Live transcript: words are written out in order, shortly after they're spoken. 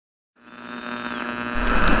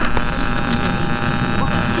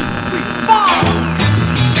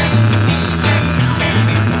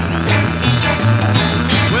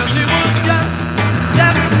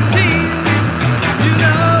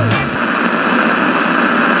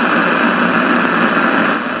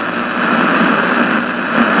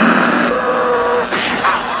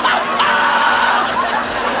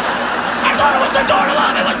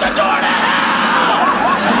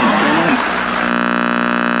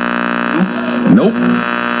Nope.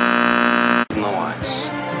 In the lights.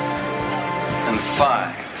 And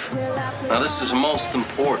 5. Now this is most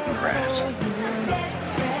important, Rat.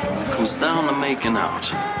 It comes down to making out.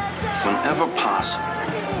 Whenever possible.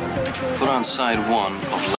 Put on side 1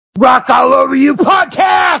 of Rock All Over You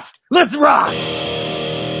podcast! Let's rock!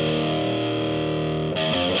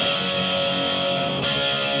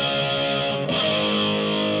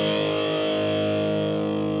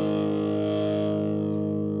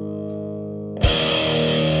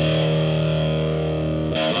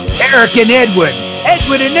 Eric and Edwin.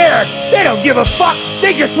 Edwin and Eric. They don't give a fuck.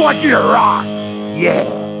 They just want you to rock. Yeah.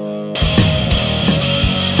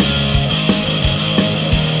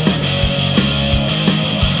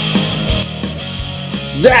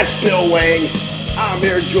 That's Bill Wang. I'm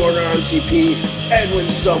Eric Jordan, RCP. Edwin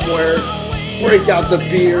somewhere. Break out the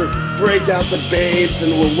beer, break out the babes,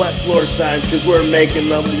 and we'll wet floor signs because we're making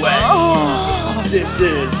them wet. Oh. This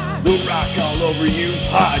is the Rock All Over You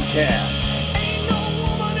podcast. Ain't no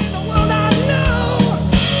woman in the world I know.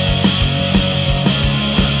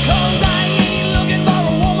 'Cause I ain't looking for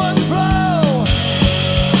a woman's role.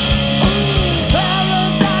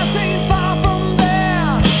 Paradise ain't far from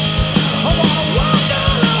there. I wanna walk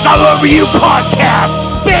All Over You podcast.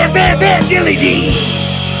 Bam, bam, bam, dilly dee.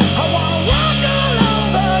 I wanna walk all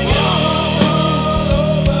over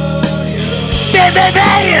you. Bam, bam,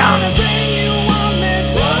 bam. Anything you want me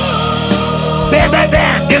to. Bam, bam,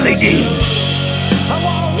 bam, dilly dee. I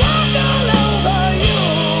wanna walk all over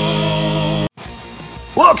you.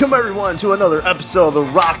 Welcome, everyone, to another episode of the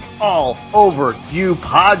Rock All Over You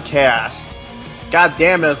podcast. God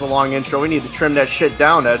damn, that's a long intro. We need to trim that shit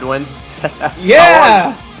down, Edwin.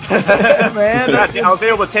 Yeah. Man. I was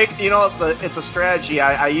able to take, it's a strategy.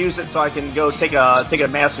 I use it so I can go take a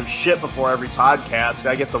massive shit before every podcast.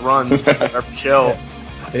 I get the runs before every show.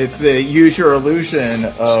 It's a use your illusion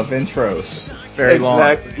of intros. Very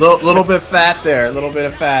Exactly. long. Little bit fat there. A little bit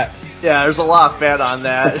of fat. Yeah, there's a lot of fat on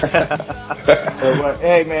that. So,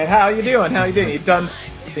 hey man, how you doing? You done,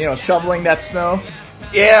 shoveling that snow?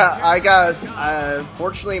 Yeah, I got,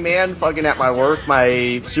 fortunately, man, fucking at my work,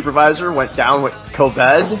 my supervisor went down with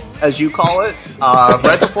COVID, as you call it,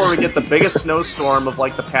 right before we get the biggest snowstorm of,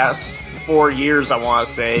 like, the past 4 years, I want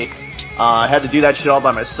to say. I had to do that shit all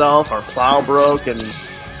by myself, our plow broke, and,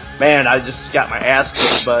 man, I just got my ass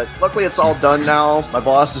kicked, but luckily it's all done now. My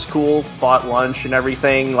boss is cool, bought lunch and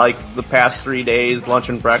everything, like, the past 3 days, lunch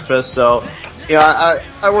and breakfast, so... Yeah,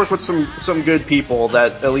 I work with some good people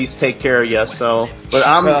that at least take care of you. So, but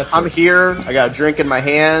I'm here. I got a drink in my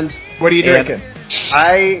hand. What are you drinking?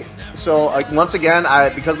 Once again,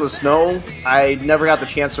 because of the snow, I never got the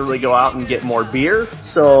chance to really go out and get more beer.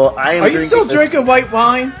 So I am. Are you still drinking white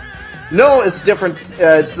wine? No, it's different.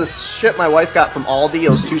 It's this shit my wife got from Aldi. It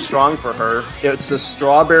was too strong for her. It's this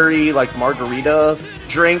strawberry margarita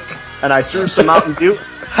drink, and I threw some Mountain Dew.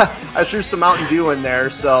 I threw some Mountain Dew in there.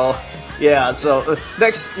 So. Yeah, so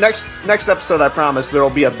next episode, I promise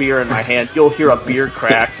there'll be a beer in my hand. You'll hear a beer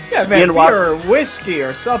crack. Yeah, man, beer or whiskey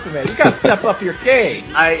or something, man. You gotta step up your game.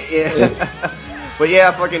 But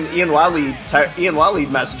yeah, fucking Ian Wiley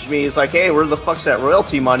messaged me. He's like, "Hey, where the fuck's that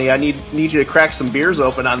royalty money? I need you to crack some beers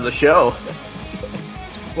open on the show."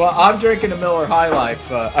 Well, I'm drinking a Miller High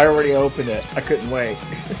Life. I already opened it. I couldn't wait.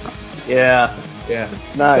 Yeah. Yeah.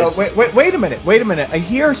 Nice. So wait a minute. I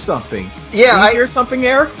hear something. Yeah, I hear something,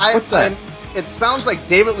 Eric? What's that? It sounds like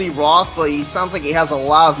David Lee Roth, but he sounds like he has a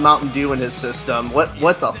lot of Mountain Dew in his system. What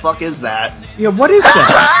the fuck is that? Yeah, what is that?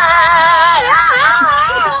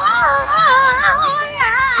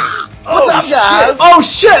 What's up, guys? Oh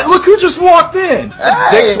shit! Look who just walked in.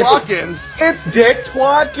 Dick Watkins. It's Dick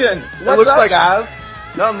Watkins. What's up, guys?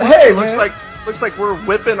 Looks like we're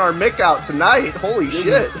whipping our mick out tonight. Holy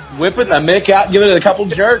shit. Whipping the mick out, giving it a couple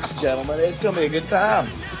jerks, gentlemen. It's going to be a good time.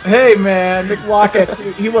 Hey, man, Nick Watkins,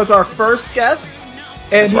 he was our first guest,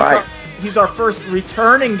 and he's our first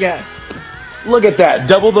returning guest. Look at that.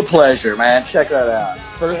 Double the pleasure, man. Check that out.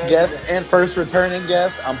 First guest and first returning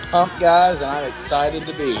guest. I'm pumped, guys, and I'm excited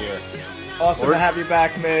to be here. Awesome to have you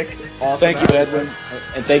back, Mick. Awesome. Thank you, Edwin.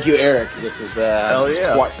 And thank you, Eric. This is hell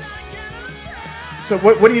yeah. So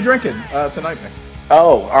what are you drinking tonight, Mick?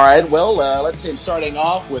 Oh, all right. Well, let's see. I'm starting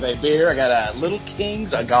off with a beer. I got a Little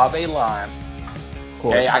King's Agave Lime.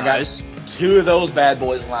 Okay, I got 2 of those bad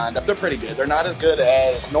boys lined up. They're pretty good. They're not as good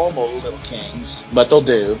as normal Little Kings, but they'll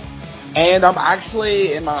do. And I'm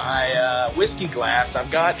actually, in my whiskey glass,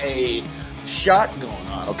 I've got a shot going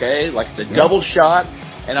on, okay? Like it's a double shot,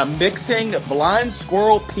 and I'm mixing Blind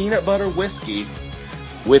Squirrel Peanut Butter Whiskey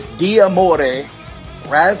with D'Amore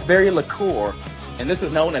Raspberry Liqueur. And this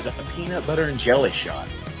is known as a peanut butter and jelly shot.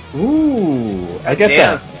 Ooh, I get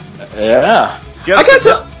that. Yeah.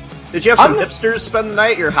 Did you have some hipsters spend the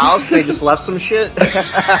night at your house? They just left some shit?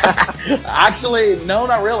 Actually, no,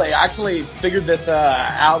 not really. I actually figured this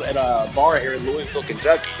out at a bar here in Louisville,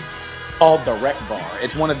 Kentucky called the Wreck Bar.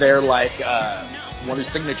 It's one of their, one of their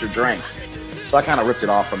signature drinks. So I kind of ripped it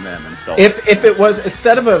off from them and stole it. If it was,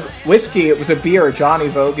 instead of a whiskey, it was a beer, Johnny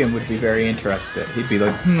Vogan would be very interested. He'd be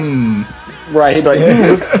like, Right, he'd be like,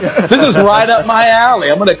 this is right up my alley.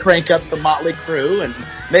 I'm going to crank up some Motley Crue and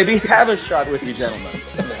maybe have a shot with you gentlemen.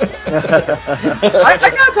 I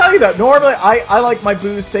gotta tell you that, normally I like my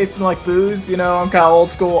booze tasting like booze, I'm kind of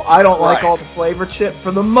old school. I don't like all the flavored shit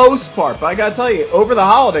for the most part, but I gotta tell you, over the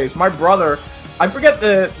holidays, my brother, I forget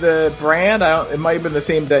the brand. It might have been the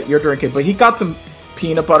same that you're drinking, but he got some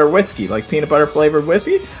peanut butter whiskey, like peanut butter flavored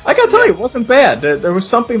whiskey. I gotta tell you, it wasn't bad. There was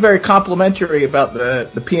something very complimentary about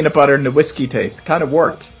the peanut butter and the whiskey taste. It kind of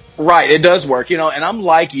worked. Right, it does work, and I'm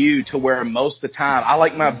like you to where most of the time I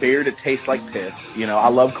like my beer to taste like piss. I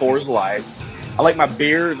love Coors Light. I like my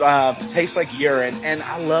beer to taste like urine, and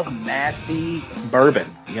I love nasty bourbon.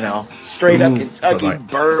 Straight up Kentucky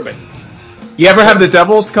bourbon. You ever have the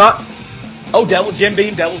Devil's Cut? Oh, Jim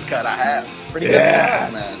Beam Devil's Cut, I have. Pretty good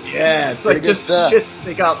stuff, man. Yeah, it's like just shit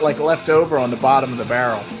they got left over on the bottom of the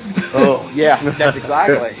barrel. Oh, yeah, that's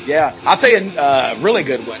exactly. Yeah. I'll tell you a really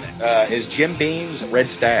good one is Jim Beam's Red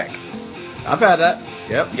Stag. I've had that.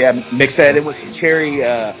 Yep. Yeah, mix that in with some cherry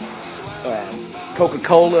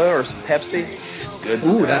Coca-Cola or some Pepsi. Good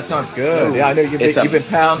Ooh, stuff. that sounds good. Ooh. Yeah, I know you've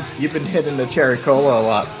been hitting the cherry cola a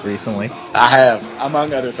lot recently. I have,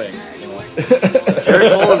 among other things. Cherry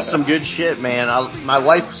cola is some good shit, man. My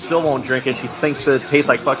wife still won't drink it. She thinks it tastes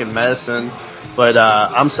like fucking medicine. But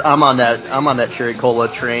I'm on that cherry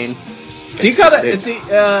cola train. Do you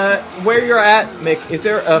gotta where you're at, Mick? Is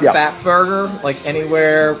there a Fat Burger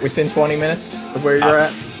anywhere within 20 minutes of where you're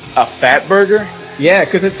at? A Fat Burger? Yeah,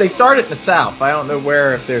 because they started in the South. I don't know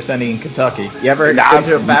if there's any in Kentucky. You ever been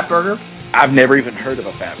to a Fat Burger? I've never even heard of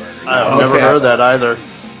a Fat Burger. I've never heard of that either.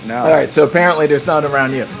 No. All right, so apparently there's none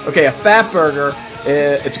around you. Okay, a Fat Burger,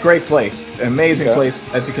 it's a great place. Amazing place,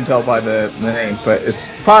 as you can tell by the name, but it's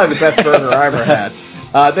probably the best burger I ever had.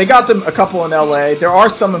 They got them a couple in LA. There are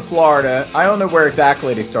some in Florida. I don't know where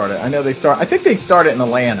exactly they started. I think they started in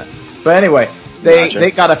Atlanta. But anyway,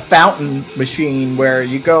 they got a fountain machine where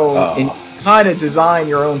you go and kind of design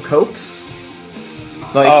your own Cokes.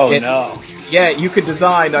 No. Yeah, you could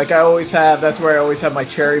design, that's where I always have my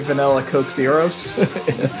cherry vanilla Coke Zeros.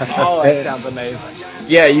 That sounds amazing.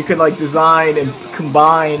 Yeah, you can design and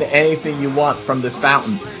combine anything you want from this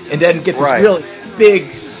fountain. And then get this really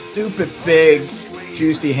big, stupid big,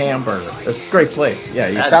 juicy hamburger. It's a great place.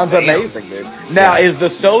 Yeah, that sounds amazing, dude. Now, is the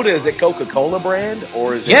soda, is it Coca-Cola brand,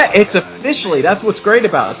 or is it? Yeah, it's officially, that's what's great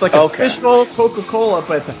about it. It's like official Coca-Cola,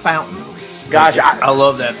 but it's a fountain. Gosh, I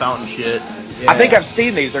love that fountain shit. Yeah. I think I've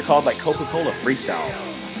seen these. They're called Coca-Cola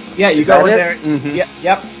Freestyles. Yeah, you go in there. Mm-hmm.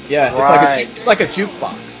 Yeah. Right. It's like a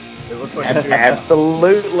jukebox. It looks like a jukebox.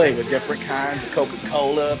 Absolutely, with different kinds of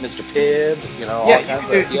Coca-Cola, Mr. Pibb,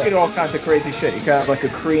 you can do all kinds of crazy shit. You can have a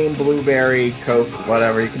cream, blueberry, Coke,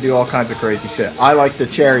 whatever. You can do all kinds of crazy shit. I like the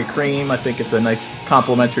cherry cream. I think it's a nice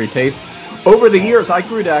complementary taste. Over the years, I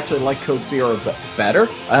grew to actually like Coke Zero better.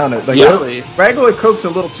 I don't know. Really? Regular Coke's a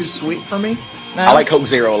little too sweet for me now. I like Coke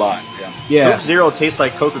Zero a lot. Yeah. Coke Zero tastes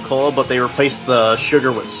like Coca-Cola, but they replaced the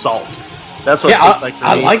sugar with salt. That's what it tastes like for me.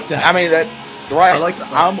 I like that. I mean, right. I like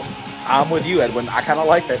that. I'm with you, Edwin. I kind of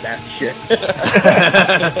like that nasty shit.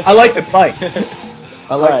 I like the bite. The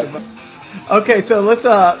bite. Okay, so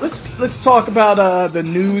let's talk about the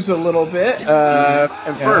news a little bit.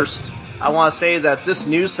 First, I want to say that this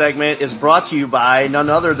news segment is brought to you by none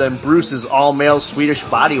other than Bruce's all-male Swedish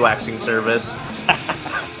body waxing service.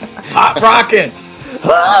 Hot rockin'.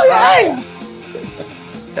 Oh, yeah!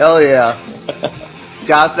 Hell yeah.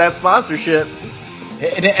 Got that sponsorship.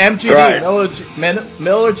 And MGD,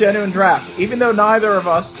 Miller Genuine Draft. Even though none of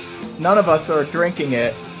us are drinking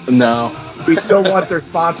it. No. We still want their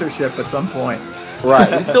sponsorship at some point. Right.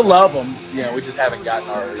 We still love them. We just haven't gotten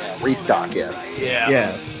our restock yet.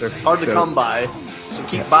 Yeah. They're hard to come by. So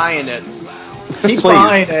keep buying it. Keep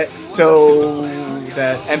buying it so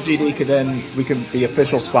that MGD we can be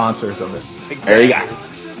official sponsors of it. Exactly. There you go.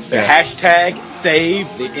 Hashtag save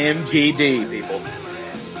the MGD, people.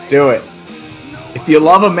 Do it. If you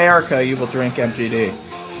love America, you will drink MGD.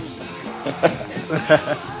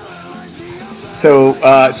 So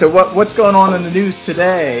what's going on in the news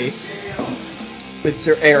today,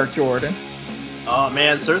 Mr. Eric Jordan? Oh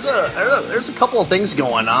man, so there's a couple of things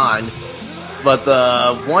going on, but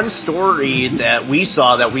the one story that we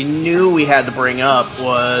saw that we knew we had to bring up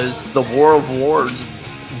was the War of Words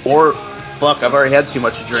fuck, I've already had too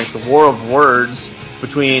much to drink. The war of words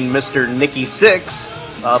between Mr. Nikki Sixx,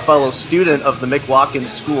 a fellow student of the Mick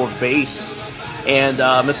Watkins School of Bass, and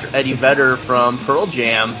Mr. Eddie Vedder from Pearl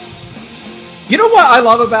Jam. You know what I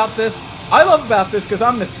love about this? I love about this because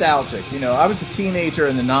I'm nostalgic. You know, I was a teenager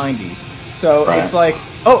in the 90s. So It's like,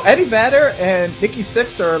 oh, Eddie Vedder and Nikki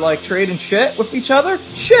Sixx are like trading shit with each other?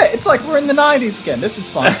 Shit, it's like we're in the 90s again. This is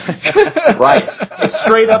fun. Right. It's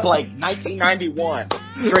straight up like 1991.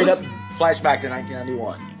 Straight up flashback to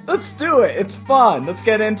 1991. Let's do it. It's fun. Let's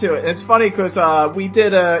get into it. And it's funny because we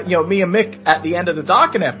did, me and Mick at the end of the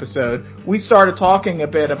Dokken episode, we started talking a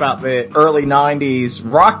bit about the early 90s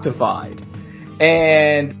rock divide.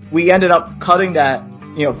 And we ended up cutting that,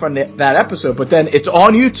 from that episode. But then it's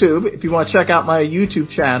on YouTube. If you want to check out my YouTube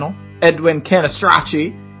channel, Edwin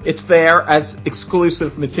Canestracci, it's there as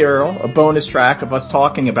exclusive material, a bonus track of us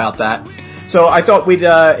talking about that. So I thought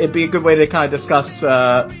it'd be a good way to kind of discuss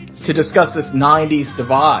this 90s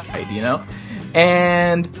divide,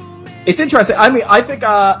 And it's interesting. I mean, I think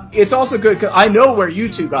it's also good because I know where you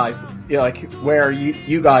two guys, where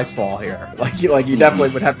you guys fall here. You definitely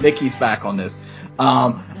would have Nikki's back on this.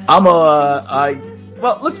 Well,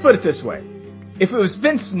 let's put it this way. If it was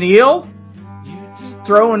Vince Neil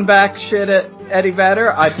throwing back shit at Eddie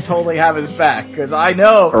Vedder, I'd totally have his back. Because I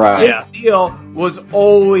know Vince Neil was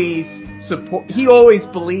always he always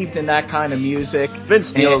believed in that kind of music.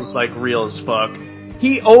 Vince Neil's like real as fuck.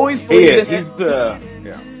 He always believed in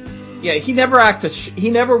it. He never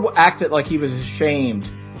acted like he was ashamed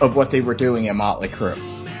of what they were doing in Motley Crue.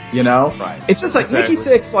 Right. It's just like Nikki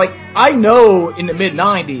Sixx, I know in the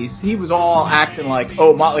mid-90s, he was all acting like,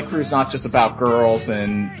 oh, Motley Crue's not just about girls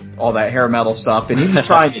and all that hair metal stuff, and he was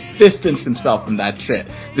trying to distance himself from that shit.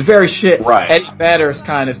 The very shit Eddie Vedder's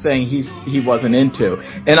kind of saying he wasn't into.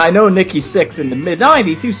 And I know Nikki Sixx in the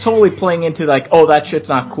mid-90s, he was totally playing into like, oh, that shit's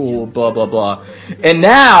not cool, blah, blah, blah. And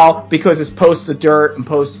now, because it's post the dirt and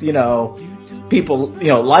post, people,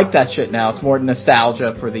 like that shit now. It's more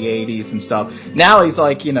nostalgia for the 80s and stuff. Now he's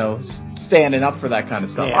like, standing up for that kind of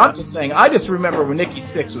stuff. Yeah. I'm just saying, I just remember when Nikki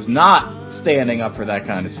Sixx was not standing up for that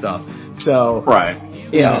kind of stuff. So,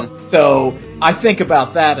 so I think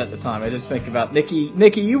about that at the time. I just think about Nikki,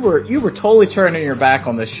 you were totally turning your back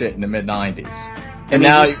on this shit in the mid-90s. And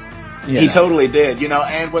now he totally did,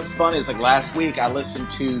 and what's fun is like last week I listened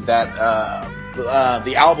to that,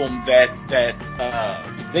 the album that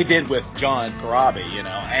they did with John Corabi, and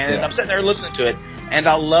I'm sitting there listening to it, and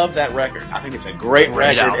I love that record. I think it's a great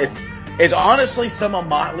record. Album. It's honestly some of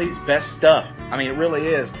Motley's best stuff. I mean, it really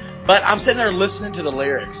is. But I'm sitting there listening to the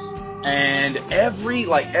lyrics, and every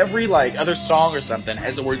other song or something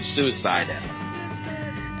has the word suicide in it.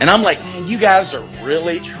 And I'm like, man, you guys are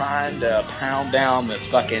really trying to pound down this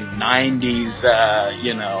fucking 90s,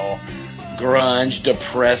 grunge,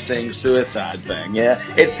 depressing suicide thing. Yeah,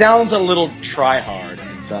 it sounds a little try-hard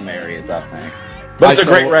in some areas, I think. But it's a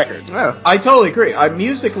great record. Yeah, I totally agree.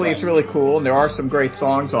 Musically, it's really cool, and there are some great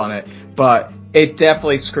songs on it, but it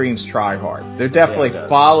definitely screams try-hard. They're definitely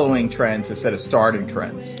following trends instead of starting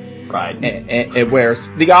trends. Right. And whereas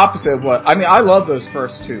the opposite of what... I mean, I love those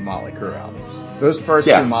first two Motley Crue albums. Those first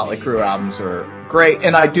two Motley Crue albums are great,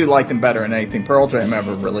 and I do like them better than anything Pearl Jam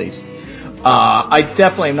ever released. I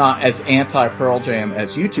definitely am not as anti-Pearl Jam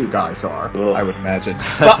as you two guys are, I would imagine.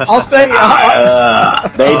 But I'll say...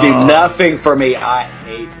 they do nothing for me. I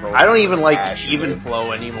hate Pearl Jam. I don't even like Even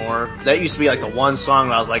Flow anymore. That used to be like the one song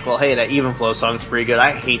where I was like, well, hey, that Even Flow song's pretty good.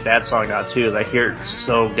 I hate that song now, too, as I hear it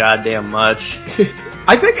so goddamn much.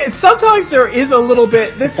 I think sometimes there is a little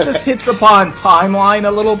bit... This just hits upon timeline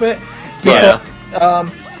a little bit. Because,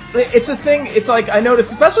 it's a thing, it's like, I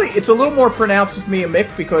noticed, especially, it's a little more pronounced with me and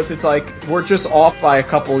Mick because it's like, we're just off by a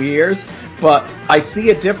couple years, but I see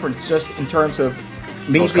a difference just in terms of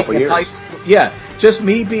me being in high school. Yeah, just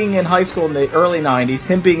me being in high school in the early 90s,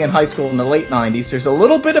 him being in high school in the late 90s, there's a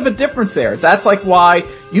little bit of a difference there. That's like why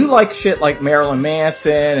you like shit like Marilyn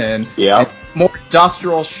Manson and more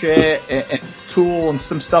industrial shit and Tool and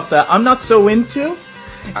some stuff that I'm not so into.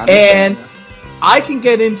 And I can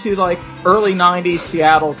get into like early 90s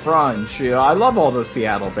Seattle grunge. I love all those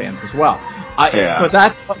Seattle bands as well. Because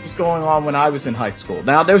that's what was going on when I was in high school.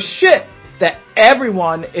 Now there's shit that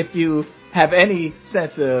everyone, if you have any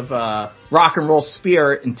sense of rock and roll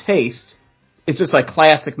spirit and taste, it's just like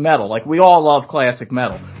classic metal. Like we all love classic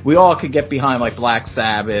metal. We all could get behind like Black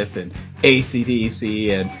Sabbath and AC/DC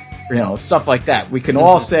and stuff like that. We can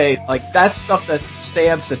all say, like, that's stuff that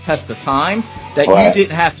stands the test of time that you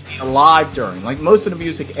didn't have to be alive during. Like, most of the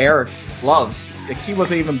music Eric loves, like, he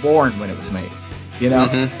wasn't even born when it was made,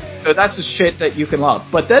 So that's the shit that you can love.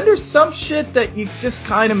 But then there's some shit that you just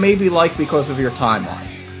kind of maybe like because of your timeline.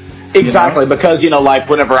 Exactly, because, like,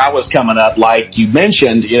 whenever I was coming up, like you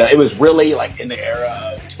mentioned, it was really, like, in the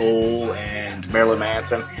era of Tool and Marilyn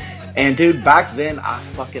Manson. And, dude, back then, I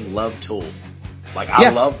fucking loved Tool. Like, I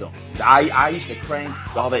loved them. I used to crank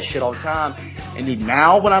all that shit all the time. And, dude,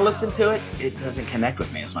 now when I listen to it, it doesn't connect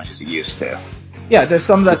with me as much as it used to. Yeah, there's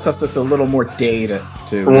some of that stuff that's a little more dated,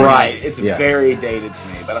 too. Right. It's very dated to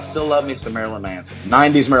me, but I still love me some Marilyn Manson.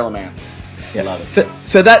 90s Marilyn Manson. Yeah. Love it.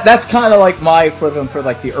 So that's kind of like my equivalent for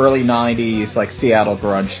like the early '90s, like Seattle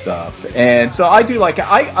grunge stuff. And so I do like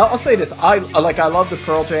I'll say this, I love the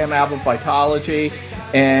Pearl Jam album Vitalogy,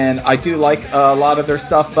 and I do like a lot of their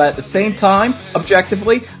stuff. But at the same time,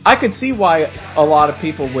 objectively, I could see why a lot of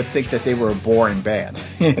people would think that they were a boring band.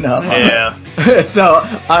 Yeah. So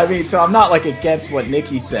I'm not like against what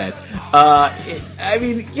Nikki said.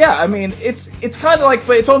 It's kind of like,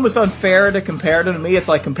 but it's almost unfair to compare them to me. It's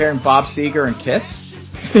like comparing Bob Seger and Kiss.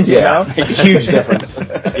 Huge difference.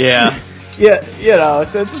 Yeah. Yeah,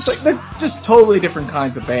 so it's just like, they're just totally different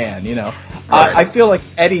kinds of band, Right. I feel like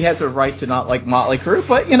Eddie has a right to not like Motley Crue,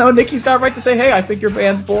 but, Nikki's got a right to say, hey, I think your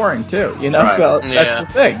band's boring, too, Right. So that's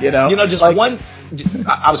the thing, just like,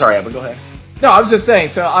 I'm sorry, Evan, go ahead. No, I was just saying,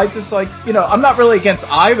 so I just like, I'm not really against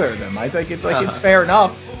either of them. I think it's like, it's fair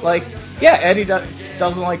enough. Like, yeah, Eddie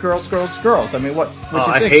doesn't like Girls, Girls, Girls. I mean, what you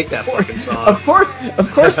I think? hate that fucking song. Of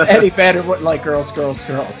course Eddie Vedder wouldn't like Girls, Girls,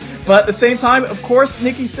 Girls. But at the same time, of course,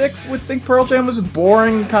 Nikki Sixx would think Pearl Jam was a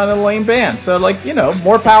boring, kind of lame band. So, like,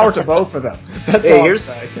 more power to both of them. That's all I'm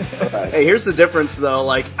saying. Hey, here's the difference, though.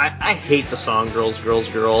 Like, I hate the song Girls, Girls,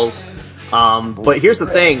 Girls. But here's the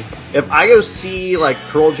thing. If I go see, like,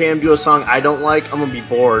 Pearl Jam do a song I don't like, I'm gonna be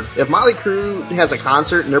bored. If Motley Crue has a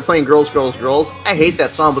concert and they're playing Girls, Girls, Girls, I hate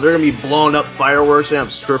that song, but they're gonna be blowing up fireworks and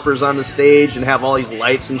have strippers on the stage and have all these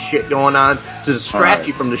lights and shit going on to distract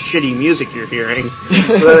you from the shitty music you're hearing.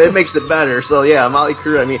 So it makes it better. So, yeah, Motley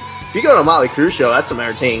Crue, I mean, if you go to a Motley Crue show, that's some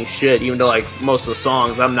entertaining shit, even though, like, most of the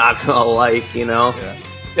songs I'm not gonna like, Yeah,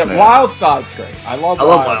 Wild Side's great. I love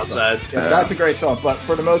Wild Side. Yeah, that's a great song. But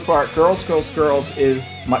for the most part, Girls, Girls, Girls is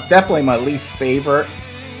definitely my least favorite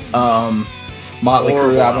Motley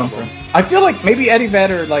Crue album. I feel like maybe Eddie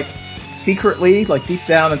Vedder, like, secretly, like, deep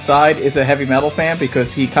down inside, is a heavy metal fan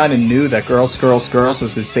because he kind of knew that Girls, Girls, Girls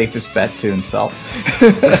was his safest bet to himself.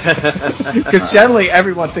 Because generally,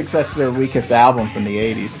 everyone thinks that's their weakest album from the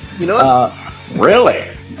 80s. You know what? Really?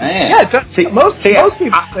 Man. Yeah, most people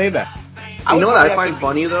say that. You know what I find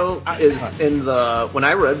funny, though, is when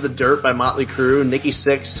I read The Dirt by Motley Crue, Nikki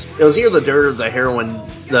Sixx, it was either The Dirt or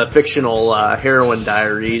the fictional Heroin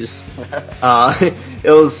Diaries.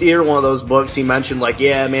 It was either one of those books. He mentioned, like,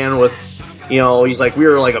 yeah, man, he's like, we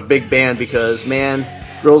were like a big band because, man,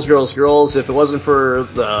 Girls, Girls, Girls, if it wasn't for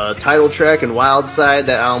the title track and Wild Side,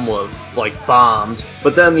 that album would have, like, bombed.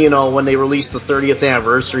 But then, when they released the 30th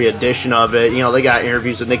anniversary edition of it, they got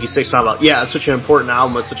interviews with Nikki Sixx talking about, yeah, it's such an important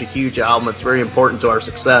album, it's such a huge album, it's very important to our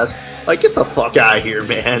success. Like, get the fuck out of here,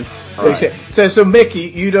 man. Right. So Mickey,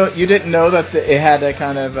 you didn't know that it had a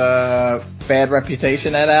kind of bad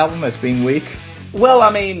reputation, that album, as being weak? Well,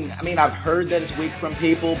 I mean, I've heard that it's weak from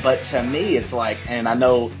people, but to me, it's like, and I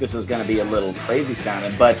know this is going to be a little crazy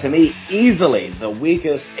sounding, but to me, easily the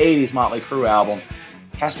weakest 80s Motley Crue album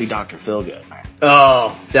has to be Dr. Feelgood, man.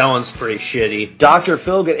 Oh, that one's pretty shitty. Dr.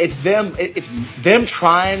 Feelgood, it's them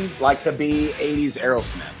trying, like, to be 80s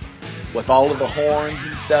Aerosmith with all of the horns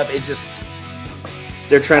and stuff. It just,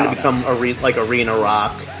 they're trying to become arena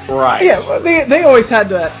rock. Right. Yeah, well, they always had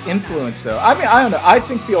that influence, though. I mean, I don't know. I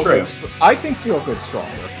think Feel Good's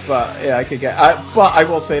stronger, but yeah, but I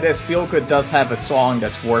will say this: Feel Good does have a song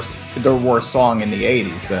that's their worst song in the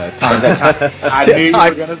 '80s. I knew you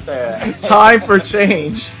were gonna say it. Time for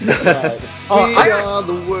Change. Right. We are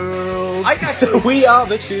the world. We are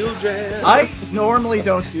the children. I normally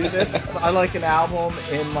don't do this. I like an album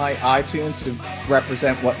in my iTunes to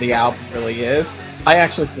represent what the album really is. I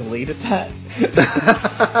actually deleted that.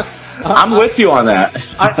 I'm with you on that.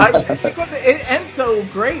 Because it ends so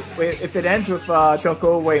great if it ends with Don't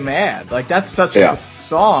Go Away Mad. Like, that's such a good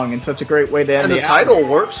song and such a great way to end the album. And the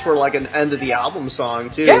title works for, like, an end of the album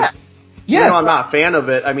song, too. Yeah. Even though I'm not a fan of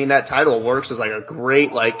it, I mean, that title works as, like, a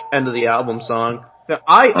great, like, end of the album song. So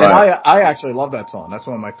I actually love that song. That's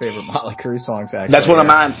one of my favorite Motley Crue songs, actually. That's one of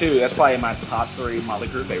mine, too. That's probably in my top 3 Motley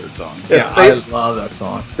Crue favorite songs. Yeah, I love that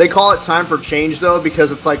song. They call it Time for Change, though,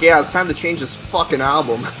 because it's like, yeah, it's time to change this fucking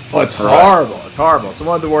album. Oh, it's horrible. It's horrible. It's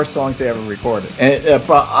one of the worst songs they ever recorded.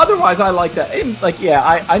 But otherwise, I like that. And, like, yeah,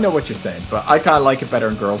 I know what you're saying, but I kind of like it better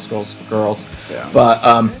in Girls, Girls, Girls. Yeah. But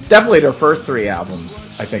definitely their first 3 albums,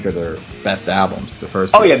 I think, are their best albums. The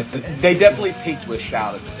first. Oh, yeah. They definitely peaked with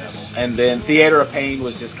Shout at the Devil. And then Theater of Pain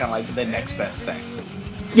was just kind of like the next best thing.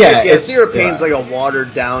 Yeah, Theater of Pain's like a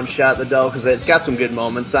watered down Shot the Devil because it's got some good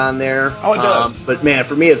moments on there. Oh, it does. But man,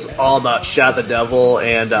 for me, it's all about Shot the Devil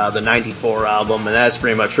and the '94 album, and that's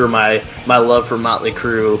pretty much where my love for Motley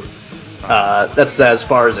Crue. That's as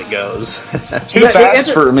far as it goes. Too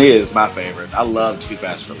Fast for me is my favorite. I love Too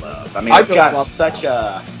Fast for Love. I mean, it's got such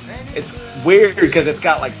a. It's weird because it's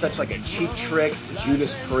got like such like a Cheap Trick,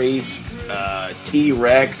 Judas Priest,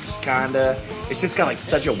 T-Rex kinda. It's just got like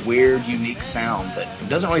such a weird, unique sound that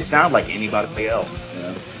doesn't really sound like anybody else. You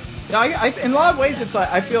know? Yeah, in a lot of ways, it's like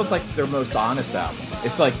I feel it's like their most honest album.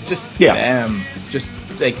 It's like just them, just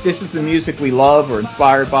like this is the music we love. We're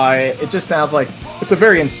inspired by it. It just sounds like it's a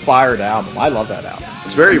very inspired album. I love that album.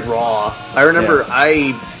 It's very raw. I remember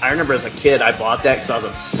I remember as a kid I bought that because I was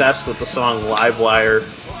obsessed with the song Livewire.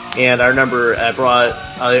 And I remember it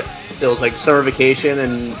was like summer vacation,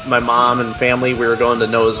 and my mom and family, we were going to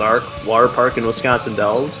Noah's Ark Water Park in Wisconsin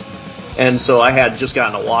Dells. And so I had just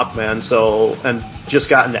gotten a Walkman, and just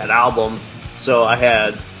gotten that album. So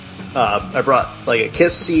I brought like a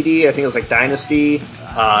Kiss CD, I think it was like Dynasty,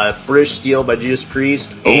 British Steel by Judas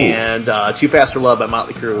Priest, and Too Fast for Love by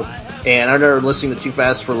Motley Crue. And I remember listening to Too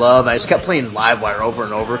Fast for Love, and I just kept playing Livewire over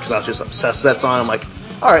and over because I was just obsessed with that song. I'm like,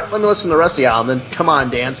 alright, let me listen to the rest of the album. Then Come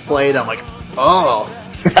On Dance played. I'm like, oh.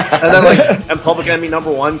 And then and Public Enemy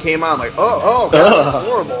 #1 came on. I'm like, oh, God, that's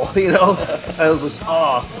horrible. You know? I was just,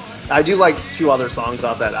 I do like 2 other songs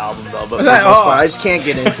off that album though, but I just can't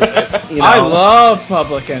get into it. You know? I love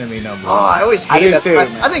Public Enemy #1. I always hate it. Too,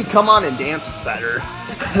 I think Come On and Dance is better.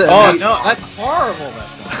 No, that's horrible.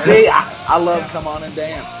 See, I love Come On and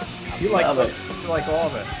Dance. You like all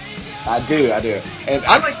of it. I do. And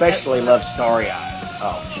I especially love Starry Eyes.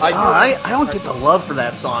 I don't get the love for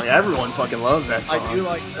that song. Everyone fucking loves that song. I do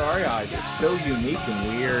like Starry Eyes. It's so unique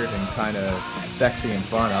and weird and kind of sexy and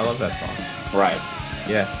fun. I love that song. Right.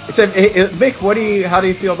 Yeah. Except, Vic, how do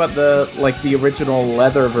you feel about the original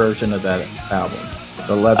leather version of that album?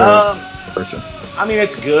 The leather version. I mean,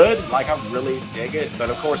 it's good. Like, I really dig it. But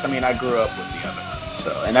of course, I mean, I grew up with the other ones,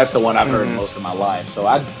 so, and that's the one I've heard most of my life. So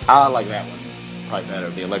I like that one probably better,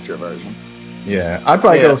 the electric version. Yeah, I'd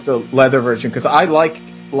probably go with the leather version because I like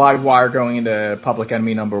Livewire going into Public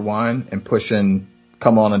Enemy #1 and pushing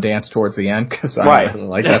Come On and Dance towards the end because I really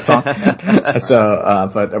like that song.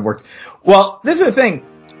 So, but it works. Well, this is the thing.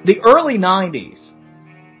 The early 90s,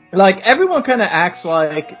 like everyone kind of acts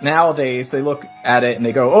like nowadays they look at it and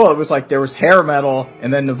they go, oh, it was like there was hair metal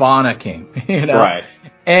and then Nirvana came, you know? Right.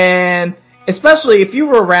 And especially if you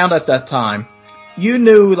were around at that time, you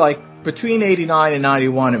knew like between 89 and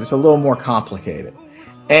 91, it was a little more complicated.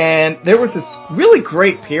 And there was this really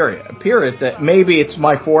great a period that maybe it's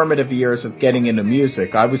my formative years of getting into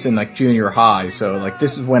music. I was in like junior high, so like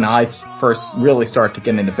this is when I first really started to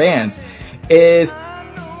get into bands.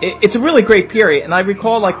 It's a really great period, and I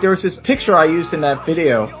recall like there was this picture I used in that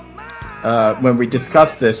video when we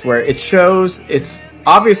discussed this, where it shows it's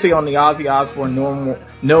obviously on the Ozzy Osbourne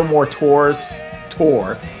No More Tours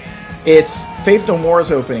tour. It's Faith No More is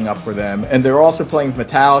opening up for them, and they're also playing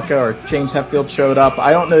Metallica, or James Hetfield showed up. I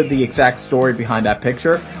don't know the exact story behind that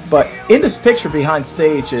picture, but in this picture behind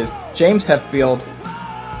stage is James Hetfield,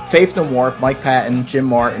 Faith No More, Mike Patton, Jim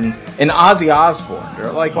Martin, and Ozzy Osbourne.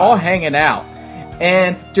 They're like all hanging out.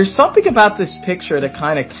 And there's something about this picture that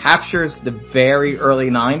kind of captures the very early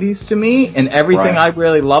 90s to me, and everything I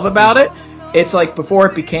really love about it. It's like before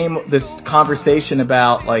it became this conversation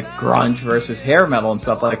about like grunge versus hair metal and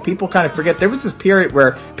stuff, like people kind of forget there was this period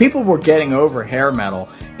where people were getting over hair metal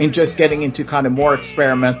and just getting into kind of more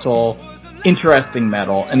experimental, interesting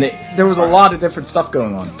metal, and there was a lot of different stuff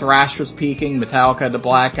going on. Thrash was peaking, Metallica had the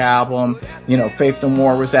Black Album, you know, Faith No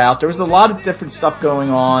More was out. There was a lot of different stuff going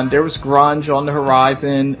on. There was grunge on the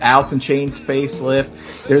horizon, Alice in Chains facelift.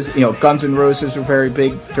 There's, you know, Guns N' Roses were very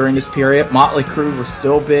big during this period. Motley Crue were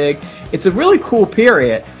still big. It's a really cool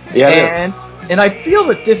period. Yeah, and I feel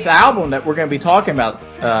that this album that we're going to be talking about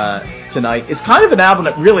tonight is kind of an album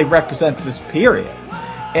that really represents this period.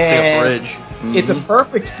 And it's a bridge. It's a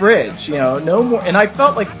perfect bridge, you know, no more. And I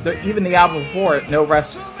felt like even the album before it, No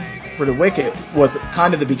Rest for the Wicked, was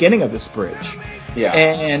kind of the beginning of this bridge. Yeah.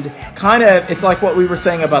 And kind of, it's like what we were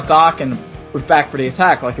saying about Doc and with Back for the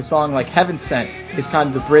Attack, like a song like Heaven Sent is kind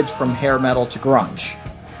of the bridge from hair metal to grunge.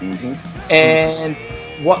 Mm-hmm. And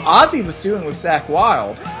what Ozzy was doing with Zakk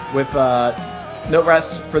Wylde, with No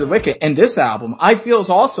Rest for the Wicked, and this album, I feel is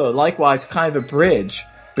also likewise kind of a bridge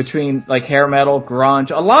between like hair metal, grunge,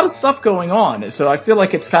 a lot of stuff going on. So I feel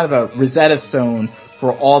like it's kind of a Rosetta Stone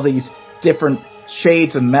for all these different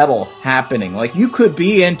shades of metal happening. Like, you could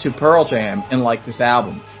be into Pearl Jam and like this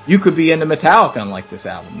album. You could be into Metallica and like this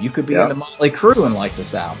album. You could be into Motley Crue and like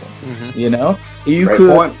this album. Mm-hmm. You know? You Great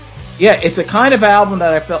could. point. Yeah, it's a kind of album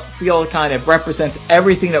that I feel kind of represents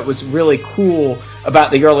everything that was really cool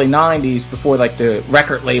about the early 90s before, like, the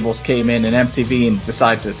record labels came in and MTV and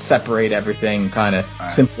decided to separate everything, kind of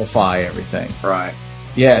simplify everything. Right.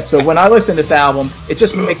 Yeah, so when I listen to this album, it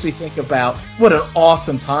just makes me think about what an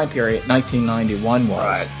awesome time period 1991 was.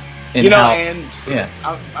 Right. And you know, how, and yeah.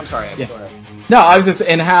 I'm sorry, Ed, Yeah. go ahead. No, I was just,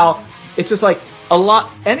 and how it's just like a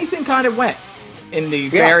lot, anything kind of went in the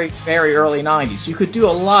very, very early 90s. You could do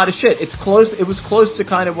a lot of shit. It was close to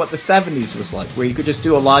kind of what the 70s was like, where you could just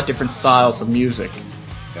do a lot of different styles of music.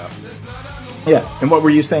 Yeah. Yeah, and what were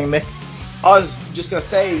you saying, Mick? I was just going to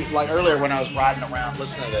say, like, earlier when I was riding around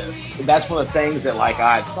listening to this, that's one of the things that, like,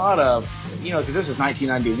 I thought of, you know, because this is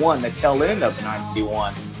 1991, the tail end of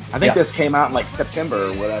 91. I think this came out in, like, September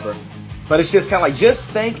or whatever. But it's just kind of like, just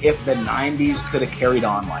think if the 90s could have carried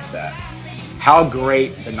on like that. How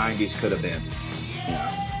great the 90s could have been.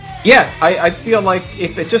 Yeah, I feel like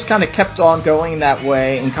if it just kind of kept on going that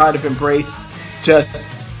way and kind of embraced just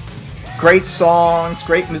great songs,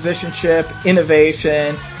 great musicianship,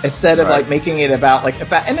 innovation, instead of like making it about like,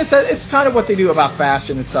 and it's kind of what they do about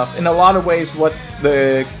fashion and stuff. In a lot of ways, what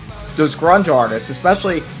those grunge artists,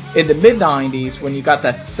 especially in the mid 90s, when you got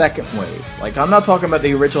that second wave. Like, I'm not talking about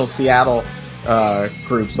the original Seattle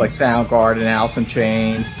groups like Soundgarden, Alice in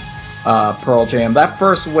Chains, Pearl Jam. That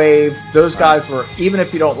first wave, those guys were, even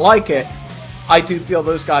if you don't like it, I do feel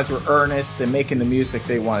those guys were earnest in making the music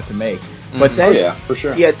they wanted to make. But then, for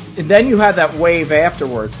sure. Yeah, and then you had that wave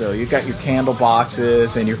afterwards, though. You got your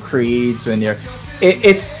Candleboxes and your Creeds and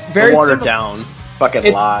it's very watered down,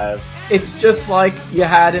 fucking live. It's just like you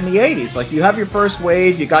had in the 80s. Like, you have your first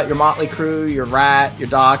wave, you got your Motley Crue, your Rat, your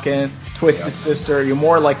Dokken, Twisted Sister. You're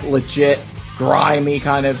more like legit, grimy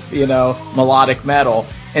kind of, you know, melodic metal.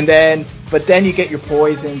 But then you get your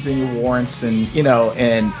Poisons and your Warrants and, you know,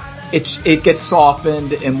 and it gets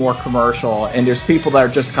softened and more commercial. And there's people that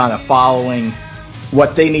are just kind of following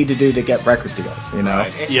what they need to do to get record deals, you know?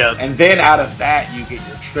 Right. Yeah. And then out of that, you get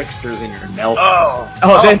your Tricksters and your Nelsons.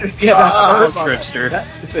 That's Trickster.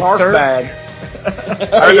 Barf bag.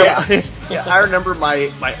 Yeah. I remember my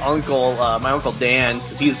uncle Dan,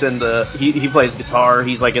 because he plays guitar.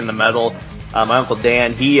 He's like in the metal. My uncle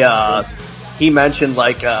Dan, he mentioned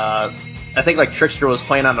like I think like Trickster was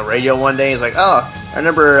playing on the radio one day. He's like, oh, I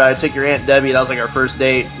remember I took your Aunt Debbie. That was like our first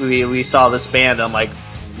date. We saw this band. I'm like,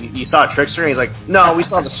 you saw Trickster? And he's like, no, we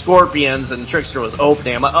saw the Scorpions and Trickster was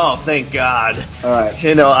opening. I'm like, oh, thank God. All right.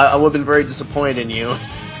 You know, I would have been very disappointed in you.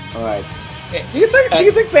 All right. Do you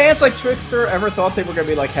think bands like Trickster ever thought they were going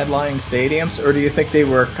to be like headlining stadiums, or do you think they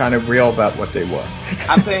were kind of real about what they were?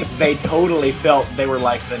 I think they totally felt they were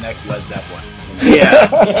like the next Led Zeppelin. Yeah,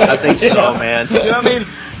 I think so, man. You know what I mean?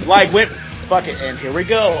 Like, fuck it, and here we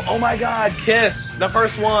go. Oh my God, Kiss, the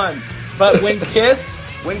first one. But when Kiss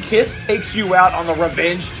takes you out on the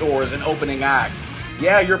revenge tours and opening act,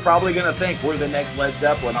 yeah, you're probably gonna think we're the next Led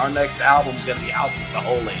Zeppelin. Our next album's gonna be Houses the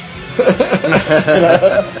Holy.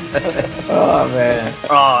 Oh man.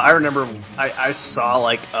 I remember I saw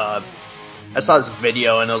like I saw this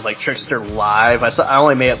video and it was like Trickster live. I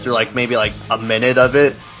only made it through like maybe like a minute of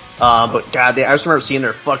it. But God, I just remember seeing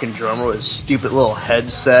their fucking drummer with his stupid little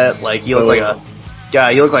headset. Like, he looked like a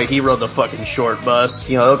guy. He looked like he rode the fucking short bus.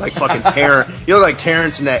 You know, he looked like fucking Terrence. He looked like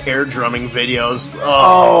Terrence in that air drumming videos.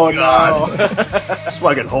 Oh God. No. It's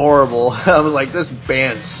fucking horrible. I was like, this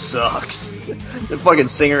band sucks. The fucking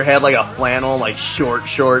singer had like a flannel, like short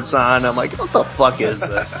shorts on. I'm like, what the fuck is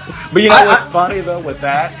this? But you know what's funny though with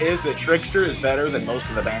that is that Trickster is better than most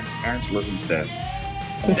of the bands Terrence listens to.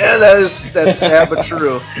 Yeah, that's sad but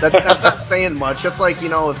true. That's not saying much. That's like, you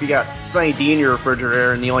know, if you got Sunny D in your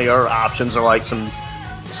refrigerator and the only other options are like some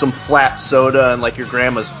flat soda and like your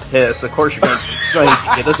grandma's piss, of course you're gonna drink Sunny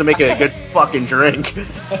D. It doesn't make it a good fucking drink.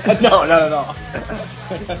 No.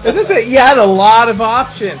 You had a lot of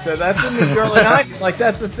options, so that's in the early 90s. Like,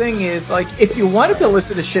 that's the thing is, like, if you wanted to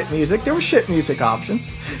listen to shit music, there were shit music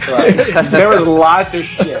options. Right. There was lots of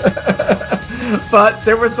shit. But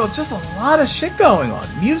there was just a lot of shit going on.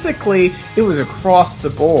 Musically, it was across the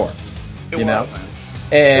board. It was, man.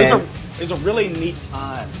 And it was a really neat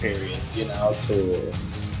time period, you know, to...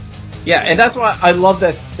 Yeah, and that's why I love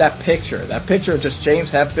that picture. That picture of just James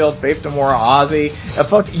Hetfield, Faith Domora, Ozzy,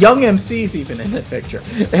 Young MC's even in the picture.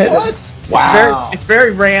 What? Wow. It's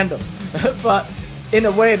very random. But in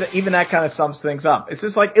a way that even that kind of sums things up. It's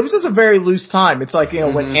just like, it was just a very loose time. It's like, you know,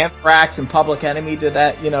 when Anthrax and Public Enemy did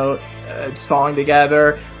that, you know, song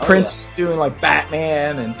together. Prince was doing like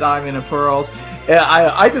Batman and Diamond and Pearls. Yeah,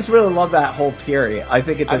 I just really love that whole period. I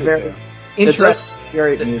think it's a very interesting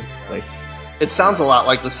period musically. It sounds a lot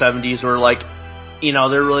like the 70s where, like, you know,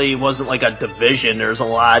 there really wasn't like a division. There's a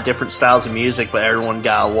lot of different styles of music, but everyone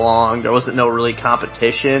got along. There wasn't no really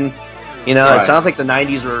competition. You know, It sounds like the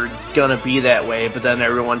 90s were gonna be that way, but then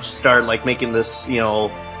everyone started, like, making this, you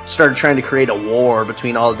know, started trying to create a war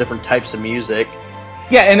between all the different types of music.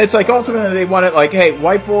 Yeah, and it's like ultimately they wanted, like, hey,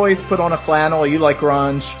 white boys put on a flannel, you like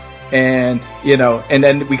grunge, and, you know, and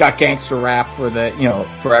then we got gangster rap for the, you know,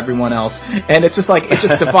 for everyone else. And it's just like, it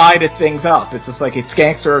just divided things up. It's just like, it's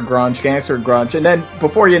gangster or grunge. And then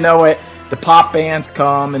before you know it, the pop bands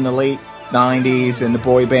come in the late 90s and the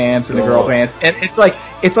boy bands and the girl bands. And it's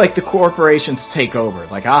like the corporations take over.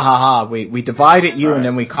 Like, we divided you and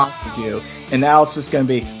then we conquered you. And now it's just going to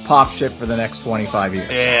be pop shit for the next 25 years.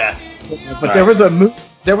 Yeah. But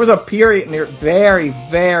there was a period in the very,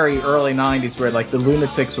 very early 90s where, like, the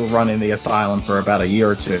Lunatics were running the asylum for about a year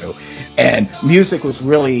or two, and music was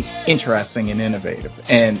really interesting and innovative.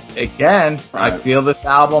 And again, I feel this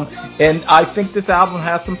album, and I think this album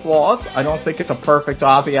has some flaws. I don't think it's a perfect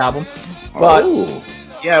Ozzy album, but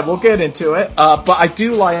yeah, we'll get into it. But I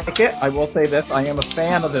do like it. I will say this: I am a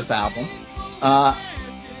fan of this album.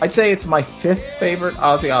 I'd say it's my 5th favorite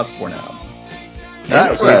Ozzy Osbourne album.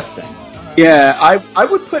 Interesting. Yeah, I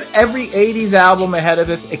would put every 80s album ahead of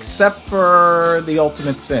this except for The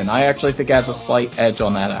Ultimate Sin. I actually think it has a slight edge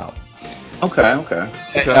on that album. Okay.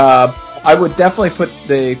 I would definitely put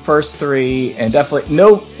the first 3 and definitely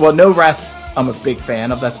No Rest I'm a big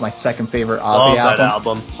fan of. That's my 2nd favorite Ozzy album. That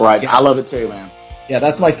album. Right, Yeah. I love it too, man. Yeah,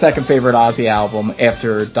 that's my 2nd favorite Ozzy album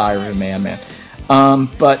after Diary of a Madman.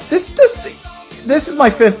 But this is my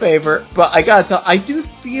 5th favorite, but I gotta tell, I do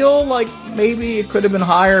feel like maybe it could have been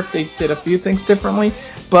higher if they did a few things differently,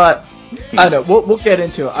 but I don't know, we'll get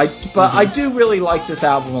into it. I do really like this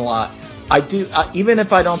album a lot. I do, even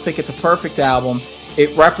if I don't think it's a perfect album,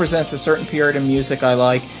 it represents a certain period of music I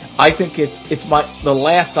like. I think it's the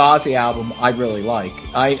last Ozzy album I really like.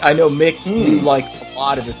 I know, Mick, you like a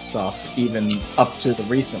lot of his stuff, even up to the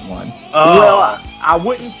recent one. Well, I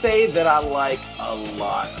wouldn't say that I like a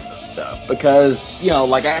lot of the stuff because, you know,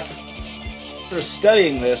 like after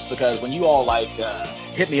studying this, because when you all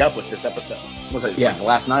hit me up with this episode, was it like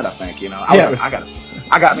last night? I think, you know, I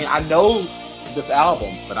know this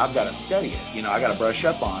album, but I've got to study it. You know, I got to brush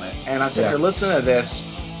up on it, and I sit here listening to this,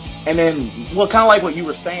 and then, well, kind of like what you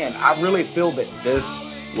were saying, I really feel that this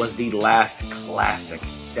was the last classic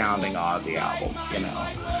sounding Ozzy album, you know.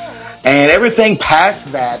 And everything past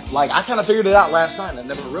that, like, I kind of figured it out last night, and I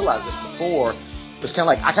never realized this before. It's kind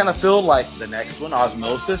of like, I kind of feel like the next one,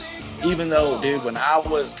 Osmosis, even though, dude, when I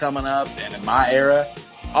was coming up and in my era,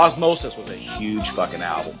 Osmosis was a huge fucking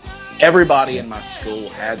album. Everybody in my school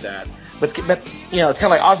had that. But you know, it's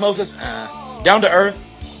kind of like Osmosis, Down to Earth,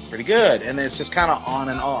 pretty good. And it's just kind of on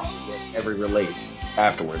and off with every release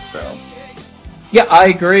afterwards, so. Yeah, I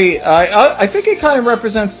agree. I think it kind of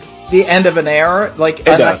represents the end of an era. Like, it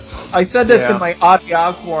does. I said this in my Ozzy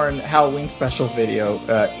Osbourne Halloween special video,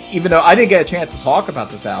 even though I didn't get a chance to talk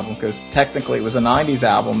about this album, because technically it was a 90s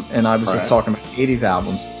album, and I was just talking about 80s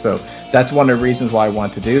albums. So that's one of the reasons why I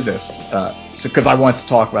wanted to do this, because I wanted to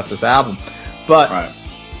talk about this album. But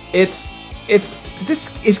this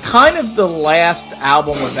is kind of the last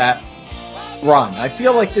album of that run. I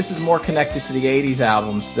feel like this is more connected to the 80s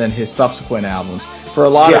albums than his subsequent albums for a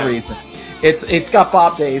lot of reasons. It's got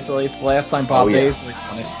Bob Daisley. It's the last time Bob Daisley's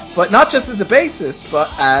on it. But not just as a bassist, but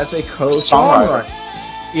as a co-songwriter.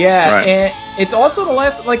 Yeah, and it's also the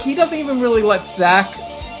last, like, he doesn't even really let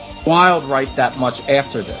Zakk Wylde write that much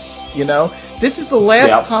after this, you know? This is the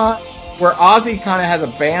last time where Ozzy kind of has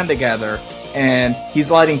a band together, and he's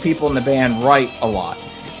letting people in the band write a lot.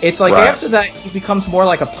 It's like after that, he becomes more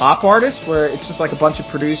like a pop artist, where it's just like a bunch of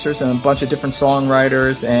producers and a bunch of different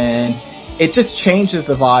songwriters, and it just changes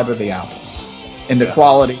the vibe of the album and the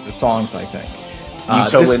quality of the songs, I think. You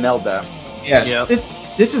totally nailed that. Yeah.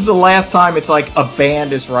 This is the last time it's like a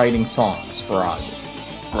band is writing songs for Ozzy.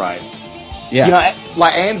 Right. Yeah. You know,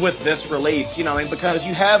 like, and with this release, you know, and because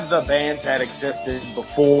you have the bands that existed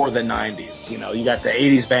before the 90s, you know, you got the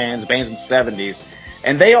 80s bands in the 70s,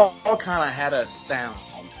 and they all kind of had a sound,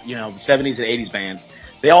 you know, the 70s and 80s bands,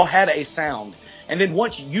 they all had a sound. And then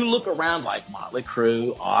once you look around, like Motley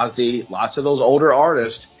Crue, Ozzy, lots of those older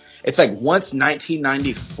artists, it's like once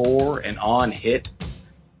 1994 and on hit,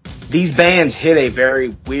 these bands hit a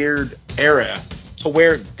very weird era to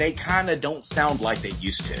where they kind of don't sound like they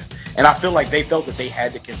used to. And I feel like they felt that they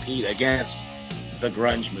had to compete against the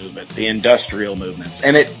grunge movement, the industrial movements.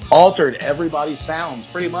 And it altered everybody's sounds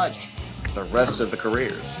pretty much the rest of the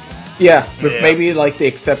careers. Yeah, with maybe like the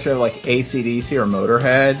exception of like AC/DC or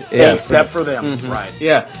Motorhead. Except for them, right?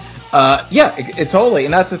 Yeah. It totally,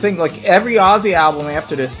 and that's the thing. Like every Ozzy album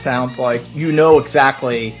after this sounds like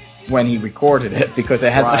exactly when he recorded it because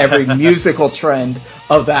it has every musical trend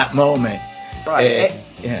of that moment. Right.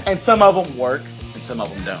 And some of them work, and some of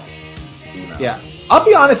them don't. You know? Yeah. I'll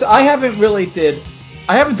be honest. I haven't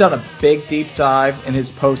done a big deep dive in his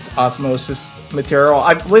post-Osmosis material.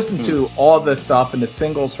 I've listened to all the stuff and the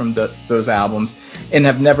singles from those albums, and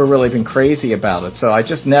have never really been crazy about it. So I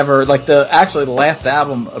just never the last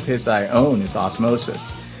album of his that I own is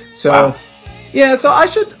Osmosis. So so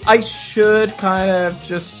I should kind of,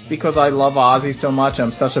 just because I love Ozzy so much,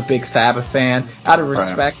 I'm such a big Sabbath fan, out of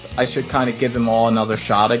respect, I should kind of give them all another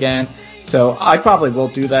shot again. So I probably will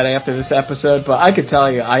do that after this episode, but I could tell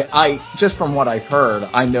you, I just from what I've heard,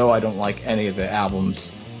 I know I don't like any of the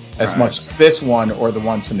albums as much as this one or the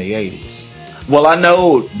ones from the 80s. Well, I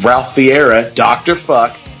know Ralph Vieira, Dr.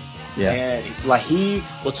 Fuck, and he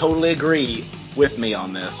will totally agree with me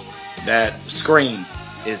on this, that Scream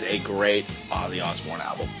is a great Ozzy Osbourne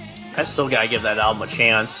album. I still gotta give that album a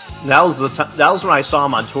chance. That was when I saw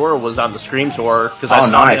him on tour, was on the Scream tour, because I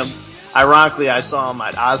saw him. Ironically, I saw him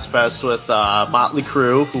at Ozfest with Motley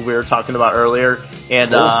Crue, who we were talking about earlier,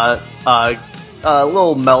 and a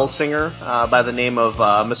little metal singer by the name of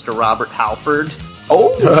Mr. Robert Halford.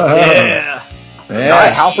 Oh, yeah.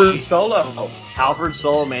 Halford solo. Halford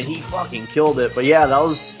solo, man, he fucking killed it. But yeah, that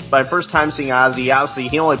was my first time seeing Ozzy. Obviously,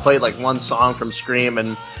 he only played like one song from Scream,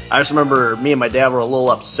 and I just remember me and my dad were a little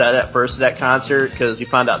upset at first at that concert because we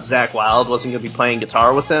found out Zakk Wylde wasn't going to be playing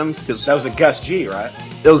guitar with him. Cause that was a Gus G, right?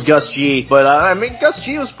 It was Gus G, but I mean, Gus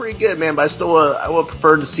G was pretty good, man. But I still I would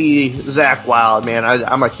prefer to see Zakk Wylde, man.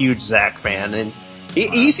 I'm a huge Zakk fan, and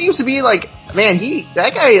he seems to be like, man,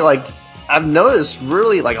 that guy, like, I've noticed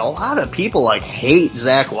really, like, a lot of people like hate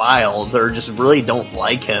Zakk Wylde or just really don't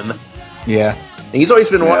like him. Yeah, and he's always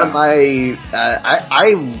been one of my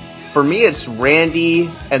for me, it's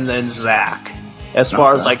Randy and then Zakk. As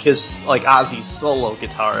far as like his Ozzy's solo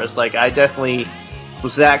guitarist, like I definitely.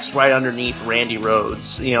 Zack's right underneath Randy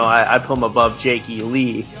Rhoads. You know, I put him above Jakey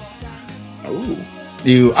Lee.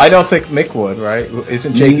 I don't think Mick would, right?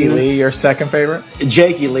 Isn't Jakey Lee your second favorite?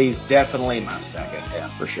 Jakey Lee's definitely my second,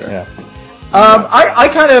 for sure. Yeah. I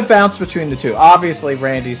kind of bounce between the two. Obviously,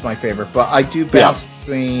 Randy's my favorite, but I do bounce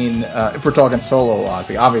between, if we're talking solo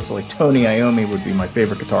Ozzy, obviously Tony Iommi would be my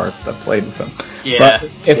favorite guitarist that played with him. Yeah. But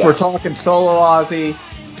if we're talking solo Ozzy,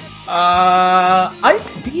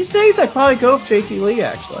 these days I'd probably go with Jakey Lee,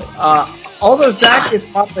 actually. Although Zakk is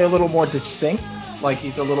probably a little more distinct, like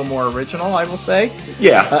he's a little more original, I will say.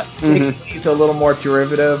 Yeah. Jakey Lee's a little more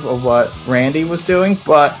derivative of what Randy was doing,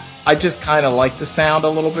 but I just kind of like the sound a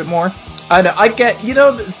little bit more. I get,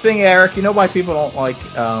 the thing, Eric, why people don't like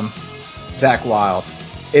Zakk Wylde?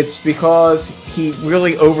 It's because he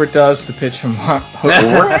really overdoes the pitch from I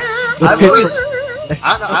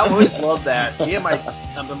always love that. Me and my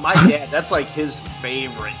dad, that's like his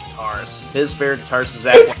favorite guitarist. His favorite guitarist is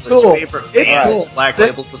Zakk Wylde's favorite band, Black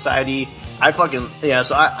Label Society. So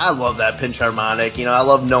I love that pinch harmonic. I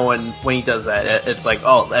love knowing when he does that. It's like,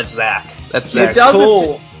 oh, that's Zakk. That's Zakk. It's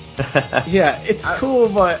cool. It's cool,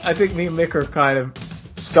 but I think me and Mick are kind of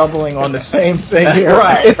stumbling on the same thing here.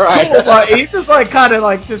 It's cool, but he's just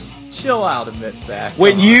just chill out a bit, Zakk.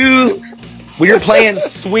 When you're playing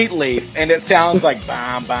Sweet Leaf and it sounds like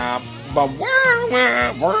bam bam bam,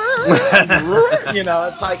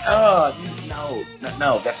 it's like,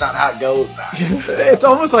 no, that's not how it goes. It's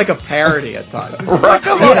almost like a parody at times.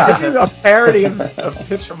 A parody of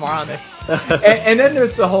pitch harmonics. And then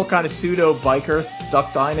there's the whole kind of pseudo biker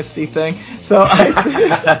Duck Dynasty thing. So I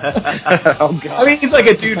mean, he's like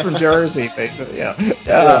a dude from Jersey, basically.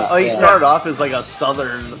 He started off as like a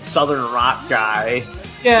southern rock guy.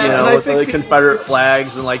 Yeah, with the Confederate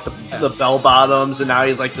flags and like the bell bottoms, and now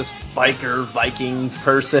he's like this biker Viking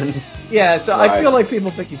person. Yeah, so I feel like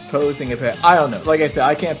people think he's posing a bit. I don't know. Like I said,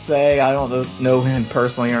 I can't say. I don't know him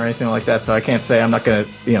personally or anything like that, so I can't say. I'm not going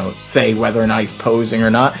to, say whether or not he's posing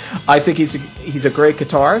or not. I think he's a great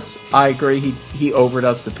guitarist. I agree he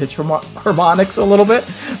overdoes the pitch harmonics a little bit,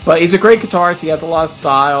 but he's a great guitarist. He has a lot of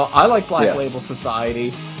style. I like Black Label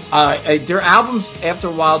Society. Their albums, after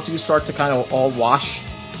a while, do start to kind of all wash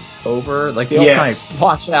over. Like, they all kind of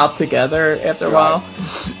wash out together after a while.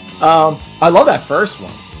 I love that first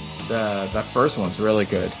one. That first one's really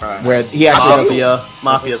good. Right. Where he actually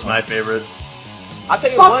Mafia's my favorite. I'll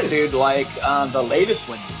tell you what, dude, like, the latest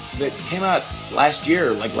one that came out last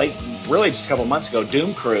year, like really just a couple months ago,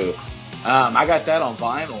 Doom Crew. I got that on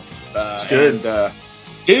vinyl. It's good. And,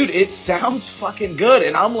 Dude, it sounds fucking good,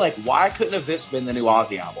 and I'm like, why couldn't have this been the new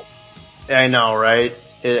Ozzy album? I know, right?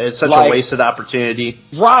 It's such Like- a wasted opportunity.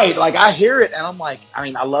 Right, like I hear it, and I'm like, I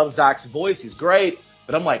mean, I love Zach's voice, he's great,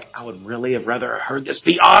 but I'm like, I would really have rather heard this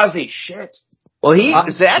be Ozzy. Shit. Well,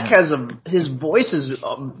 Zach has his voice is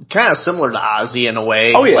kind of similar to Ozzy in a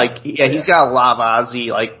way. Oh, yeah. Like, he's got a lot of Ozzy,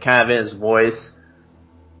 like, kind of in his voice.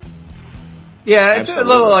 Yeah, it's Absolutely. a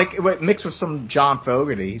little like mixed with some John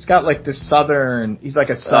Fogerty. He's got like this southern. He's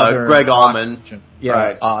like a southern. Greg Allman. Yeah,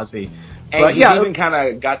 Right. Ozzy. And But he's yeah, even kind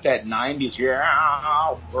of got that 90s, Yeah,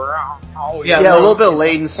 Yeah, a little bit of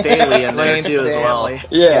Layden Staley in there Layne too as well. Staley.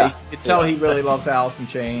 Yeah. You can tell he really loves Alice in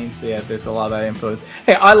Chains. Yeah, there's a lot of that influence.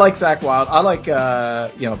 Hey, I like Zakk Wylde. I like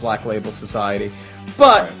Black Label Society,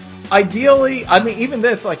 but ideally, I mean, even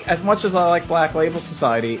this, like, as much as I like Black Label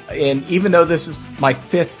Society, and even though this is my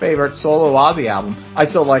 5th favorite solo Ozzy album, I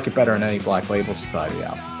still like it better than any Black Label Society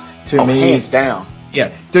album. To me, hands down.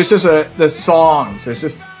 yeah, there's just the songs. There's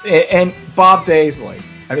just, and Bob Daisley.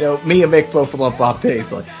 I mean, me and Mick both love Bob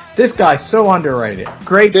Daisley. This guy's so underrated.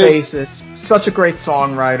 Great bassist, such a great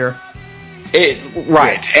songwriter.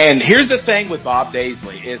 Right. And here's the thing with Bob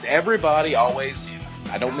Daisley is everybody always,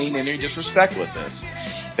 I don't mean any disrespect with this,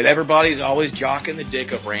 but everybody's always jocking the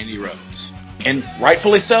dick of Randy Rhoads. And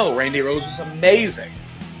rightfully so. Randy Rhoads was amazing.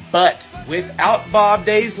 But without Bob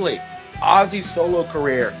Daisley, Ozzy's solo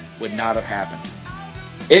career would not have happened.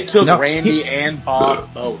 It took Randy and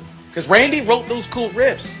Bob both. Because Randy wrote those cool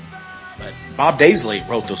riffs, but Bob Daisley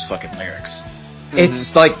wrote those fucking lyrics.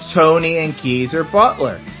 It's like Tony and Geezer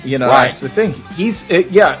Butler. You know, Right. that's the thing.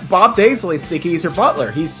 Bob Daisley's the Geezer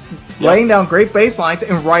Butler. He's laying down great bass lines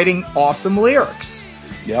and writing awesome lyrics.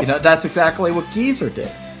 Yep. You know, that's exactly what Geezer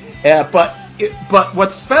did. But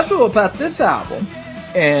what's special about this album,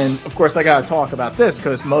 and of course I gotta talk about this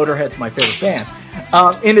because Motorhead's my favorite band.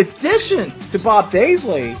 In addition to Bob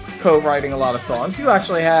Daisley co-writing a lot of songs, you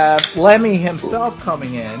actually have Lemmy himself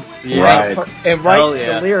coming in and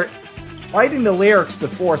writing the lyrics to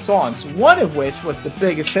 4 songs, one of which was the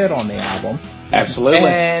biggest hit on the album. Absolutely.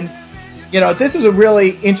 And, you know, this is a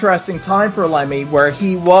really interesting time for Lemmy where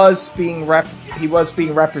he was being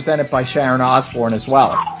represented by Sharon Osbourne as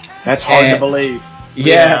well. That's hard to believe.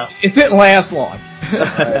 Yeah, it didn't last long.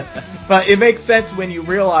 But it makes sense when you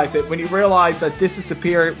realize it. When you realize that this is the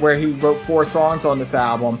period where he wrote 4 songs on this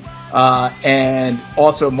album, and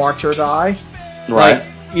also March or Die. Right. Like,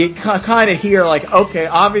 you kind of hear, like, okay,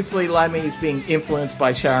 obviously Lemmy's being influenced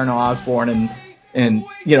by Sharon Osbourne, and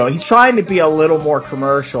you know, he's trying to be a little more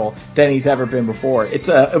commercial than he's ever been before. It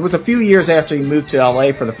was a few years after he moved to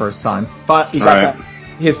LA for the first time, but he got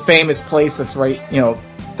his famous place that's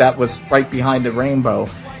that was right behind the rainbow.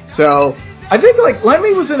 So I think, like,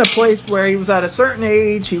 Lemmy was in a place where he was at a certain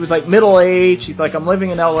age, he was like middle age, he's like, I'm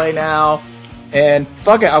living in LA now, and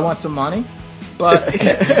fuck it, I want some money. But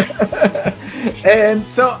and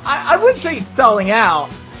so I wouldn't say he's selling out,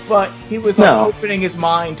 but he was opening his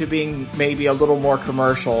mind to being maybe a little more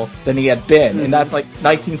commercial than he had been. And that's like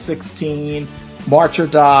 1916, March or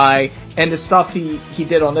Die, and the stuff he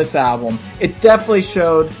did on this album. It definitely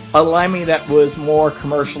showed a Lemmy that was more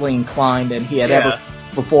commercially inclined than he had ever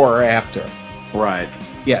before or after. Right.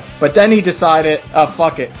 Yeah, but then he decided,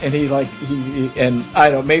 fuck it, and he and I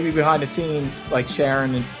don't know, maybe behind the scenes, like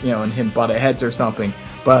Sharon and and him butted heads or something.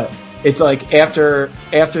 But it's like after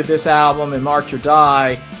this album and March or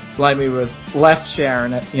Die, Lemmy was left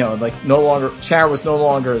Sharon, like Sharon was no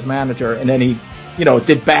longer his manager, and then he,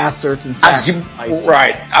 did Bastards and Sacrifice.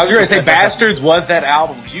 Right. I was going to say Bastards was that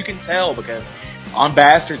album, because you can tell, because on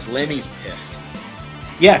Bastards, Lemmy's pissed.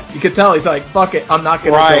 Yeah, you could tell he's like, fuck it, I'm not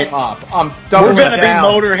going to go pop. We're going to be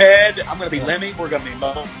Motorhead. I'm going to be Lemmy. We're going to be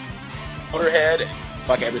Motorhead.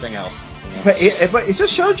 Fuck everything else. But it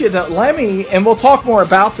just showed you that Lemmy, and we'll talk more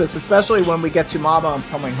about this, especially when we get to Mama, I'm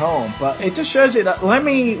Coming Home, but it just shows you that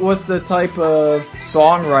Lemmy was the type of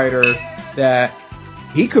songwriter that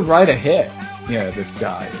he could write a hit, this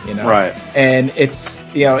guy, Right. And it's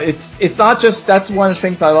not just, that's one of the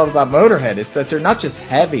things I love about Motorhead, is that they're not just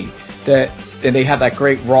heavy, and they have that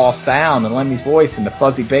great raw sound and Lemmy's voice and the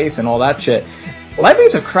fuzzy bass and all that shit.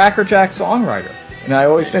 Lemmy's a crackerjack songwriter. And I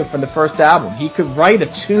always knew from the first album, he could write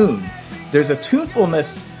a tune. There's a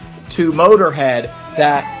tunefulness to Motorhead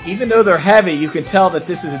that, even though they're heavy, you can tell that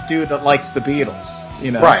this is a dude that likes the Beatles,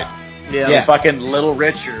 Right. Yeah. Fucking Little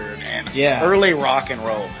Richard and early rock and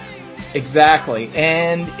roll. Exactly.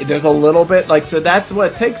 And there's a little bit, so that's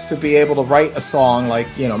what it takes to be able to write a song like,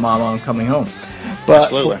 Mama, I'm Coming Home. But,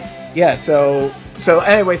 absolutely. Yeah, so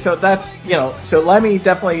anyway, so that's, so Lemmy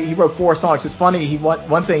definitely, he wrote 4 songs. It's funny,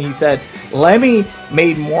 one thing he said, Lemmy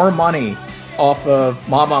made more money off of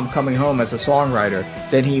Mama I'm Coming Home as a songwriter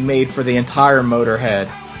than he made for the entire Motorhead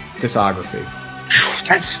discography.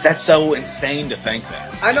 That's so insane to think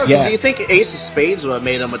that. I know, because you think Ace of Spades would have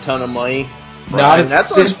made him a ton of money. Right. That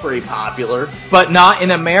song's pretty popular. But not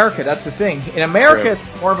in America, that's the thing. In America,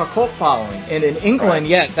 it's more of a cult following. And in England,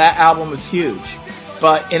 that album was huge.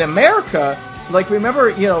 But in America, like,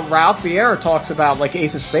 remember, Ralph Vieira talks about, like,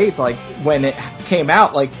 Ace of Spades, like, when it came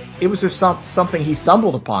out, like, it was just something he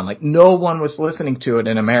stumbled upon. Like, no one was listening to it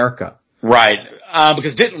in America. Right.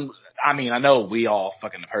 Because I know we all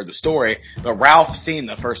fucking have heard the story, but Ralph seen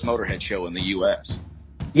the first Motorhead show in the U.S.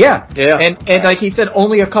 Yeah. And like he said,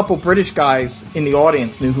 only a couple British guys in the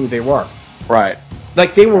audience knew who they were. Right.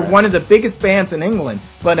 Like, they were one of the biggest bands in England,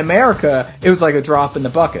 but in America, it was like a drop in the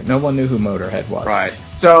bucket. No one knew who Motorhead was. Right.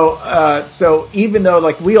 So even though,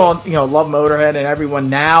 like, we all, love Motorhead and everyone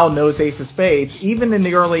now knows Ace of Spades, even in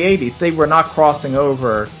the early 80s, they were not crossing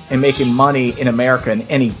over and making money in America in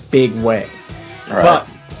any big way. Right. But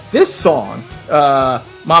this song,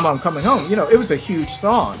 Mama I'm Coming Home, it was a huge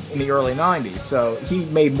song in the early 90s, so he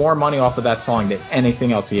made more money off of that song than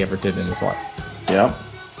anything else he ever did in his life. Yep.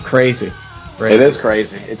 Crazy. It is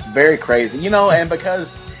crazy. It's very crazy. And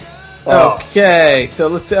because... Okay, so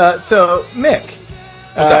let's, so Mick,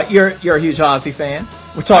 you're a huge Ozzy fan.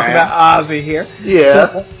 We're talking about Ozzy here.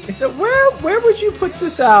 Yeah. So where would you put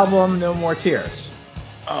this album, No More Tears?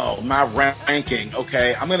 Oh, my ranking.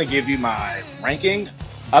 Okay, I'm going to give you my ranking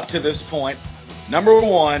up to this point. Number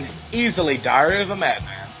 1, easily Diary of a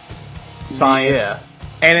Madman. Science. Yeah.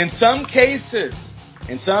 And in some cases,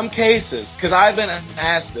 because I've been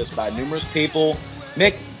asked this by numerous people,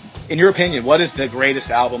 Nick, in your opinion, what is the greatest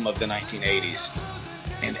album of the 1980s?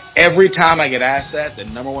 And every time I get asked that, the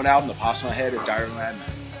number 1 album that pops in my head is Diary of a Madman.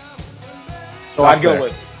 So I'd go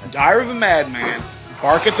with Diary of a Madman,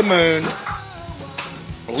 Bark at the Moon,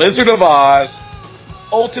 Blizzard of Oz,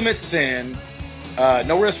 Ultimate Sin,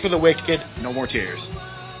 No Rest for the Wicked, No More Tears.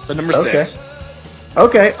 So number 6.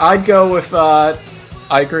 Okay, I'd go with, I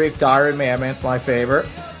agree with Diary of a Madman's my favorite.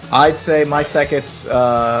 I'd say my second's,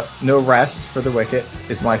 No Rest for the Wicked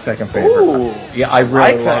is my second favorite. Ooh, yeah, I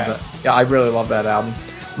really love that. Yeah, I really love that album.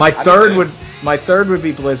 My third would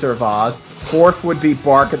be Blizzard of Oz. Fourth would be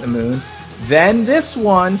Bark at the Moon. Then this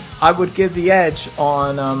one, I would give the edge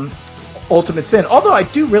on, Ultimate Sin. Although I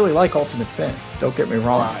do really like Ultimate Sin. Don't get me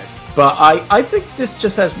wrong. Right. But I think this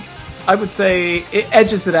just has, I would say, it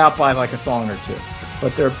edges it out by like a song or two.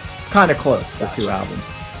 But they're kind of close, the two albums.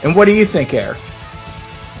 And what do you think, Eric?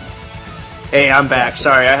 Hey, I'm back.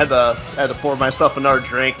 Sorry, I had to pour myself another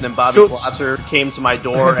drink, and then Bobby Glosser came to my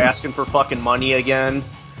door asking for fucking money again.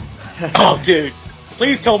 Oh, dude.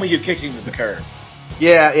 Please tell me you kicked him to the curb.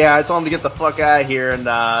 Yeah, I told him to get the fuck out of here, and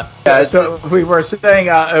so we were saying,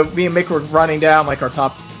 me and Mick were running down like our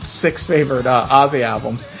top 6 favorite Ozzy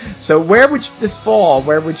albums. So where would this fall?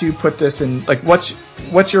 Where would you put this in? Like,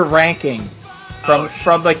 what's your ranking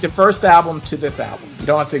from like the first album to this album? You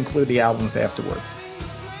don't have to include the albums afterwards.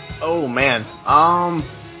 Oh man.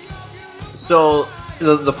 So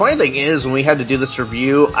the funny thing is, when we had to do this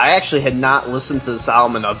review, I actually had not listened to this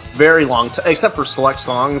album in a very long time, except for select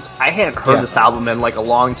songs. I hadn't heard this album in like a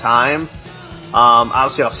long time.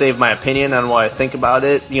 Obviously, I'll save my opinion on what I think about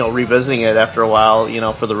it, revisiting it after a while,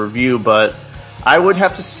 for the review. But I would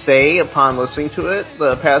have to say, upon listening to it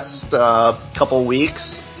the past couple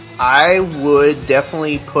weeks, I would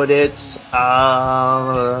definitely put it.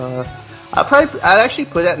 I'd actually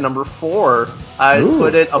put it at number 4. I'd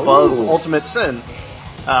put it above Ultimate Sin.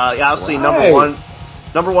 Obviously,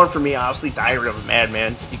 number one for me, obviously, Diary of a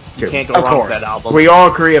Madman. You can't go wrong with that album. We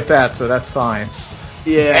all agree with that, so that's science.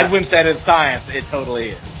 Yeah. Edwin said it's science. It totally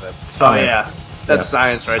is. That's science. That's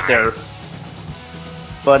science right there.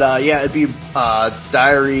 But it'd be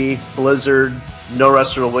Diary, Blizzard, No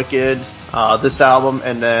Rest for the Wicked, this album,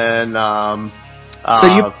 and then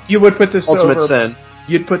so you would put this Ultimate over Sin.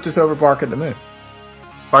 You'd put this over Bark at the Moon.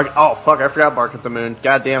 Oh fuck! I forgot Bark at the Moon.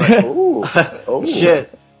 God damn it! Ooh.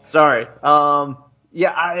 Shit. Sorry.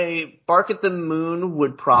 Bark at the Moon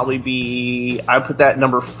would probably be. I put that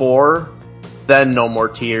number 4, then No More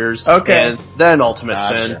Tears, and then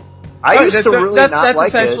Ultimate Sin. I used to really not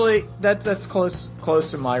like it. That's close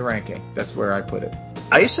to my ranking. That's where I put it.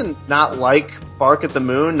 I used to not like Bark at the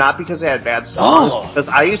Moon, not because it had bad songs, because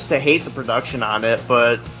I used to hate the production on it,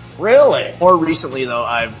 but really, more recently though,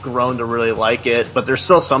 I've grown to really like it. But there's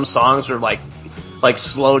still some songs that are like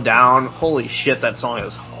Slow Down. Holy shit, that song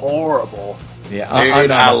is horrible. Yeah, dude,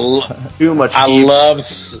 too much. I love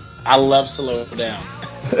Slow Down.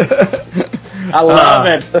 I love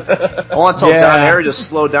it. I want to tell Don Harry to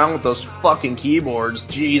slow down with those fucking keyboards.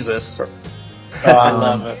 Jesus. Oh, I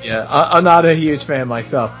love it. Yeah, I'm not a huge fan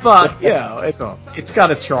myself, but it's got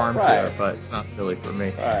a charm to it, but it's not really for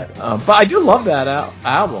me. Right. But I do love that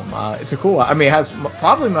album. It's a cool. I mean, it has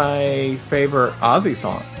probably my favorite Ozzy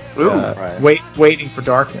song. Waiting for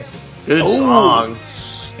Darkness. Good song.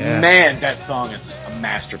 Yeah. Man, that song is a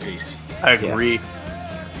masterpiece. I agree.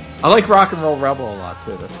 I like Rock and Roll Rebel a lot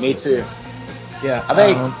too. Me too. Yeah,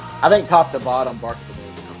 I think top to bottom, Bark at the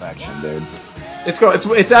Moon's perfection, dude. it's cool.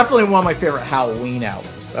 It's definitely one of my favorite Halloween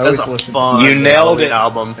albums. That's a fun. You nailed Halloween it.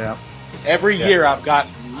 album. Yeah. Every year I've got,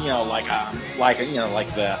 like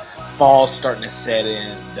the fall's starting to set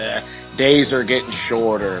in, the days are getting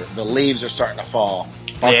shorter, the leaves are starting to fall.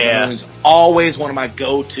 Bark at the Moon's always one of my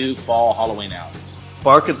go-to fall Halloween albums.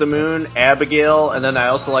 Bark at the Moon, Abigail, and then I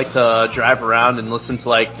also like to drive around and listen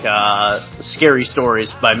to Scary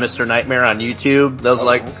Stories by Mr. Nightmare on YouTube. Those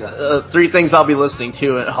are three things I'll be listening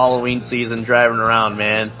to at Halloween season driving around,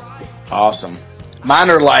 man. Awesome. Mine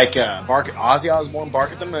are like Ozzy Osbourne,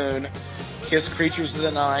 Bark at the Moon, Kiss Creatures of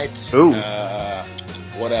the Night. Ooh.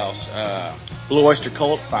 What else? Blue Oyster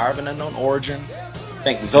Cult, Fire of an Unknown Origin. I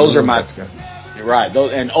think those are my... You're right.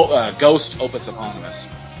 Those, and Ghost, Opus Eponymous.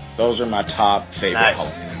 Those are my top favorite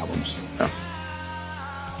Halloween albums.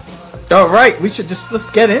 Oh, right. Let's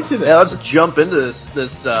get into this. Yeah, let's jump into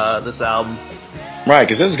this album. Right,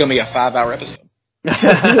 because this is going to be a 5-hour episode.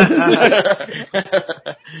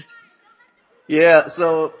 Yeah,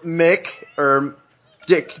 so Mick, or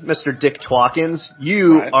Mr. Dick Twalkins,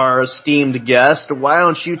 you are a esteemed guest. Why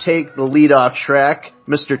don't you take the lead-off track,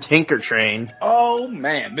 Mr. Tinker Train? Oh,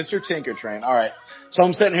 man, Mr. Tinker Train. All right. So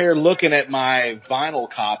I'm sitting here looking at my vinyl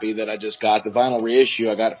copy that I just got, the vinyl reissue.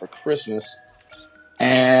 I got it for Christmas.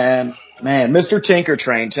 And, man, Mr. Tinker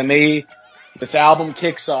Train, to me, this album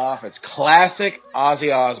kicks off. It's classic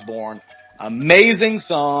Ozzy Osbourne. Amazing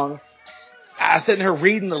song. I'm sitting here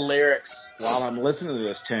reading the lyrics while I'm listening to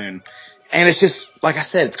this tune. And it's just, like I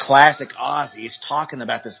said, it's classic Ozzy. He's talking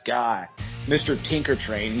about this guy, Mr. Tinker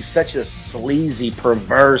Train. He's such a sleazy,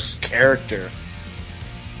 perverse character.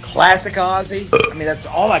 Classic Ozzy. I mean, that's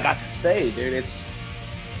all I got to say, dude. It's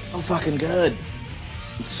so fucking good.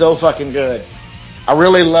 It's so fucking good. I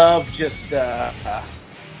really love just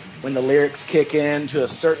when the lyrics kick in to a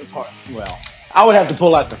certain part. Well, I would have to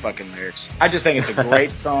pull out the fucking lyrics. I just think it's a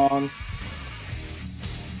great song.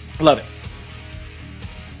 Love it.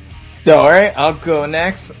 Alright, I'll go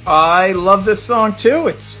next. I love this song too.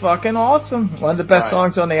 It's fucking awesome. One of the best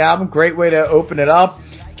songs on the album. Great way to open it up.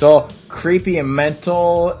 It's all creepy and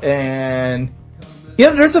mental, and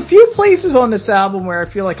there's a few places on this album where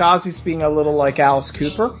I feel like Ozzy's being a little like Alice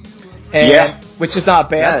Cooper, which is not a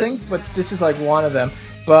bad thing, but this is like one of them.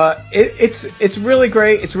 But it's really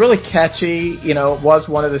great. It's really catchy. It was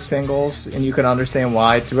one of the singles, and you can understand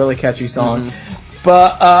why. It's a really catchy song. Mm-hmm.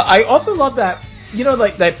 But I also love that.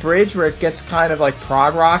 Like that bridge where it gets kind of like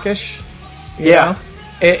prog rockish. You know?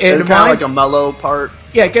 It's kind of like a mellow part.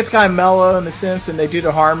 Yeah, it gets kind of mellow in the synths, and they do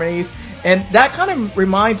the harmonies. And that kind of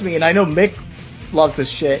reminds me, and I know Mick loves this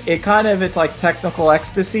shit, it's like technical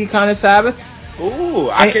ecstasy kind of Sabbath.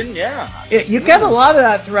 Ooh, You get a lot of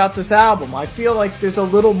that throughout this album. I feel like there's a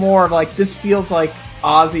little more of like, this feels like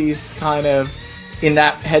Ozzy's kind of in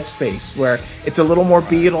that headspace, where it's a little more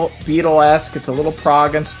Beatle-esque, it's a little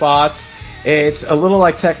prog in spots. It's a little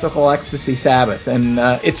like technical ecstasy Sabbath, and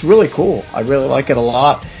it's really cool. I really like it a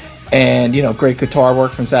lot. And, great guitar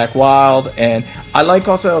work from Zakk Wylde. And I like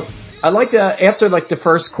that after like the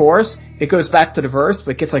first chorus, it goes back to the verse,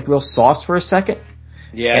 but it gets like real soft for a second.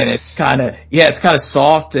 Yes. And it's kind of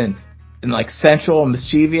soft and like sensual and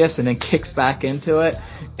mischievous, and then kicks back into it.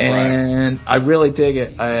 And I really dig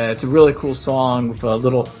it. It's a really cool song with a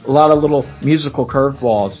lot of little musical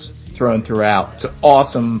curveballs thrown throughout. It's an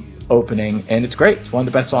awesome opening, and it's great. It's one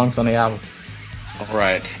of the best songs on the album.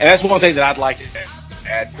 Right. And that's one thing that I'd like to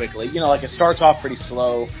add quickly. Like it starts off pretty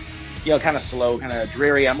slow, kind of slow, kind of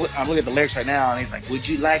dreary. I'm looking at the lyrics right now, and he's like, "Would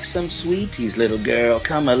you like some sweeties, little girl?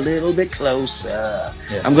 Come a little bit closer.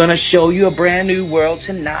 Yeah. I'm gonna show you a brand new world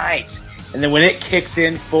tonight." And then when it kicks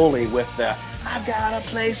in fully with the "I've got a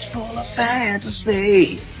place full of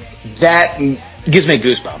fantasy," that gives me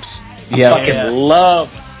goosebumps. I fucking love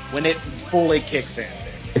when it fully kicks in.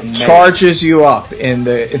 It charges you up, and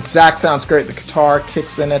Zakk sounds great. The guitar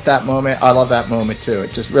kicks in at that moment. I love that moment too.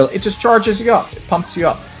 It just charges you up. It pumps you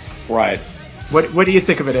up. Right. What do you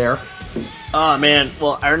think of it, Eric? Oh man,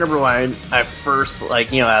 well I remember when I first as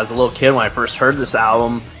a little kid when I first heard this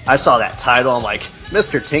album, I saw that title. I'm like,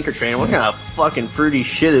 Mr. Tinker Train. What kind of fucking fruity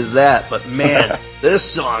shit is that? But man, this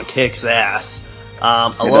song kicks ass.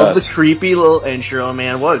 I love the creepy little intro,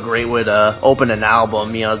 man. What a great way to open an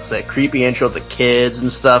album. You know, it's that creepy intro with the kids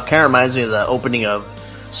and stuff. Kind of reminds me of the opening of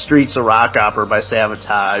Streets of Rock Opera by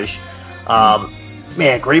Sabotage.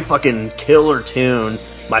 Man, great fucking killer tune.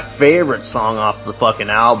 My favorite song off the fucking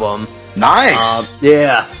album. Nice.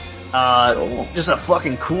 Just a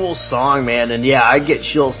fucking cool song, man. And yeah, I get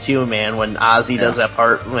chills too, man, when Ozzy does that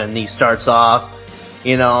part when he starts off.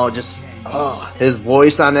 You know, just his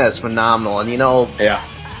voice on that is phenomenal. And you know,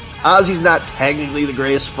 Ozzy's not technically the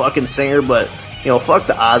greatest fucking singer, but you know, fuck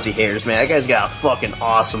the Ozzy haters, man. That guy's got a fucking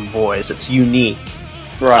awesome voice. It's unique.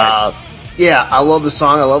 Right. I love the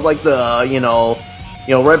song. I love like the you know,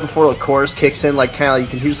 right before the chorus kicks in, like kind of you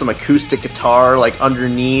can hear some acoustic guitar like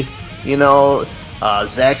underneath. You know,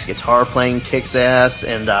 Zach's guitar playing kicks ass,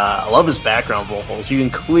 and I love his background vocals. You can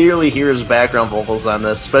clearly hear his background vocals on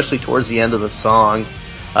this, especially towards the end of the song,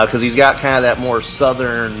 because he's got kind of that more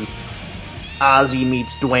southern Ozzy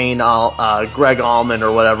meets Greg Allman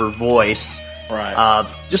or whatever voice. Right.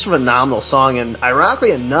 Just a phenomenal song, and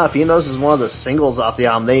ironically enough, even though this is one of the singles off the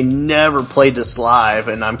album, they never played this live,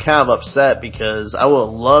 and I'm kind of upset because I would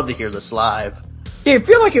love to hear this live. Yeah, I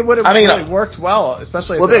feel like it would have really worked well,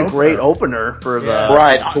 especially as an opener. Great opener for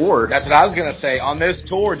the tour. That's what I was gonna say. On this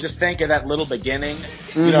tour, just think of that little beginning.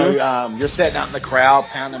 Mm-hmm. You know, you're sitting out in the crowd,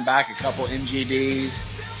 pounding back a couple MGDs,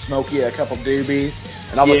 Smokey a couple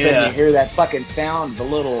doobies, and all of a sudden you hear that fucking sound, the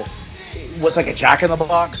little, what's like a Jack in the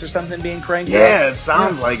Box or something being cranked up? Yeah, it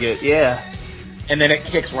sounds like it, And then it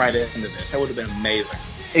kicks right into this. That would have been amazing.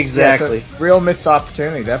 Exactly. Yeah, real missed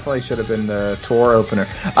opportunity. Definitely should have been the tour opener.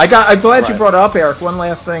 I'm glad you brought it up, Eric. One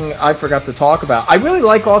last thing I forgot to talk about. I really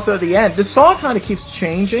like also the end. The song kind of keeps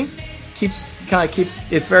changing.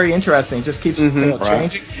 It's very interesting. Just keeps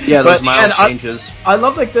changing. Yeah, those mild changes. I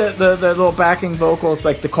love like the little backing vocals,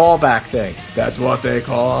 like the callback things. That's what they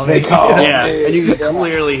call. Yeah, and you can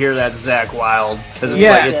clearly hear that Zakk Wylde because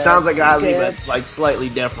it sounds like Ozzy, but it's like slightly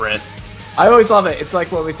different. I always love it. It's like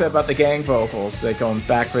what we said about the gang vocals, they going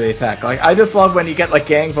back for the attack. Like I just love when you get like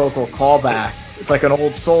gang vocal callbacks. It's like an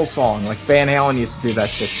old soul song. Like Van Halen used to do that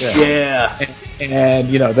shit too. Yeah. And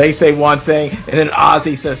you know, they say one thing, and then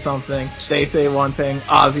Ozzy says something. They say one thing,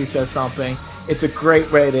 Ozzy says something. It's a great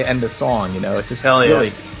way to end the song. You know, it's just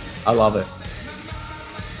really, I love it.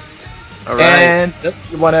 All right. And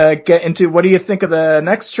you want to get into what do you think of the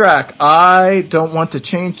next track? I Don't Want to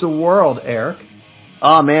Change the World, Eric.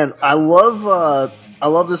 Oh man, I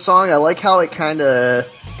love this song. I like how it kind of,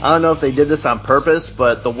 I don't know if they did this on purpose,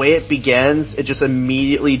 but the way it begins, it just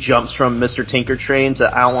immediately jumps from Mr. Tinker Train to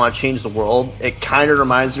I Don't Want to Change the World. It kind of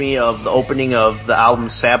reminds me of the opening of the album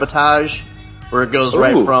Sabotage, where it goes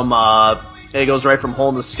right from Hole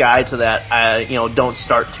in the Sky to that, Don't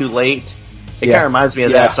Start Too Late. It kind of reminds me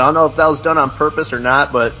of that. So I don't know if that was done on purpose or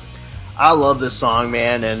not, but I love this song,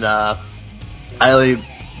 man, and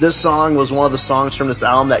this song was one of the songs from this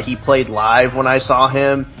album that he played live when I saw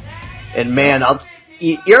him. And man,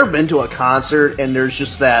 you ever been to a concert and there's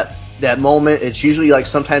just that moment, it's usually like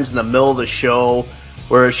sometimes in the middle of the show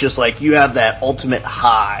where it's just like you have that ultimate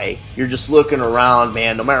high. You're just looking around,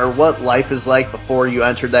 man, no matter what life is like before you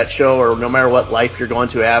entered that show or no matter what life you're going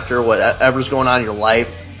to after, whatever's going on in your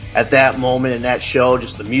life, at that moment in that show,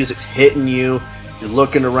 just the music's hitting you. You're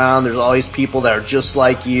looking around, there's all these people that are just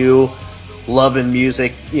like you, loving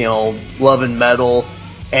music, loving metal,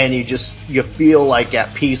 and you feel like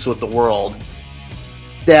at peace with the world.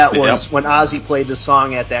 That was when Ozzy played the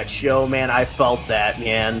song at that show, man. I felt that,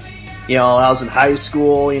 man. I was in high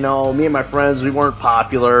school, me and my friends, we weren't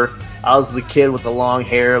popular. I was the kid with the long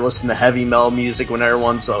hair, listening to heavy metal music when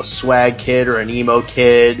everyone's a swag kid or an emo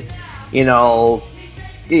kid.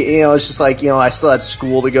 It's just like, I still had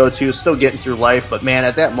school to go to, still getting through life, but man,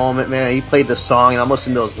 at that moment, man, he played this song and I'm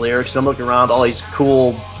listening to those lyrics, and I'm looking around, all these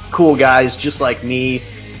cool guys just like me,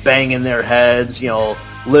 banging their heads,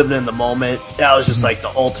 living in the moment. That was just like the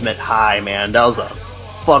ultimate high, man. That was a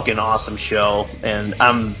fucking awesome show, and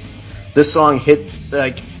this song hit,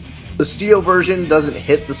 like, the studio version doesn't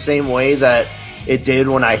hit the same way that it did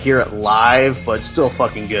when I hear it live, but it's still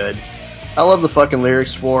fucking good. I love the fucking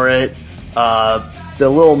lyrics for it. The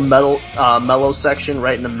little mellow section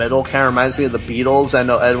right in the middle kind of reminds me of the Beatles. I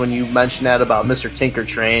know, Ed, when you mentioned that about Mr. Tinker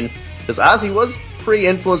Train, because Ozzy was pretty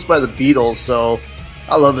influenced by the Beatles, so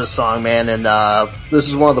I love this song, man, and this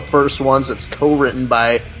is one of the first ones that's co-written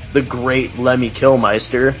by the great Lemmy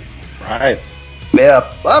Kilmister. Right.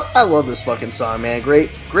 Yeah, I love this fucking song, man. Great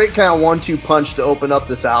kind of 1-2 punch to open up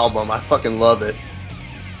this album. I fucking love it.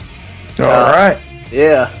 All right.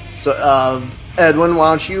 Yeah. So, Edwin,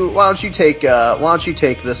 why don't you take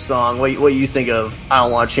this song? What you think of I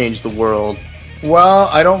Don't Want to Change the World? Well,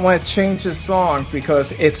 I don't want to change the song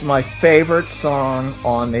because it's my favorite song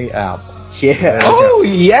on the album. Yeah. Oh,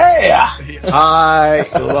 yeah! I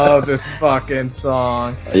love this fucking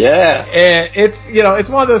song. Yes. And it's, it's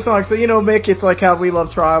one of those songs. So, Mick, it's like how we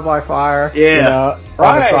love Trial by Fire. Yeah.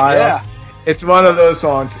 Right, yeah. It's one of those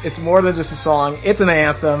songs. It's more than just a song. It's an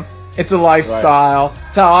anthem. It's a lifestyle. Right.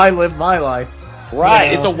 It's how I live my life.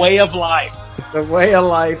 Right. It's a way of life. It's a way of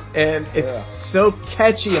life, and it's so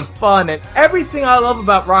catchy and fun, and everything I love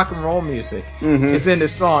about rock and roll music is in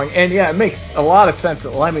this song. And yeah, it makes a lot of sense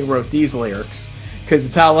that Lemmy wrote these lyrics, because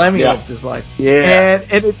it's how Lemmy lived his life. Yeah.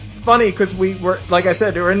 And it's funny, because we were, like I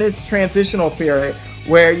said, we were in this transitional period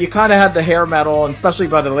where you kind of had the hair metal, and especially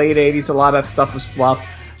by the late 80s, a lot of that stuff was fluff.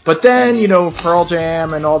 But then, Pearl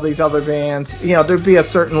Jam and all these other bands, there'd be a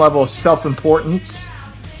certain level of self-importance.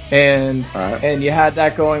 And you had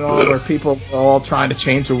that going on where people were all trying to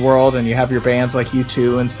change the world, and you have your bands like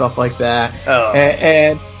U2 and stuff like that. Oh.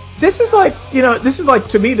 And this is like,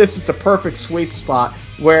 to me, this is the perfect sweet spot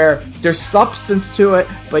where there's substance to it,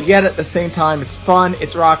 but yet at the same time it's fun,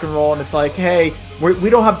 it's rock and roll, and it's like, hey, we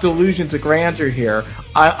don't have delusions of grandeur here.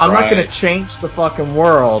 I'm not going to change the fucking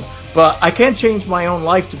world, but I can change my own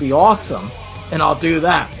life to be awesome, and I'll do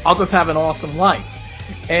that. I'll just have an awesome life.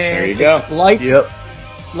 And there you go.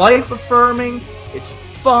 Life affirming, it's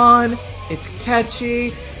fun, it's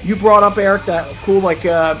catchy. You brought up, Eric, that cool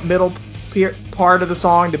middle part of the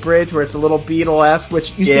song, the bridge, where it's a little Beatle-esque,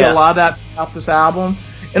 which you see a lot of that throughout this album.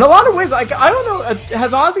 In a lot of ways, I don't know,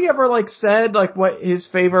 has Ozzy ever said what his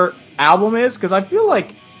favorite album is? Because I feel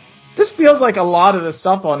like this feels like a lot of the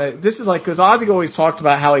stuff on it. This is because Ozzy always talked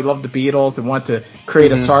about how he loved the Beatles and wanted to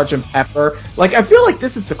create a Sgt. Pepper. I feel like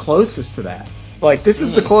this is the closest to that. This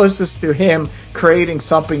is the closest to him creating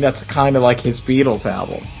something that's kind of like his Beatles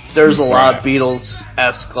album. There's a lot of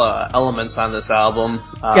Beatles-esque elements on this album.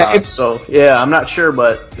 I'm not sure,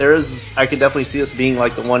 but I could definitely see this being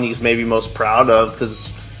the one he's maybe most proud of,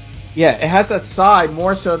 because... Yeah, it has that side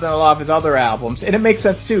more so than a lot of his other albums, and it makes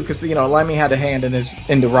sense too, because Lemmy had a hand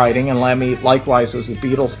in the writing, and Lemmy likewise was a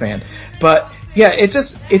Beatles fan. But yeah, it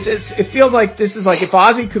feels like this is if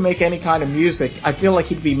Ozzy could make any kind of music, I feel like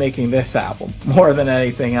he'd be making this album more than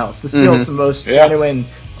anything else. This feels the most genuine,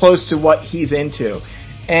 close to what he's into,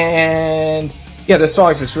 and yeah, this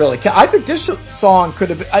song is just really. I think this song could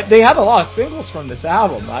have been. They had a lot of singles from this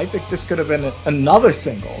album. I think this could have been another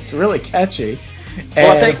single. It's really catchy.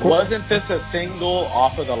 Well, I think, wasn't this a single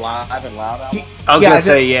off of the Live and Loud album? I was going to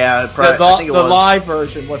say, I think it was. The live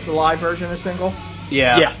version. What's the live version a single?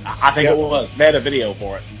 Yeah, I think it was. They had a video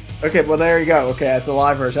for it. Okay, well, there you go. Okay, it's a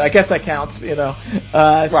live version. I guess that counts,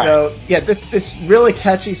 Right. So, yeah, this really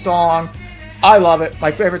catchy song. I love it.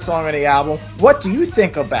 My favorite song on the album. What do you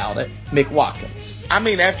think about it, Mick Watkins? I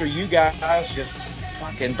mean, after you guys just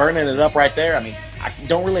fucking burning it up right there, I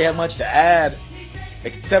don't really have much to add.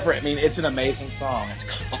 Except for, it's an amazing song.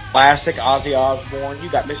 It's classic Ozzy Osbourne. You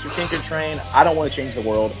got Mr. Tinker Train, I Don't Want to Change the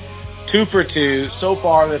World. 2 for 2. So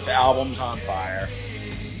far, this album's on fire.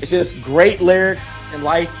 It's just great lyrics, and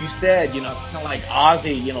like you said, it's kind of like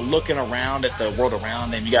Ozzy, looking around at the world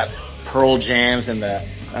around him. You got Pearl Jams and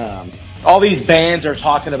all these bands are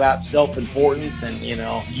talking about self-importance, and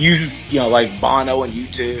like Bono and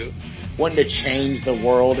U2. Wanting to change the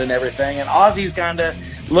world and everything, and Ozzy's kind of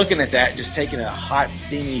looking at that, just taking a hot,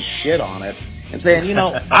 steamy shit on it, and saying,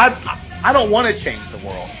 I don't want to change the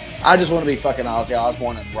world. I just want to be fucking Ozzy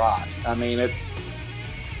Osbourne and rock.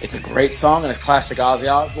 It's a great song, and it's classic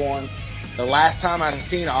Ozzy Osbourne. The last time I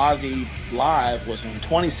seen Ozzy live was in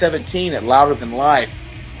 2017 at Louder Than Life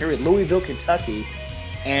here in Louisville, Kentucky,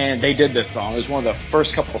 and they did this song. It was one of the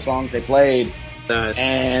first couple of songs they played,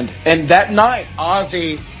 and that night,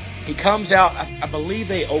 Ozzy. He comes out, I believe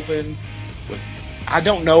they opened with, I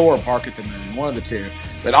don't know, or Bark at the Moon, one of the two.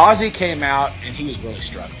 But Ozzy came out, and he was really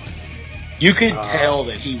struggling. You could tell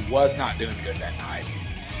that he was not doing good that night.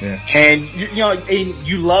 Yeah. And, and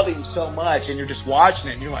you love him so much, and you're just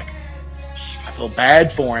watching it, and you're like, I feel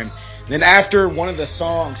bad for him. And then after one of the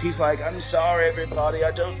songs, he's like, I'm sorry, everybody,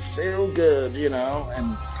 I don't feel good,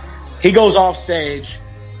 And he goes off stage.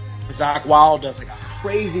 Zakk Wylde does a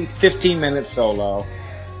crazy 15-minute solo.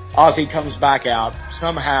 Ozzy comes back out,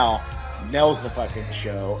 somehow nails the fucking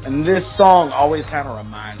show. And this song always kind of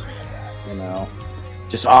reminds me of that,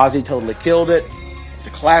 Just Ozzy totally killed it. It's a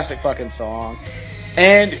classic fucking song.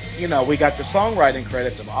 And, we got the songwriting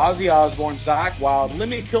credits of Ozzy Osbourne, Zakk Wylde,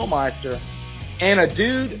 Lemmy Kilmister, and a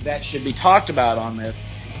dude that should be talked about on this,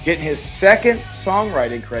 getting his second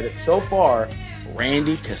songwriting credit so far,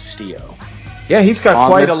 Randy Castillo. Yeah, he's got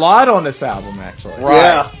quite a lot on this album, actually.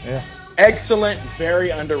 Right. Yeah. Excellent, very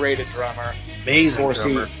underrated drummer. Amazing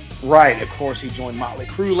drummer. Right, of course, he joined Motley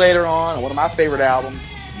Crue later on one of my favorite albums,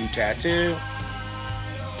 New Tattoo.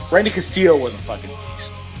 Randy Castillo was a fucking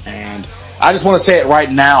beast. And I just want to say it right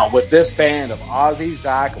now, with this band of Ozzy,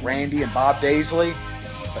 Zach, Randy, and Bob Daisley,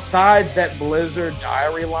 besides that Blizzard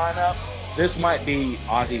Diary lineup, this might be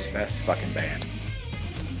Ozzy's best fucking band.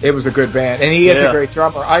 It was a good band, and he is a great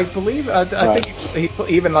drummer. I believe, I think he's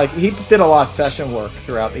even like, he did a lot of session work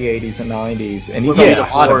throughout the 80s and 90s, and he's did a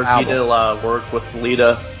lot of albums. He did a lot of work with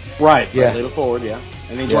Lita. Right, yeah. Lita Ford, yeah.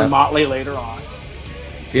 And he joined Motley later on.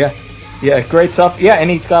 Yeah. Yeah, great stuff. Yeah, and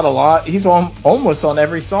he's got a lot. He's almost on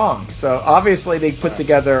every song. So obviously they put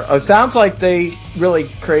together. It sounds like they really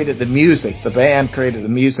created the music. The band created the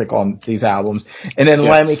music on these albums, and then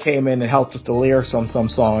Lemmy came in and helped with the lyrics on some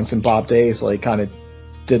songs, and Bob Daisley kind of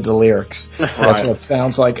did the lyrics. That's what it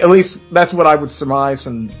sounds like. At least that's what I would surmise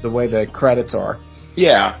from the way the credits are.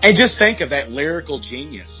 Yeah, and just think of that lyrical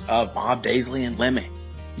genius of Bob Daisley and Lemmy.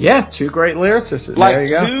 Yeah, two great lyricists. Like, there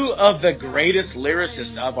you go. Two of the greatest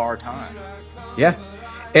lyricists of our time. Yeah.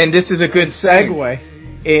 And this is a good segue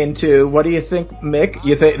into, what do you think, Mick?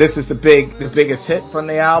 You think this is the biggest hit from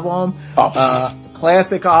the album?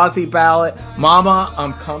 Classic Ozzy ballad, Mama,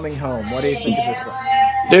 I'm Coming Home. What do you think of this one?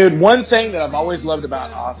 Dude, one thing that I've always loved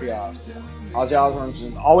about Ozzy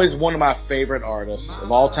Osbourne's always one of my favorite artists of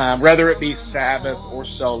all time, whether it be Sabbath or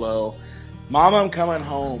solo. Mama, I'm Coming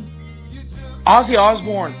Home. Ozzy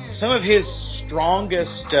Osbourne, some of his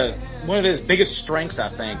strongest, one of his biggest strengths, I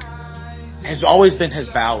think, has always been his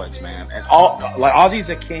ballads, man. And Ozzy's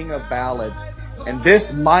a king of ballads, and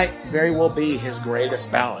this might very well be his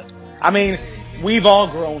greatest ballad. I mean, we've all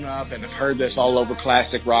grown up and have heard this all over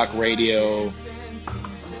classic rock radio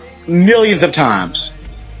millions of times,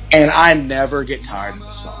 and I never get tired of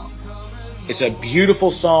the song. It's a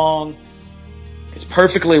beautiful song. It's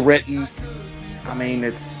perfectly written. I mean,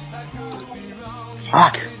 it's a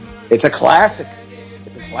classic. It's a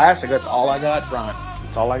classic. That's all I got from it.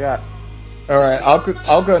 That's all I got. All right,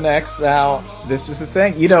 I'll go next. Now, this is the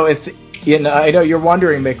thing. I know you're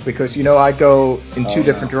wondering, Mick, because I go in two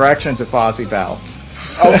different directions with Ozzy ballads.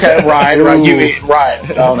 Okay, right. You mean right?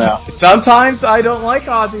 Oh no. Sometimes I don't like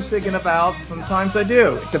Ozzy singing about. Sometimes I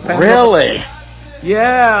do. It depends. Really?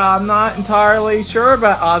 Yeah, I'm not entirely sure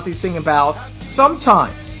about Ozzy singing about.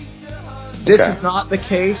 Sometimes. This is not the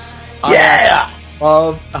case. Yeah.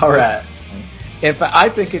 All right. In fact, I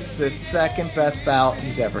think it's the second best ballad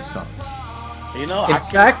he's ever sung. In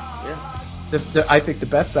fact, I think the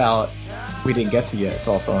best ballad we didn't get to yet. It's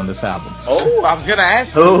also on this album. Oh, I was going to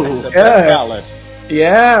ask you. The best ballad.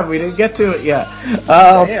 Yeah, we didn't get to it yet.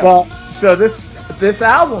 Well, so this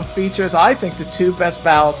album features, I think, the two best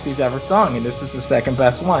ballads he's ever sung, and this is the second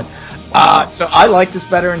best one. So I like this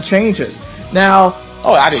better than Changes. Now,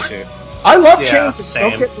 I do too. I love Changes.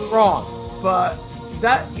 Same. Don't get me wrong, but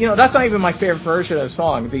that's not even my favorite version of the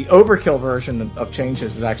song. The Overkill version of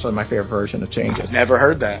Changes is actually my favorite version of Changes. Never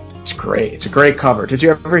heard that. It's great. It's a great cover. Did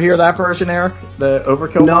you ever hear that version, Eric? The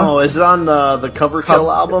Overkill one? No, is it on the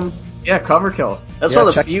Coverkill album? Yeah, Coverkill. That's one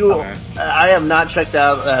of the few. I have not checked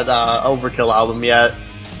out that Overkill album yet.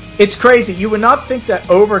 It's crazy. You would not think that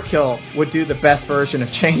Overkill would do the best version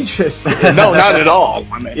of Changes. No, not at all.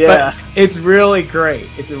 But it's really great.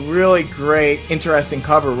 It's a really great, interesting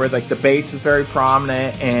cover where the bass is very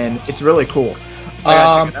prominent, and it's really cool. I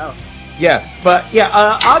gotta check it out. Yeah, but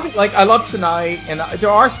Ozzy, I love Tonight, and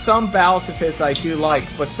there are some ballads of his I do like,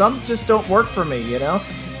 but some just don't work for me,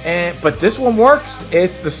 but this one works.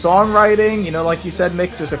 It's the songwriting, like you said,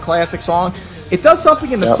 Mick, just a classic song. It does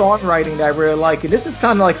something in the songwriting that I really like, and this is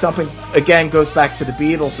kind of like something, again, goes back to the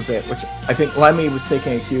Beatles a bit, which I think Lemmy was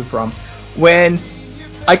taking a cue from. When,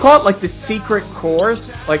 I call it the secret chorus,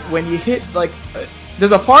 when you hit,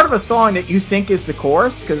 there's a part of a song that you think is the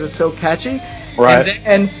chorus, because it's so catchy. Right.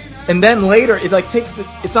 And then later,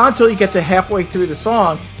 it's not until you get to halfway through the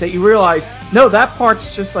song that you realize, no, that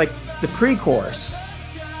part's just the pre-chorus.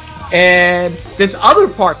 And this other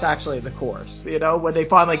part's actually the chorus, when they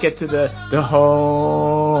finally get to the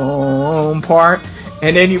home part,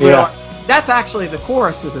 and then you realize that's actually the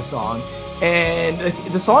chorus of the song, and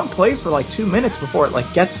the song plays for 2 minutes before it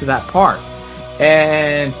gets to that part.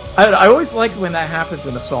 And I always like when that happens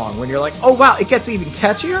in a song, when you're like, oh wow, it gets even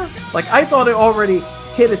catchier. I thought it already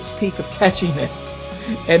hit its peak of catchiness,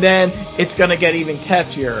 and then it's gonna get even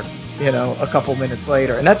catchier, a couple minutes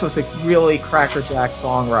later. And that's just really crackerjack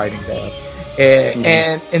songwriting there.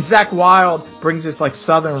 And Zakk Wylde brings this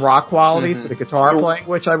Southern rock quality to the guitar playing,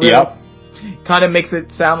 which I really kind of makes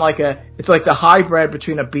it sound it's like the hybrid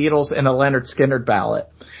between a Beatles and a Leonard Skinner ballad.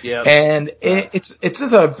 Yeah. And it's just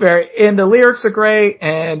and the lyrics are great,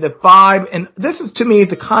 and the vibe, and this is to me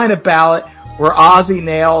the kind of ballad where Ozzy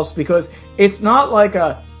nails, because it's not like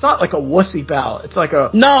a wussy ballad. It's like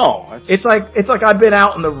it's like I've been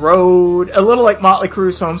out on the road, a little like Motley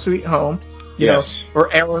Crue's Home Sweet Home, you know,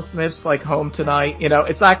 or Aerosmith's like Home Tonight. You know,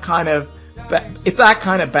 it's that kind of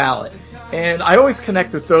ballad. And I always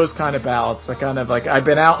connect with those kind of ballads. I kind of like, I've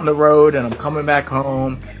been out on the road and I'm coming back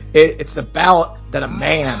home. It's the ballad that a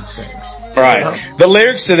man sings. Right. You know? The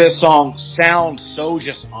lyrics to this song sound so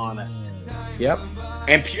just honest. Yep.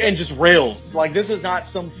 And just real. Like, this is not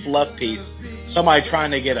some fluff piece, somebody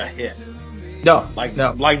trying to get a hit. No.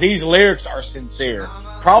 Like these lyrics are sincere.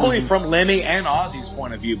 Probably from Lemmy and Ozzy's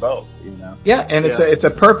point of view, both. You know. Yeah, and it's a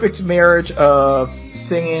perfect marriage of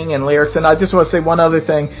singing and lyrics. And I just want to say one other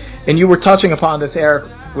thing, and you were touching upon this, Eric,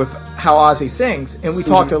 with how Ozzy sings, and we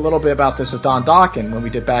talked a little bit about this with Don Dokken when we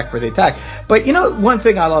did Back for the Attack. But you know, one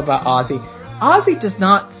thing I love about Ozzy does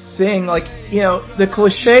not sing like, you know, the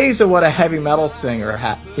cliches of what a heavy metal singer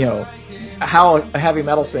how a heavy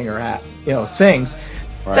metal singer sings.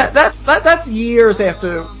 Right. That's years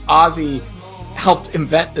after Ozzy helped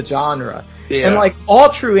invent the genre. Yeah. And like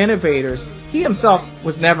all true innovators, he himself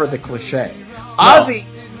was never the cliche. No. Ozzy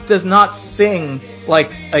does not sing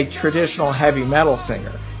like a traditional heavy metal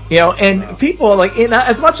singer. You know, and people like,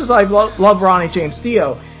 as much as I love Ronnie James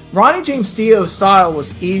Dio, Ronnie James Dio's style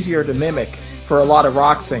was easier to mimic for a lot of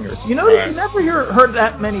rock singers. You notice you never heard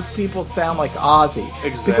that many people sound like Ozzy.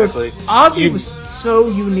 Exactly. Because Ozzy was so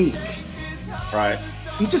unique. Right.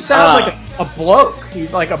 He just sounds like a bloke.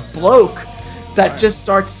 He's like a bloke that just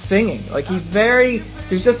starts singing. Like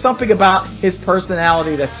there's just something about his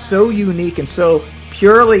personality that's so unique and so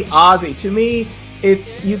purely Ozzy. To me,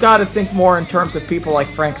 you got to think more in terms of people like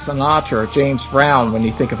Frank Sinatra or James Brown when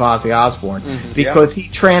you think of Ozzy Osbourne, because he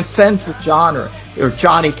transcends the genre. Or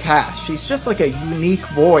Johnny Cash. He's just like a unique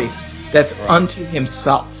voice that's unto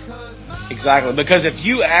himself. Exactly, because if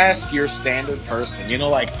you ask your standard person, you know,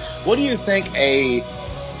 like, what do you think a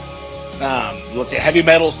let's say heavy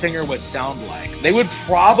metal singer would sound like? They would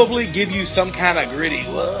probably give you some kind of gritty,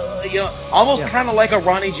 you know, almost kind of like a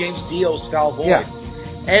Ronnie James Dio style voice.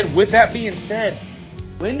 Yeah. And with that being said,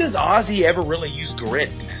 when does Ozzy ever really use grit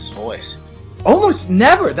in his voice? Almost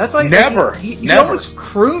never. That's like never. He almost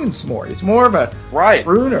croons more. He's more of a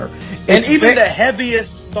crooner. And even the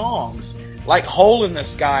heaviest songs, like "Hole in the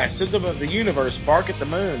Sky," "System of the Universe," "Bark at the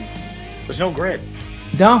Moon," there's no grit.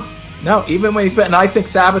 No. Even when and I think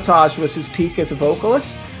Sabotage was his peak as a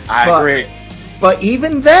vocalist. I agree. But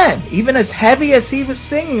even then, even as heavy as he was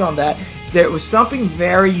singing on that, there was something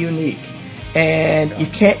very unique. And you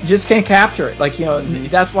can't capture it. Like, you know,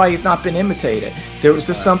 that's why he's not been imitated. There was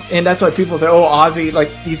just and that's why people say, oh, Ozzy, like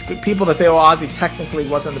these people that say, oh, Ozzy technically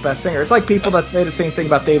wasn't the best singer. It's like people that say the same thing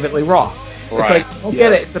about David Lee Roth. Right. It's like, don't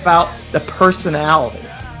get it. It's about the personality,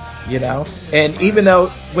 you know? And even though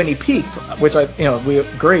when he peaked, which we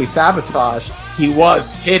agree, Sabotage, he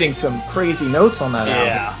was hitting some crazy notes on that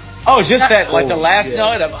album. Oh, just that, like the last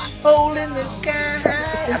note of "Hole in the Sky."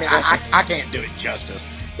 I mean, I can't do it justice.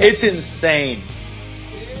 It's insane.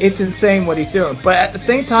 It's insane what he's doing. But at the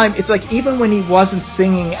same time, it's like even when he wasn't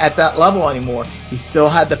singing at that level anymore, he still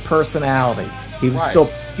had the personality. He was still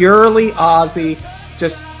purely Ozzy,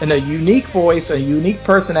 just in a unique voice, a unique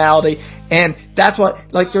personality. And that's what,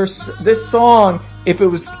 like, there's this song, if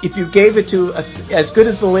you gave it to, as good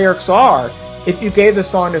as the lyrics are, if you gave the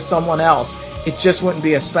song to someone else, it just wouldn't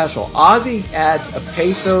be as special. Ozzy adds a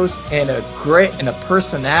pathos and a grit and a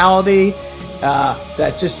personality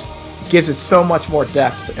that just gives it so much more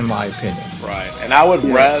depth, in my opinion. Right. And I would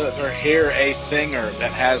rather hear a singer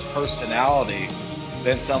that has personality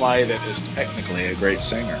than somebody that is technically a great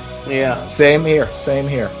singer. Yeah. Same here.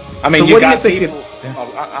 I mean, so you got people...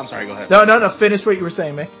 I'm sorry, go ahead. No, finish what you were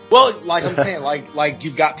saying, man. Well, like I'm saying, like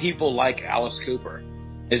you've got people like Alice Cooper.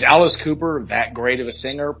 Is Alice Cooper that great of a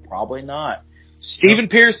singer? Probably not. Stephen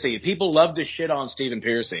Pearcy. People love to shit on Stephen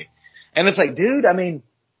Pearcy. And it's like, dude, I mean,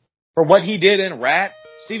 for what he did in Rat,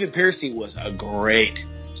 Stephen Pearcy was a great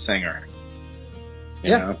singer.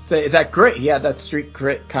 You know? That grit. He had that street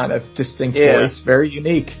grit kind of distinct voice. Very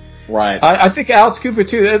unique. Right. I think Alice Cooper,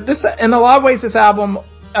 too. This, in a lot of ways, this album,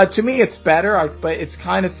 to me, it's better, but it's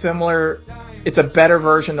kind of similar. It's a better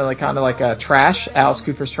version of kind of like a Trash, Alice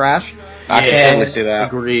Cooper's Trash. I can totally see that.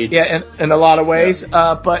 Agreed. Yeah, in a lot of ways.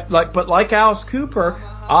 Yeah. But like Alice Cooper,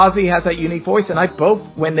 Ozzy has that unique voice, and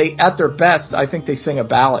when they at their best, I think they sing a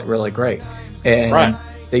ballad really great, and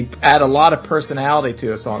they add a lot of personality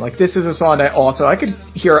to a song. Like, this is a song that also I could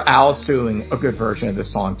hear Alice doing a good version of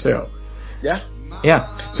this song too. Yeah.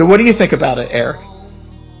 So what do you think about it, Eric?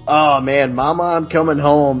 Oh man, Mama, I'm Coming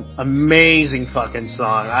Home. Amazing fucking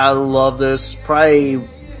song. I love this.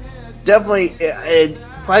 Definitely,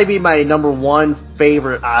 probably be my number one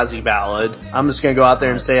favorite Ozzy ballad. I'm just gonna go out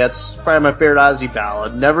there and say it's probably my favorite Ozzy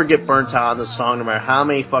ballad. Never get burnt out on this song, no matter how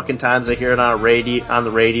many fucking times I hear it on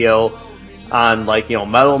the radio, on like, you know,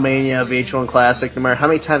 Metal Mania, VH1 Classic. No matter how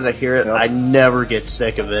many times I hear it, I never get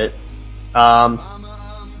sick of it.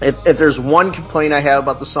 If there's one complaint I have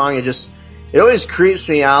about the song, it always creeps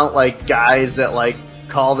me out, like guys that like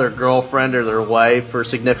call their girlfriend or their wife or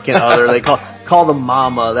significant other, they call them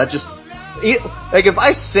mama. That just, like if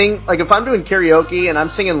I sing, like if I'm doing karaoke and I'm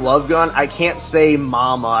singing Love Gun, I can't say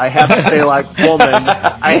mama. I have to say like woman.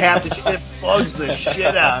 It bugs the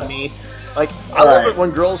shit out of me. Like, I love it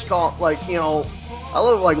when girls call, like, you know, I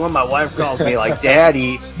love it like when my wife calls me like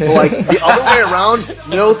daddy, but like the other way around,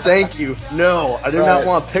 no thank you. No, I do not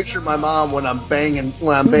want to picture my mom when I'm banging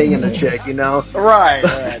the chick, you know? Right.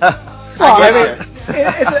 Well,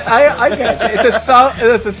 I get it.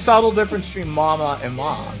 It's a subtle difference between mama and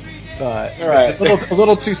mom, but it's a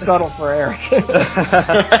little too subtle for Eric.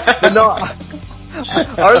 But no,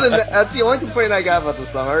 other than that, that's the only complaint I got about the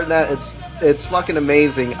song. Other than that, it's fucking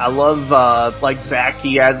amazing. I love, like Zach,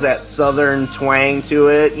 he adds that southern twang to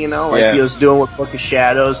it, you know, like he was doing with Book of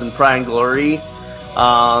Shadows and Pride and Glory.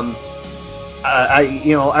 I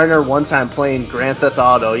remember one time playing Grand Theft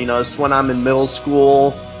Auto, you know, it's when I'm in middle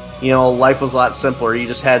school, you know, life was a lot simpler. You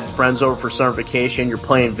just had friends over for summer vacation, you're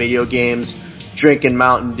playing video games, drinking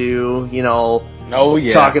Mountain Dew, you know,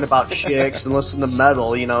 talking about chicks and listening to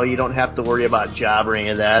metal, you know, you don't have to worry about job or any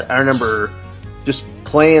of that. I remember just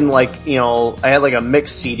playing, like, you know, I had like a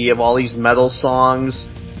mix CD of all these metal songs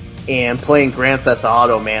and playing Grand Theft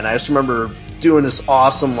Auto, man. I just remember doing this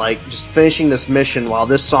awesome, like, just finishing this mission while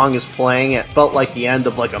this song is playing. It felt like the end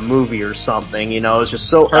of like a movie or something, you know, it was just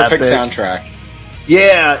so perfect epic. Soundtrack.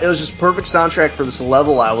 Yeah, it was just perfect soundtrack for this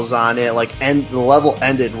level I was on. It the level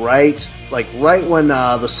ended right when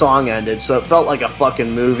the song ended, so it felt like a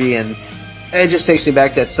fucking movie. And it just takes me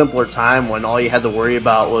back to that simpler time when all you had to worry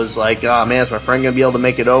about was like, oh man, is my friend gonna be able to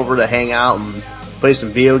make it over to hang out and play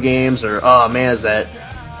some video games? Or, oh man, is that,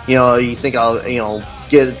 you know, you think I'll, you know,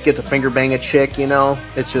 get to finger bang a chick, you know?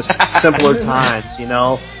 It's just simpler times, you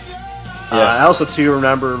know? I also too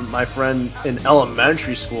remember my friend in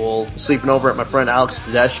elementary school sleeping over at my friend Alex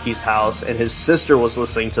Tedeschi's house, and his sister was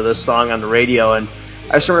listening to this song on the radio, and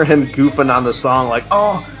I just remember him goofing on the song like,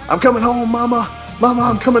 oh, I'm coming home, mama,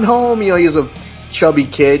 I'm coming home. You know, he's a chubby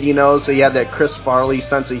kid, you know, so he had that Chris Farley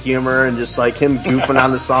sense of humor, and just like him goofing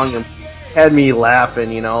on the song and had me laughing,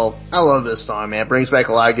 you know. I love this song, man. It brings back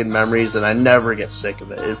a lot of good memories, and I never get sick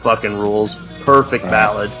of it. It fucking rules. Perfect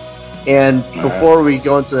ballad. And before we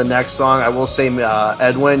go into the next song, I will say,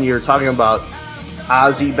 Edwin, you're talking about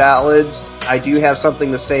Ozzy ballads. I do have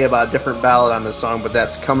something to say about a different ballad on this song, but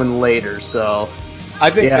that's coming later, so... I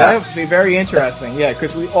think that would be very interesting, yeah,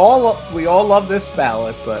 because we all love this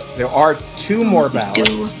ballad, but there are two more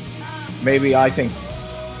ballads. Maybe I think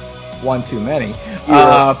one too many.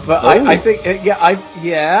 But I think,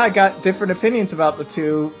 I got different opinions about the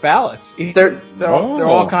two ballads. They're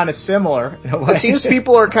all kind of similar in a way. It seems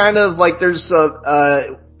people are kind of like, there's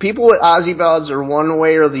people with Ozzy ballads are one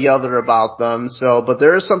way or the other about them. So, but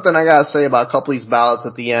there is something I gotta say about a couple of these ballads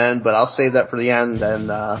at the end, but I'll save that for the end. And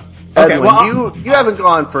okay, Edwin, well, you haven't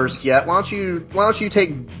gone first yet. Why don't you take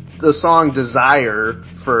the song Desire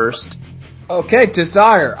first? Okay,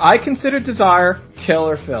 Desire. I consider Desire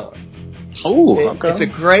killer filler. Oh, okay. It's a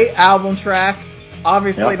great album track.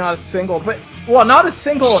 Obviously not a single, but not a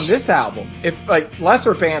single on this album. If like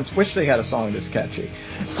lesser bands wish they had a song this catchy.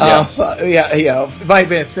 Yes. It might have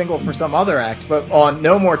been a single for some other act, but on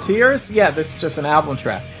No More Tears, this is just an album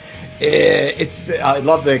track. I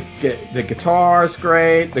love the guitar's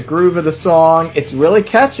great, the groove of the song. It's really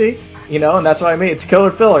catchy, you know, and that's what I mean. It's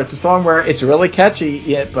killer filler. It's a song where it's really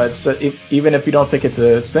catchy, but even if you don't think it's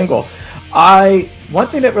a single. One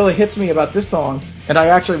thing that really hits me about this song, and I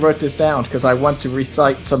actually wrote this down because I want to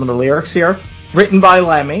recite some of the lyrics here, written by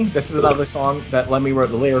Lemmy. This is another song that Lemmy wrote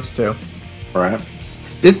the lyrics to. Right.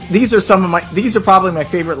 These are probably my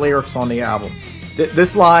favorite lyrics on the album.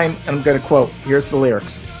 This line, I'm going to quote. Here's the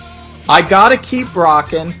lyrics. I gotta keep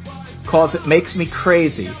rocking, cause it makes me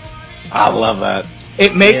crazy. I love that.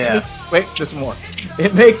 It makes me... Wait, just more.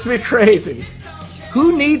 It makes me crazy.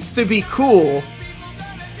 Who needs to be cool?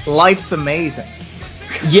 Life's amazing.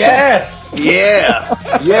 Yes!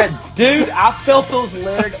 Yeah. Yeah, dude, I felt those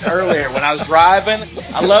lyrics earlier when I was driving.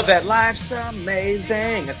 I love that. Life's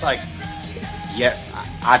amazing. It's like,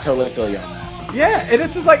 I totally feel you on that. Yeah, and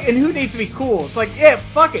it's just like, and who needs to be cool? It's like,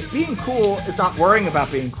 fuck it. Being cool is not worrying about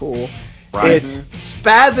being cool. Right. It's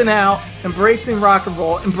spazzing out, embracing rock and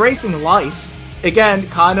roll, embracing life. Again,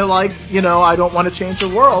 kind of like, you know, I don't want to change the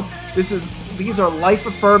world. This is these are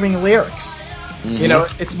life-affirming lyrics. You know,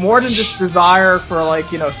 it's more than just desire for,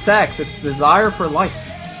 like, you know, sex. It's desire for life.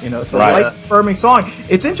 You know, it's a life-affirming song.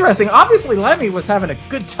 It's interesting. Obviously, Lemmy was having a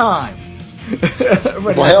good time.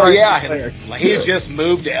 Well, hell yeah. He had just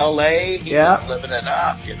moved to L.A. He was living it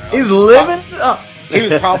up, you know. He's living it up. He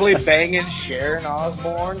was probably banging Sharon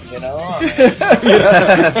Osbourne, you know. I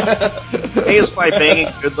mean. He was probably banging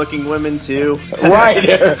good-looking women, too. Right,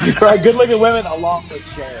 good-looking women along with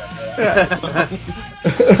Sharon.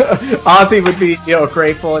 Ozzy would be, you know,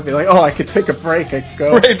 grateful and be like, "Oh, I could take a break. I could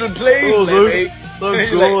go." Raven, please, Lemmy.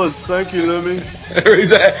 Let's go. Thank you, Lemmy.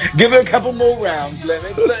 Give it a couple more rounds,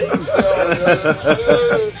 Lemmy, please.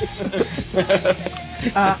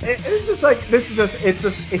 It's just like,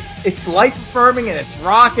 it's life affirming and it's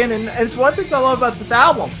rocking, and it's one thing I love about this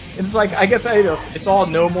album. It's like, I guess, you know, it's all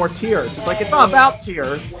No More Tears. It's like, it's not about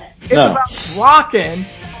tears. It's about rocking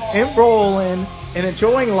and rolling and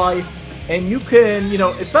enjoying life. And you can, you know,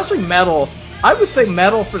 especially metal. I would say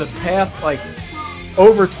metal for the past, like,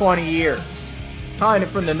 over 20 years, kind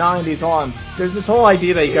of from the 90s on. There's this whole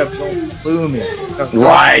idea that you got to go gloomy.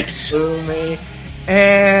 Right. Gloomy.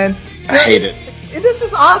 And I hate it. And this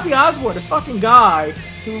is Ozzy Osbourne, a fucking guy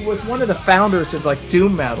who was one of the founders of, like,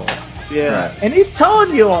 doom metal. Yeah. Right. And he's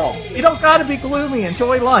telling you all, you don't gotta be gloomy,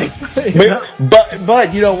 enjoy life.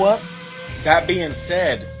 But you know what? That being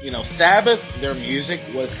said, you know, Sabbath, their music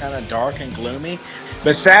was kind of dark and gloomy,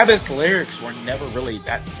 but Sabbath's lyrics were never really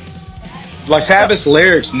that. Like, Sabbath's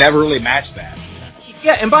lyrics never really matched that.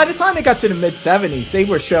 Yeah, and by the time they got to the mid-70s, they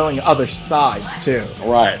were showing other sides, too.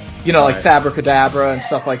 Right. You know, like Sabracadabra and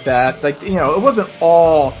stuff like that. Like, you know, it wasn't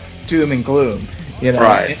all doom and gloom, you know.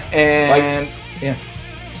 Right. And, yeah.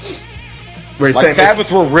 Like, Sabbath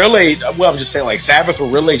were really, well, I'm just saying, like, Sabbath were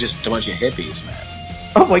really just a bunch of hippies, man.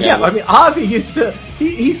 Oh, well, yeah. I mean, Ozzy used to,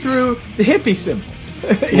 he threw the hippie symbols.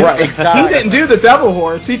 Right, exactly. He didn't do the double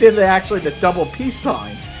horns. He did the double peace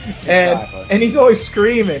sign. And he's always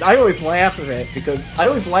screaming. I always laugh at it because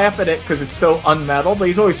it's so unmetal. But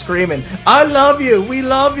he's always screaming, "I love you. We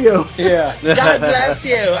love you." Yeah. God bless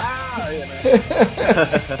you.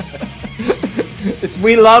 It's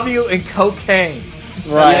 "We love you" and cocaine.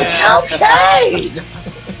 Right. Yeah. Cocaine.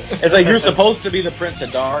 It's like, you're supposed to be the Prince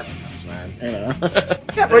of Darkness, man. You know.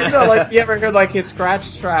 Yeah, but, you know, like, you ever heard, like, his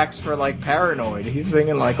scratch tracks for, like, Paranoid? He's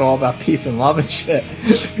singing, like, all about peace and love and shit.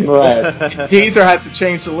 Right. Geezer has to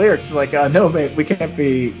change the lyrics. It's like, no, mate, we can't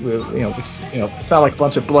be, sound like a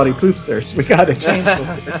bunch of bloody poopsters. We gotta change the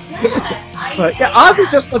lyrics. But, yeah,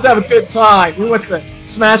 Ozzy just wants to have a good time. He wants to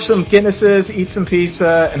smash some Guinnesses, eat some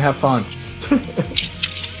pizza, and have fun.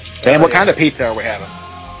 Damn, what kind of pizza are we having?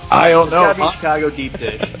 I don't know. It's gotta be Chicago deep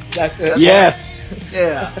dish. That's it. Yes.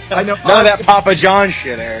 Yeah. I know. None of that Papa John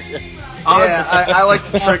shit, Eric. Yeah, I like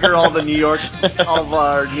to trigger all of our New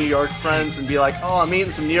York friends and be like, "Oh, I'm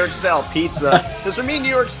eating some New York style pizza." Because for me, New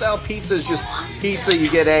York style pizza is just pizza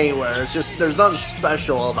you get anywhere. It's just, there's nothing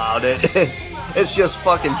special about it. It's just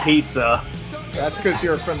fucking pizza. That's because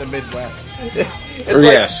you're from the Midwest.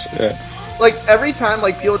 Yes. Like, every time,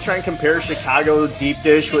 like, people try and compare Chicago deep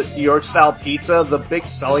dish with New York style pizza, the big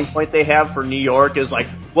selling point they have for New York is like,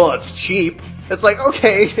 well, it's cheap. It's like,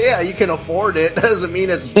 okay, yeah, you can afford it. That doesn't mean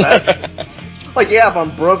it's better. Like, yeah, if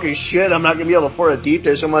I'm broke as shit, I'm not gonna be able to afford a deep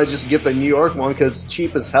dish. I'm gonna just get the New York one because it's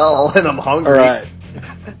cheap as hell and I'm hungry. Right.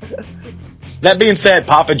 That being said,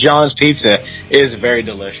 Papa John's pizza is very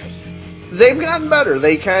delicious. They've gotten better.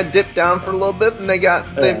 They kind of dipped down for a little bit, and they've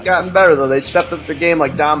gotten better though. They stepped up their game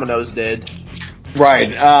like Domino's did.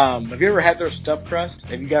 Right. Have you ever had their stuffed crust?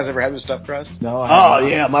 Have you guys ever had their stuffed crust? No.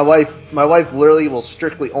 Yeah. My wife literally will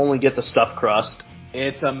strictly only get the stuffed crust.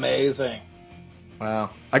 It's amazing.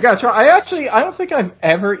 Wow. I gotta try. I don't think I've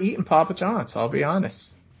ever eaten Papa John's. I'll be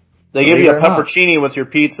honest. They give you a pepperoni with your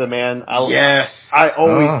pizza, man. Yes. I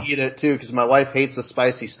always eat it too because my wife hates the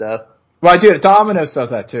spicy stuff. Well, I do. Domino's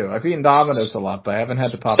does that too. I've eaten Domino's a lot, but I haven't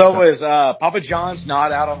had the Papa John's. So is Papa John's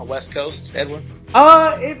not out on the West Coast, Edwin?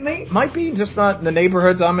 It might be, just not in the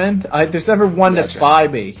neighborhoods I'm in. There's never one that's by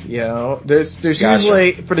me, you know. There's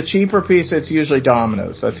usually, for the cheaper pizza, it's usually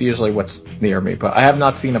Domino's. That's usually what's near me, but I have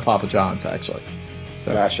not seen a Papa John's, actually.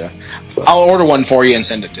 So. Gotcha. I'll order one for you and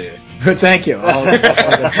send it to you. Thank you. It'll be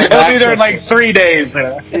there in like 3 days.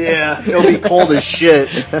 Yeah, it'll be cold as shit.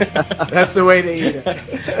 That's the way to eat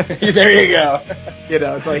it. There you go. You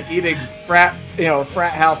know, it's like eating frat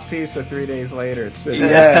house pizza 3 days later. It's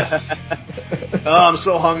yes. Oh, I'm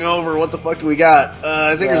so hungover. What the fuck do we got?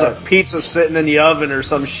 I think there's a pizza sitting in the oven or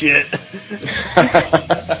some shit.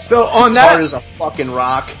 So on that, hard as a fucking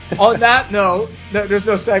rock. On that note, there's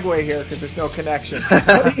no segue here because there's no connection.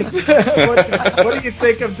 What do you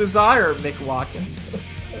think of Desire, Mick Watkins?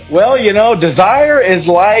 Well,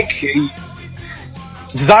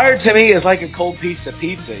 Desire to me is like a cold piece of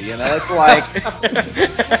pizza, It's like,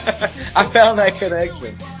 I found that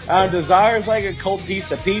connection. Desire is like a cold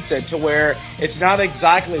piece of pizza to where it's not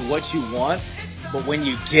exactly what you want, but when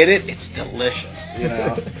you get it, it's delicious,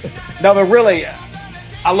 No, but really,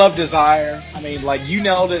 I love Desire. I mean, like, you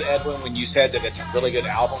nailed it, Edwin, when you said that it's a really good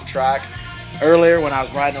album track. Earlier, when I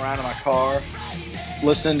was riding around in my car,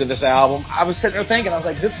 listening to this album, I was sitting there thinking, I was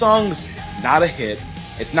like, this song's not a hit.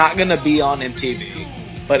 It's not going to be on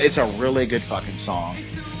MTV, but it's a really good fucking song.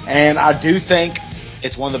 And I do think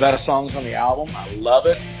it's one of the best songs on the album. I love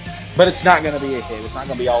it, but it's not going to be a hit. It's not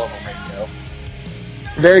going to be all over radio.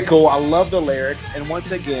 Very cool. I love the lyrics. And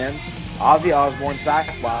once again, Ozzy Osbourne,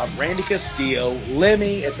 Zakk Wylde, Randy Castillo,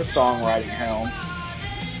 Lemmy at the songwriting helm.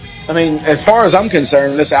 I mean, as far as I'm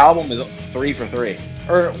concerned, this album is 3 for 3.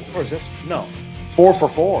 Or is this? No. 4 for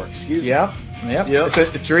 4, excuse me. Yep. It's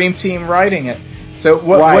a dream team writing it. So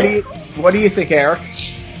what do you think, Eric?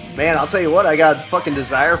 Man, I'll tell you what, I got fucking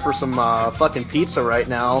desire for some fucking pizza right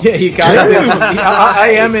now. Yeah, you got it. I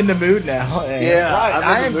am in the mood now. Yeah, right,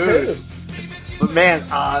 I'm in the mood. Too. But man,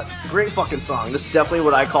 great fucking song. This is definitely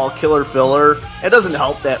what I call killer filler. It doesn't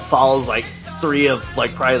help that follows like 3 of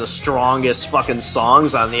like probably the strongest fucking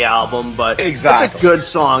songs on the album, but exactly. It's a good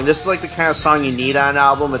song. This is like the kind of song you need on an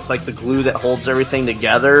album. It's like the glue that holds everything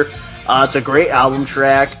together. It's a great album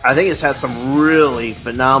track. I think it's had some really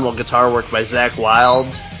phenomenal guitar work by Zakk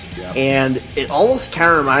Wylde. Yep. And it almost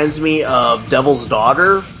kind of reminds me of Devil's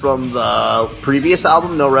Daughter from the previous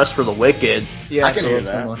album, No Rest for the Wicked. Yeah, I can hear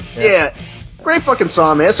that. Yeah. Great fucking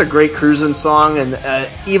song, man. It's a great cruising song and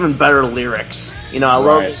even better lyrics. I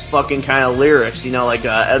love these fucking kind of lyrics, like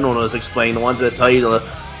Edwin was explaining, the ones that tell you to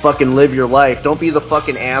fucking live your life. Don't be the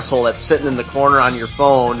fucking asshole that's sitting in the corner on your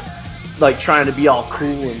phone, like trying to be all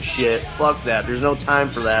cool and shit. Fuck that. There's no time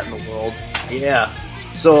for that in the world. Yeah.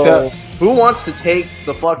 So who wants to take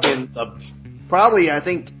the fucking, probably, I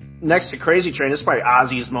think, next to Crazy Train, this is probably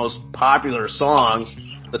Ozzy's most popular song,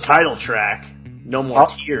 the title track, No More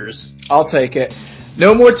Tears. I'll take it.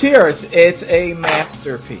 No More Tears. It's a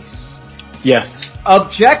masterpiece. Yes.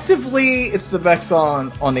 Objectively, it's the best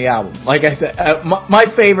song on the album. Like I said, my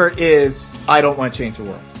favorite is I Don't Want to Change the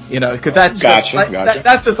World. Because that's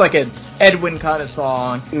that's just like an Edwin kind of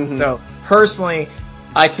song. Mm-hmm. So personally,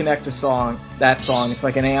 I connect that song. It's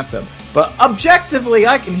like an anthem. But objectively,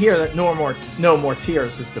 I can hear that No More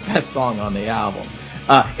Tears is the best song on the album.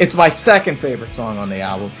 It's my second favorite song on the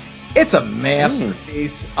album. It's a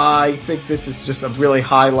masterpiece. I think this is just a really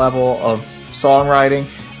high level of songwriting.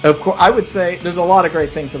 Of course, I would say there's a lot of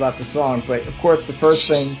great things about the song, but of course the first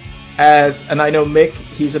thing, and I know Mick,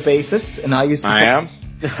 he's a bassist, and I am.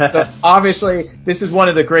 So obviously, this is one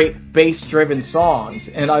of the great bass-driven songs,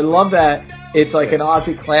 and I love that it's like an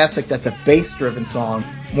Ozzy classic that's a bass-driven song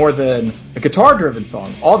more than a guitar-driven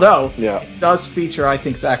song. Although, it does feature, I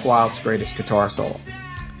think, Zakk Wylde's greatest guitar solo.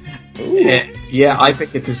 I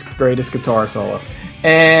think it's his greatest guitar solo.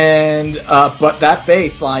 And, but that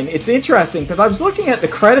bass line, it's interesting, because I was looking at the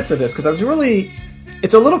credits of this, because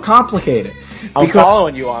it's a little complicated. I'm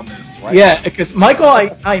following you on this, right? Yeah, because Michael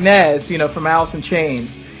Inez, from Alice in Chains,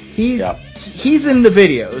 he's in the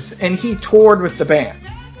videos, and he toured with the band.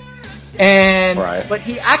 But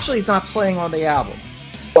he actually is not playing on the album.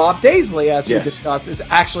 Bob Daisley, as we discussed, is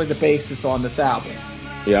actually the bassist on this album.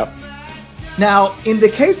 Yep. Now, in the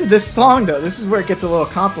case of this song, though, this is where it gets a little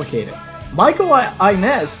complicated. Michael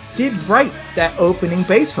Inez did write that opening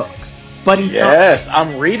bass hook, but he's not. Yes,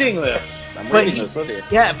 I'm reading this. This with you.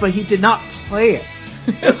 Yeah, but he did not play it.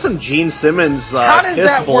 That's some Gene Simmons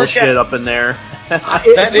Kiss bullshit up in there.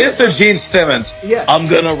 That is some Gene Simmons. Yeah. I'm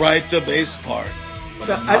gonna write the bass part, but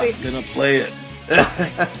I'm not gonna play it.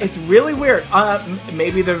 It's really weird.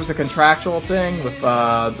 Maybe there was a contractual thing with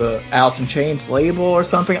the Alice in Chains label or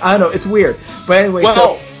something. I don't know. It's weird. But anyway,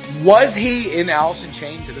 was he in Alice in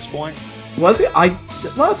Chains at this point? Was he? I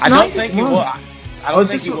don't think he was. I don't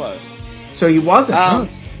think he was. So he wasn't.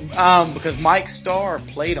 Because Mike Starr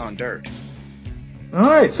played on Dirt. All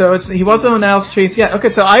right, so he wasn't on Alice in Chains yet. Okay,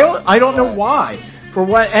 so I don't know why.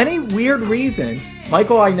 For any weird reason,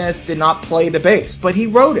 Michael Inez did not play the bass, but he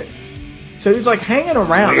wrote it. So he's like hanging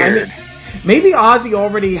around. Weird. Maybe Ozzy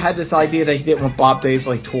already had this idea that he didn't want Bob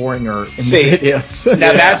Daisley touring or in the videos.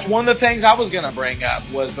 Now that's one of the things I was going to bring up,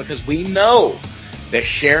 was because we know that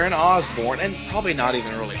Sharon Osbourne, and probably not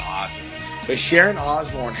even really Ozzy, but Sharon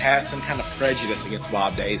Osbourne has some kind of prejudice against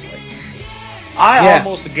Bob Daisley. I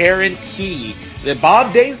almost guarantee that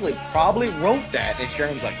Bob Daisley probably wrote that, and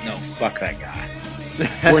Sharon's like, no, fuck that guy.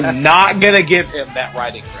 We're not going to give him that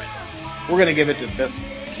writing credit. We're going to give it to this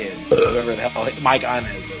kid, whoever the hell Mike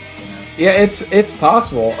Inez is. Yeah, it's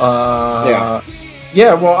possible.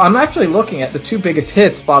 Yeah, well, I'm actually looking at the two biggest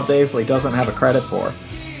hits Bob Daisley doesn't have a credit for.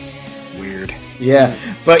 Weird. Yeah,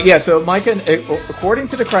 but yeah, so according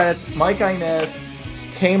to the credits, Mike Inez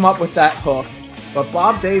came up with that hook, but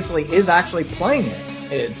Bob Daisley is actually playing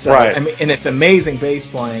it. It's right. I mean, and it's amazing bass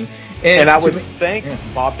playing. And I would think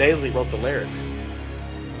Bob Daisley wrote the lyrics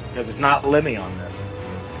because it's not Lemmy on this.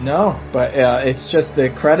 No, but it's just the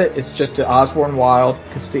credit. It's just to Osborne Wilde,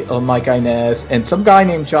 Mike Inez, and some guy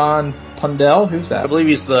named John Pundell. Who's that? I believe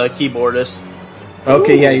he's the keyboardist.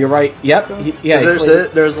 Okay, yeah, you're right. Yep.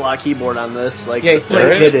 There's a lot of keyboard on this. Like, yeah, he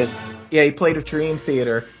played hidden. Yeah, he played a Dream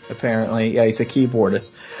Theater, apparently. Yeah, he's a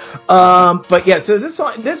keyboardist. But yeah, so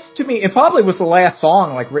this to me, it probably was the last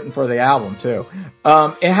song, like, written for the album, too.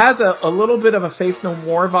 It has a little bit of a Faith No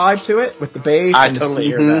More vibe to it, with the bass. I totally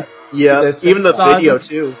hear that. Yeah, even the video,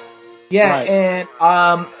 too. Yeah, right.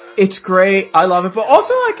 And, it's great. I love it. But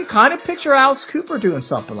also, I could kind of picture Alice Cooper doing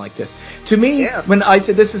something like this. To me, when I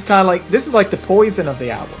said this is like the Poison of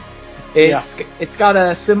the album. It's got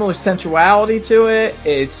a similar sensuality to it.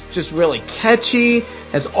 It's just really catchy.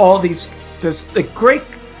 Has all these just a great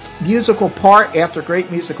musical part after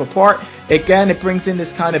great musical part. Again, it brings in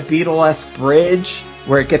this kind of Beatlesque bridge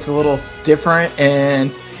where it gets a little different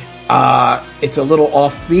and it's a little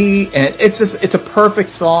offbeat, and it's a perfect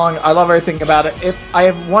song. I love everything about it. If I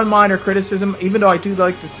have one minor criticism, even though I do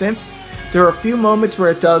like the synths, there are a few moments where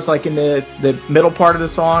it does, like in the middle part of the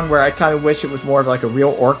song, where I kind of wish it was more of like a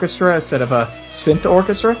real orchestra instead of a synth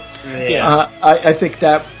orchestra. Yeah. I think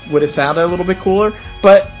that would have sounded a little bit cooler,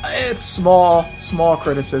 but it's small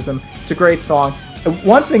criticism. It's a great song.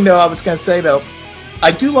 One thing though I was going to say though,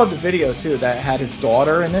 I do love the video too that had his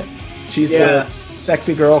daughter in it. She's the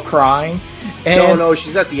sexy girl crying. And no,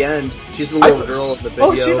 she's at the end. She's the little girl in the video.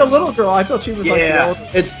 Oh, she's the little girl. I thought she was like the old.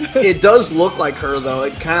 It does look like her though.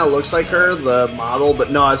 It kind of looks like her, the model,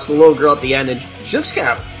 but no, it's the little girl at the end, and she looks kind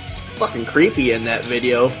of fucking creepy in that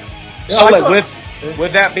video. So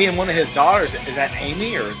with that being one of his daughters, is that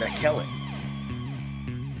Amy or is that Kelly?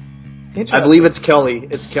 I believe it's Kelly.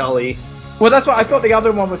 It's Kelly. Well, that's what I thought. The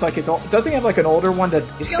other one was like his. Doesn't he have like an older one that?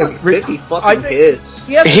 He's got like 50 fucking kids.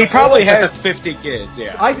 He probably has 50 kids.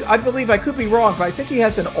 Yeah. I believe, I could be wrong, but I think he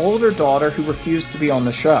has an older daughter who refused to be on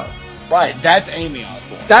the show. Right. That's Amy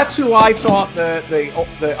Osborne. That's who I thought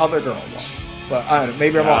the other girl was. But I don't know.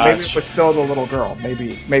 Maybe I'm wrong. Maybe it was still the little girl.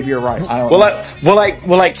 Maybe you're right. I don't know.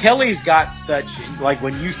 Well, Kelly's got such, like,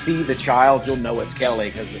 when you see the child, you'll know it's Kelly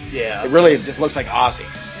because it really just looks like Ozzy.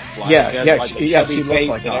 Like, she looks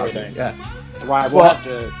like Ozzy. Yeah. Right, we'll have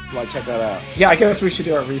to check that out. Yeah, I guess we should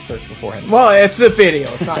do our research beforehand. Well, it's the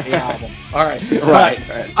video, it's not the album. All right.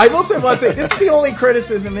 Right. I will say one thing. This is the only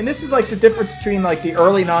criticism, and this is like the difference between like the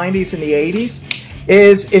early 90s and the 80s,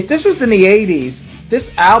 is if this was in the 80s,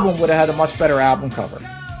 this album would have had a much better album cover.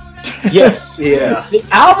 Yes. Yeah. The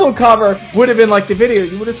album cover would have been like the video.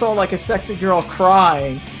 You would have saw like a sexy girl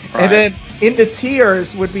crying. Right. And then in the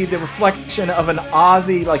tears would be the reflection of an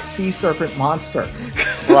Ozzy, like, sea serpent monster.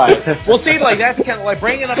 Right. Well, see, like, that's kind of like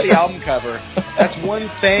bringing up the album cover. That's one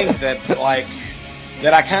thing that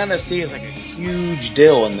I kind of see as like a huge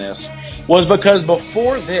deal in this was because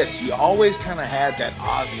before this, you always kind of had that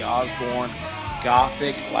Ozzy Osbourne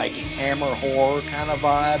gothic, like, hammer horror kind of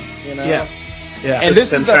vibe, you know? Yeah. Yeah. And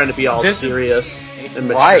this is trying to be all serious and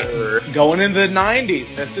mature. Right. Going into the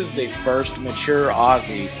 90s, this is the first mature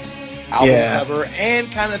Ozzy album cover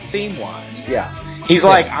and kind of theme-wise. Yeah. He's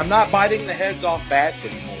like, I'm not biting the heads off bats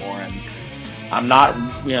anymore, and I'm not,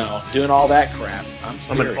 doing all that crap.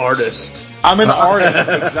 I'm an artist. I'm an artist,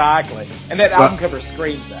 exactly. And that album cover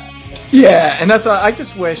screams that. Yeah, and that's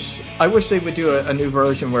I wish they would do a new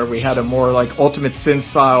version where we had a more like Ultimate Sin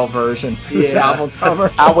style version for this album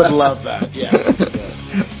cover. I would love that. Yes.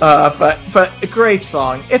 But a great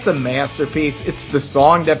song. It's a masterpiece. It's the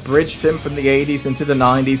song that bridged him from the 80s into the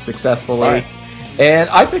 90s successfully. Right. And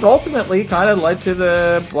I think ultimately kind of led to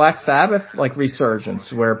the Black Sabbath like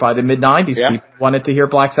resurgence, where by the mid 90s people wanted to hear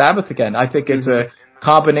Black Sabbath again. I think it's a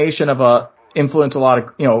combination of Black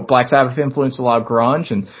Sabbath influenced a lot of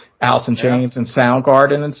grunge and Alice in Chains and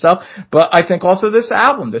Soundgarden and stuff. But I think also this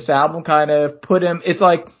album kind of put him, it's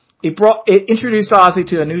like, it introduced Ozzy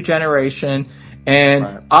to a new generation.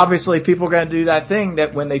 And obviously people are going to do that thing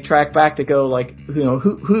that when they track back to go like,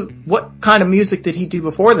 what kind of music did he do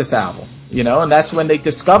before this album? And that's when they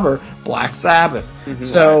discover Black Sabbath. Mm-hmm.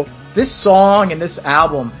 So this song and this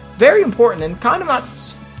album, very important and kind of not,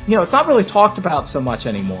 it's not really talked about so much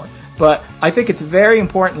anymore. But I think it's very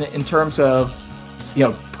important in terms of,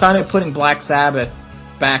 kind of putting Black Sabbath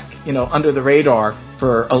back, under the radar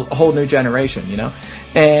for a whole new generation,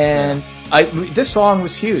 And this song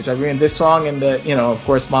was huge. I mean, this song and of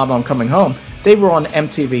course, Mama, I'm Coming Home, they were on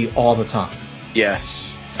MTV all the time.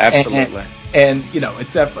 Yes, absolutely. And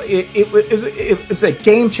it's definitely, it was a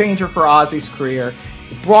game changer for Ozzy's career.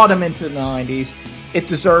 It brought him into the 90s. It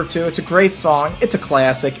deserved to. It's a great song. It's a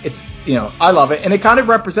classic. It's, I love it. And it kind of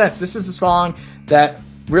represents, this is a song that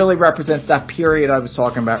really represents that period I was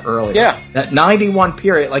talking about earlier. Yeah. That 91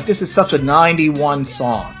 period. Like, this is such a 91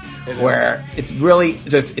 song. Where it's really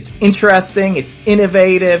just, it's interesting, it's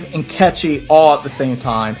innovative, and catchy all at the same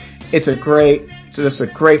time. It's just a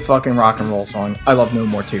great fucking rock and roll song. I love No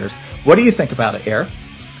More Tears. What do you think about it, Eric?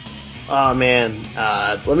 Oh man,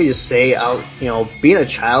 let me just say, being a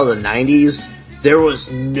child of the 90s, there was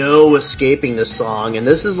no escaping this song, and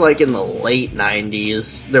this is like in the late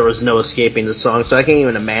 90s, there was no escaping the song, so I can't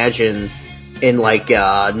even imagine in like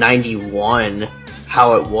 91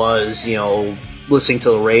 how it was, listening to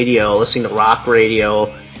the radio, listening to rock radio,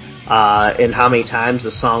 and how many times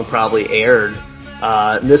the song probably aired.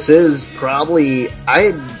 This is probably,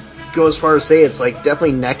 I'd go as far as say it's like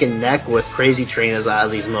definitely neck and neck with Crazy Train as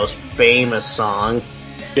Ozzy's most famous song.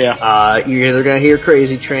 Yeah. You're either gonna hear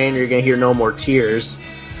Crazy Train or you're gonna hear No More Tears.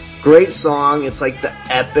 Great song. It's like the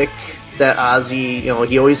epic that Ozzy,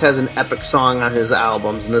 he always has an epic song on his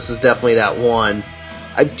albums, and this is definitely that one.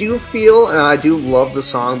 I do feel, and I do love the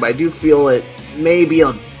song, but I do feel it may be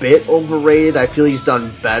a bit overrated. I feel he's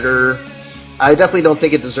done better. I definitely don't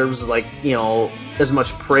think it deserves, as much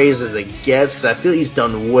praise as it gets. I feel he's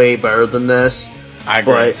done way better than this. I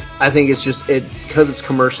agree. But I think it's just, because it's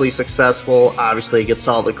commercially successful, obviously it gets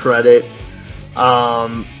all the credit.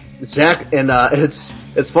 Zach, and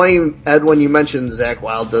it's funny, Ed, when you mentioned Zakk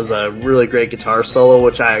Wylde does a really great guitar solo,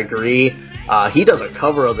 which I agree. He does a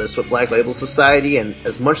cover of this with Black Label Society, and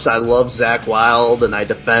as much as I love Zakk Wylde and I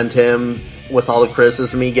defend him with all the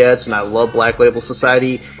criticism he gets, and I love Black Label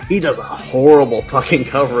Society, he does a horrible fucking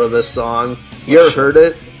cover of this song. You ever heard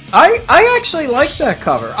it? I actually like that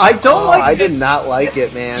cover. I don't like it. I did not like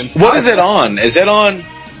it, man. What is it on? Is it on?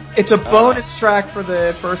 It's a bonus track for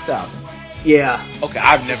the first album. Yeah. Okay,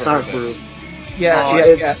 I've never heard this. Yeah,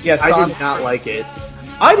 I did not like it.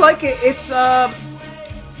 I like it. It's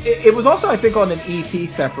it was also, I think, on an EP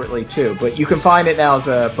separately too, but you can find it now as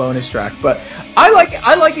a bonus track. But I like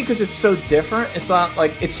it because it's so different. It's not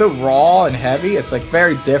like, it's so raw and heavy. It's like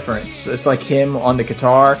very different. It's like him on the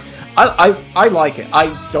guitar. I like it.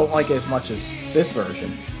 I don't like it as much as this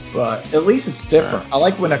version, but at least it's different. I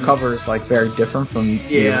like when a cover is like very different from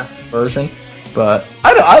the version. But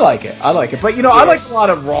I like it. I like it. But I like a lot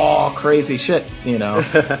of raw, crazy shit.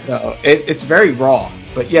 So it's very raw.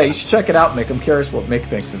 But yeah, you should check it out, Mick. I'm curious what Mick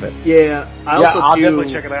thinks of it. Yeah, I'll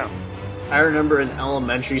definitely check it out. I remember in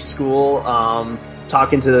elementary school,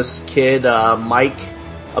 talking to this kid, Mike,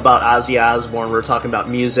 about Ozzy Osbourne. We were talking about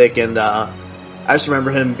music, and I just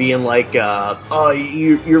remember him being like, "Oh,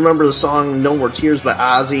 you remember the song No More Tears by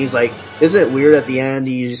Ozzy?" He's like, "Isn't it weird at the end?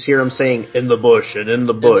 You just hear him saying in the bush and in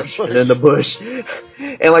the bush and in the bush."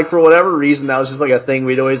 And like, for whatever reason, that was just like a thing.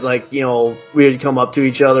 We'd always we'd come up to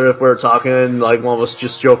each other if we were talking, and like one of us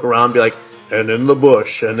just joke around, and be like, "And in the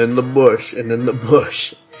bush and in the bush and in the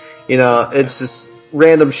bush." It's just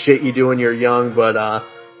random shit you do when you're young. But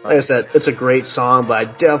like I said, it's a great song. But I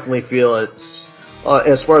definitely feel it's,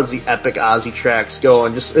 as far as the epic Ozzy tracks go,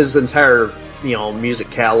 and just his entire, music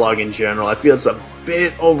catalog in general, I feel it's a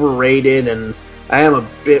bit overrated, and I am a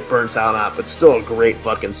bit burnt out on it, but still a great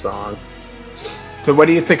fucking song. So what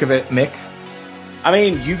do you think of it, Mick? I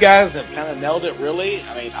mean, you guys have kind of nailed it, really.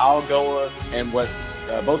 I mean, I'll go and what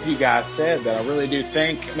both of you guys said, that I really do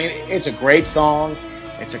think. I mean, it's a great song.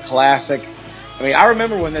 It's a classic. I mean, I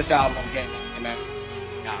remember when this album came out,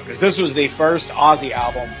 because this was the first Ozzy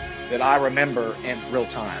album that I remember in real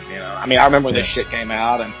time. I mean, I remember when this shit came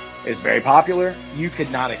out, and it's very popular. You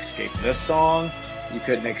could not escape this song. You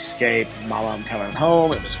couldn't escape Mama, I'm Coming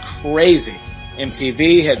Home. It was crazy.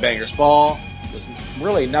 MTV, Headbangers Ball. It was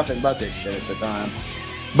really nothing but this shit at the time.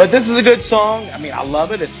 But this is a good song. I mean, I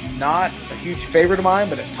love it. It's not a huge favorite of mine,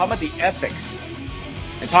 but it's talking about the epics.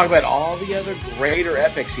 And talk about all the other greater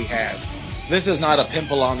epics he has. This is not a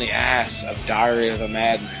pimple on the ass of Diary of a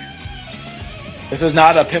Madman. This is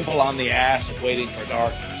not a pimple on the ass of Waiting for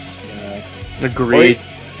Darkness. Agreed.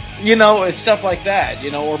 Or, it's stuff like that,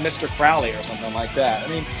 or Mr. Crowley or something like that. I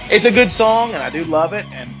mean, it's a good song, and I do love it,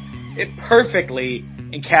 and it perfectly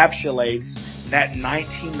encapsulates that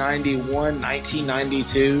 1991,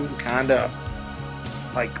 1992 kind of,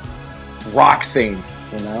 like, rock scene,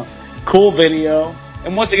 Cool video.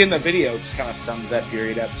 And once again, the video just kind of sums that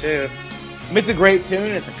period up, too. I mean, it's a great tune.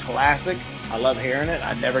 It's a classic. I love hearing it.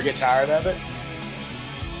 I never get tired of it.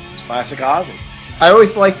 It's classic Ozzy. I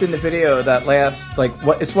always liked in the video that last, like,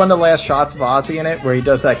 it's one of the last shots of Ozzy in it where he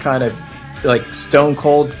does that kind of, like, stone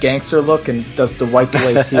cold gangster look and does the wipe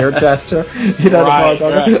away tear gesture. You know what I'm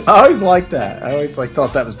talking about? I always liked that. I always, like,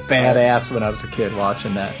 thought that was badass when I was a kid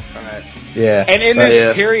watching that. Right. Yeah. And in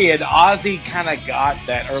this period, Ozzy kind of got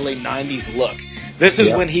that early 90s look. This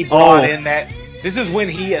is when he brought in that. This is when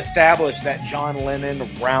he established that John Lennon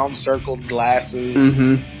round circled glasses.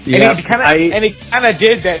 Mm-hmm. And he kind of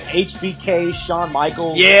did that HBK Shawn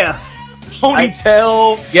Michaels. Yeah.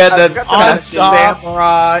 Ponytail.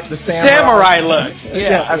 The samurai look.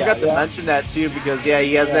 Yeah, I forgot to mention that too because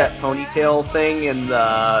he has that ponytail thing in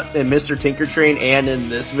Mr. Tinker Train and in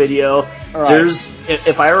this video. Right.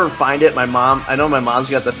 If I ever find it, I know my mom's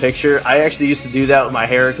got the picture. I actually used to do that with my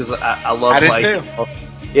hair because I love too.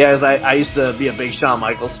 Yeah, because I used to be a big Shawn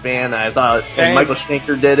Michaels fan. And I thought and Michael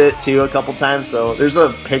Schenker did it too a couple times. So there's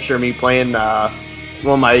a picture of me playing one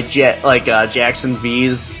of my Jackson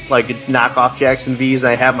V's, like knockoff Jackson V's.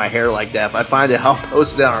 I have my hair like that. If I find it, I'll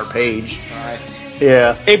post it on our page. Nice.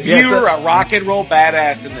 Yeah. If you were a rock and roll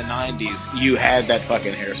badass in the 90s, you had that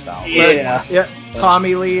fucking hairstyle. Yeah.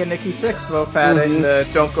 Tommy Lee and Nikki Sixx both had it in the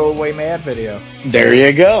Don't Go Away Mad video. There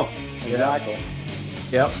you go. Exactly.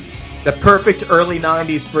 Yep. The perfect early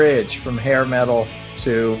 90s bridge from hair metal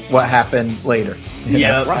to what happened later.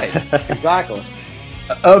 Yeah, right. Exactly.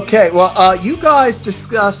 Okay, well, you guys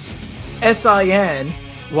discuss SIN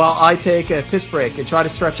while I take a piss break and try to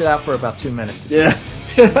stretch it out for about 2 minutes. Yeah.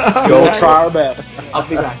 Go try our best. I'll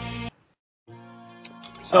be back.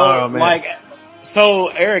 So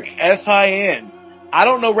Eric, SIN. I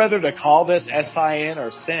don't know whether to call this SIN or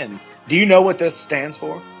SIN. Do you know what this stands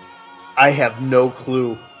for? I have no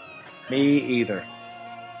clue. Me either.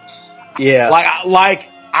 Yeah. Like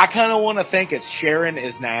I kind of want to think it's Sharon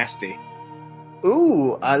is nasty.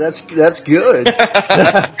 Ooh, that's good.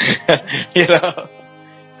 You know.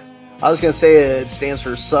 I was gonna say it stands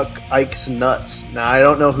for Suck Ike's Nuts. Now I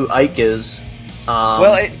don't know who Ike is.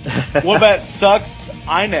 What about Sucks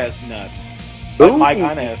Inez Nuts? Like Mike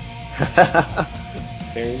Inez.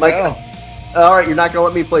 There you go. All right, you're not gonna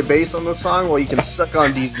let me play bass on this song? Well, you can suck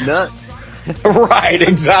on these nuts. Right,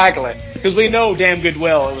 exactly. Because we know damn good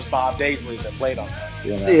well it was Bob Daisley that played on this.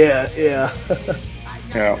 You know? Yeah.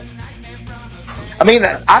 Yeah. I mean,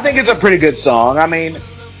 I think it's a pretty good song. I mean,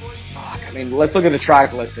 let's look at the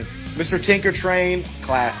track listing. Mr. Tinker Train,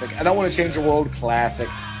 classic. I Don't Want to Change the World, classic.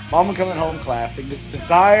 Mama Coming Home, classic.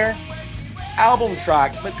 Desire, album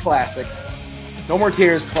track, but classic. No More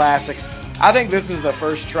Tears, classic. I think this is the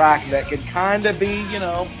first track that could kind of be,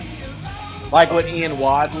 like what Ian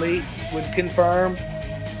Wadley would confirm.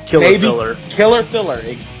 Killer filler,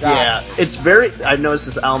 exactly. Yeah, I've noticed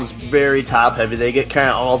this album's very top heavy. They get kind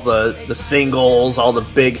of all the singles, all the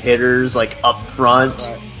big hitters, like up front.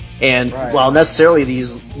 Right. And while necessarily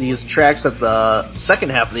these tracks at the second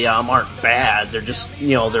half of the album aren't bad, they're just,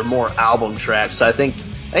 they're more album tracks. So I think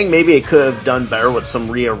maybe it could have done better with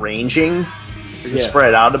some rearranging to spread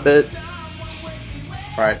it out a bit.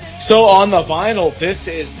 Right. So on the vinyl, this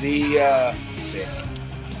is the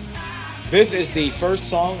first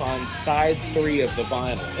song on side 3 of the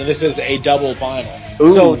vinyl, and this is a double vinyl.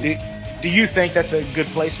 Ooh. So do you think that's a good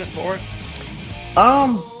placement for it?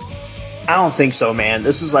 I don't think so, man.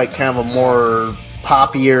 This is like kind of a more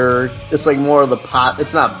poppier. It's like more of the pop.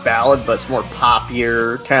 It's not ballad, but it's more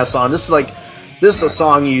poppier kind of song. This is a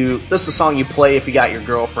song you play if you got your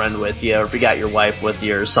girlfriend with you, or if you got your wife with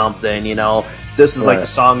you, or something. This is like a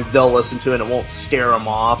song they'll listen to and it won't scare them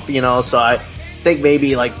off. So I think maybe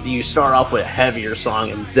you start off with a heavier song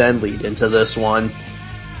and then lead into this one.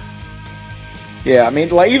 Yeah, I mean,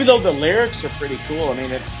 even though the lyrics are pretty cool,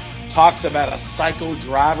 it talks about a psycho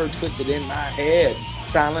driver twisted in my head.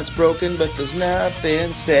 Silence broken, but there's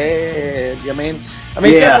nothing said.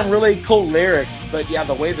 It's got some really cool lyrics, but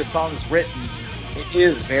the way the song's written, it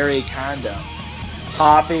is very kind of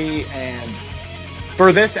poppy, and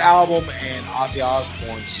for this album and Ozzy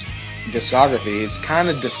Osbourne's discography, it's kind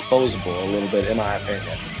of disposable a little bit, in my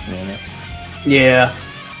opinion. Yeah.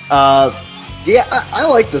 I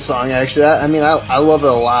like the song, actually. I love it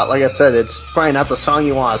a lot. Like I said, it's probably not the song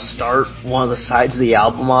you want to start one of the sides of the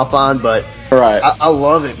album off on, but I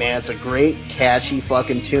love it, man. It's a great, catchy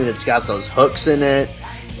fucking tune. It's got those hooks in it.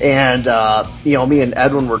 And, me and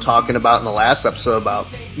Edwin were talking about in the last episode about,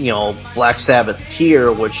 Black Sabbath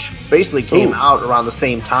Tear, which basically came out around the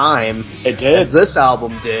same time as this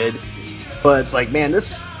album did. But it's like, man,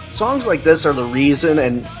 songs like this are the reason,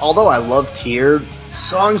 and although I love Tear,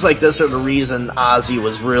 songs like this are the reason Ozzy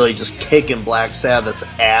was really just kicking Black Sabbath's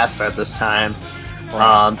ass at this time.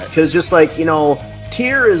 Because just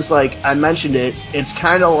Tear is like, I mentioned it, it's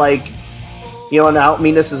kind of like and I don't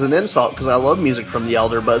mean this as an insult because I love music from the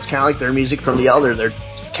Elder, but it's kind of like their music from the Elder. They're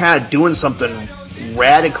kind of doing something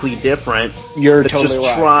radically different. You're totally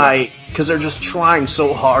right. Because they're just trying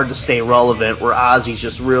so hard to stay relevant, where Ozzy's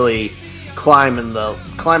just really climbing the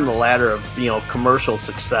ladder of commercial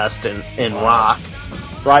success in rock.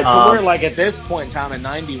 Right. So we're like at this point in time in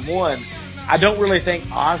 '91, I don't really think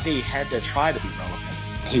Ozzy had to try to be relevant.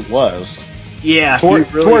 He was. Yeah. Poor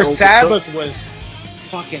Sabbath was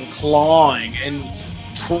fucking clawing, and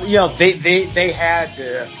they had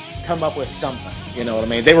to come up with something. You know what I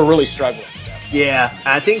mean? They were really struggling. Yeah,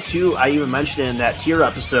 I think too. I even mentioned it in that tier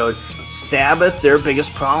episode. Sabbath, their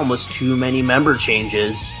biggest problem was too many member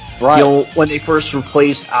changes. Right. When they first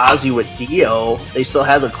replaced Ozzy with Dio, they still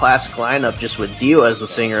had the classic lineup just with Dio as the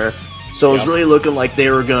singer. So it was really looking like they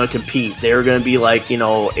were going to compete. They were going to be like,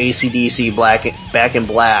 AC/DC, Back in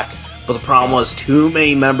Black. But the problem was too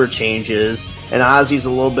many member changes, and Ozzy's a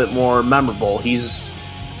little bit more memorable. He's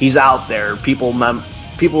out there. People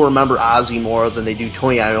remember Ozzy more than they do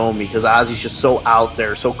Tony Iommi because Ozzy's just so out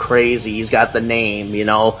there, so crazy. He's got the name,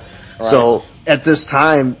 Right. So at this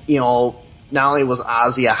time, not only was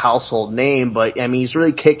Ozzy a household name, but he's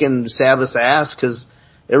really kicking Sabbath's ass because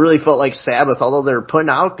it really felt like Sabbath, although they were putting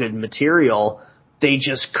out good material, they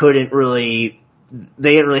just couldn't really.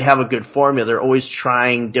 They didn't really have a good formula. They're always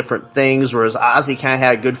trying different things, whereas Ozzy kind of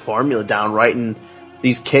had a good formula down, writing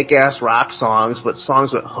these kick-ass rock songs, but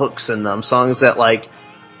songs with hooks in them, songs that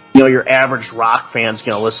your average rock fan's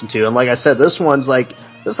gonna listen to. And like I said, this is like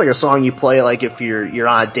a song you play like if you're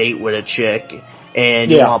on a date with a chick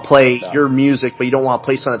and you want to play your music, but you don't want to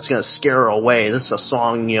play something that's gonna scare her away. This is a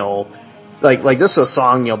song, like this is a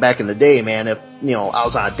song, back in the day, man. If I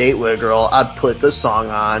was on a date with a girl, I'd put this song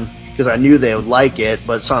on because I knew they would like it,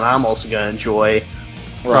 but it's something I'm also gonna enjoy.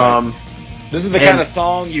 Right. This is the kind of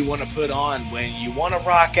song you want to put on when you want to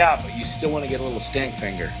rock out, but you still want to get a little stink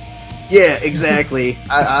finger. Yeah, exactly.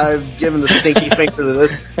 I've given the stinky finger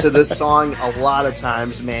to this song a lot of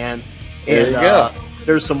times, man. There you go.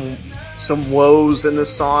 There's some woes in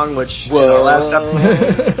this song, which in our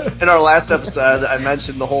last episode I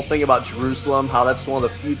mentioned the whole thing about Jerusalem, how that's one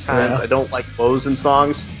of the few times I don't like woes in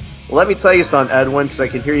songs. Well, let me tell you something, Edwin, because I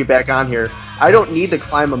can hear you back on here. I don't need to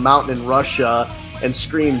climb a mountain in Russia and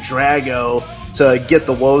scream Drago to get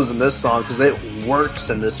the woes in this song, because it works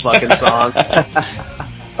in this fucking song.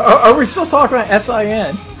 Are we still talking about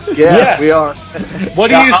SIN? Yes, we are. What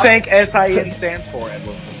do you think SIN stands for,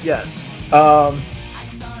 Edwin? Yes.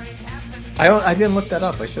 I didn't look that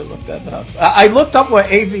up. I should have looked that up. I looked up what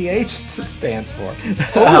AVH stands for.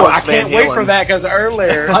 Oh, I can't wait for that because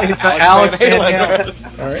earlier Alex Van Halen.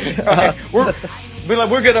 All right.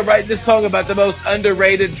 We're gonna write this song about the most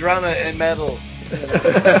underrated drama in metal.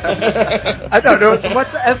 I don't know.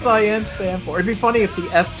 What's SIN stand for? It'd be funny if the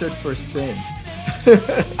S stood for sin.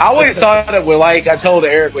 I always thought it was like I told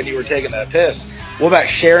Eric when you were taking a piss. What about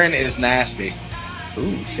Sharon is nasty?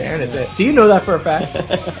 Ooh, Sharon is it. Do you know that for a fact?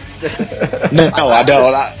 No, I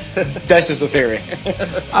don't. That's just the theory.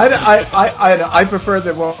 I prefer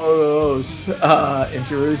the woes in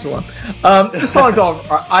Jerusalem. The song's all.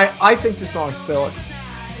 I think the song's filler.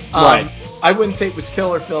 Right. I wouldn't say it was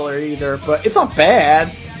killer filler either, but it's not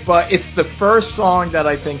bad. But it's the first song that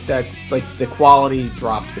I think that like the quality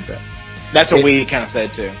drops a bit. That's what we kind of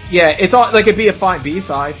said too. Yeah, it's all like it'd be a fine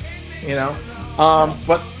B-side,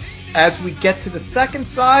 But as we get to the second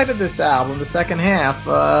side of this album, the second half,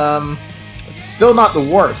 it's still not the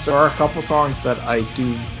worst. There are a couple songs that I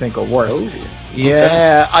do think are worse. Oh,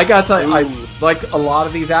 yeah, I gotta tell you, I like a lot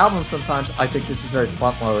of these albums. Sometimes I think this is very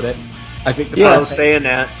front-loaded. I think I was saying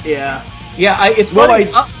that. Yeah. Yeah, it's funny.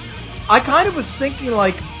 I kind of was thinking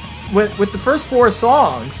like with the first four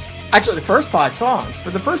songs. Actually, the first 5 songs.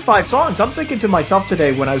 For the first 5 songs, I'm thinking to myself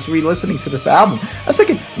today when I was re-listening to this album, I was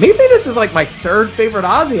thinking, maybe this is like my 3rd favorite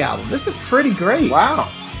Ozzy album. This is pretty great. Wow.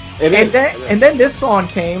 And then this song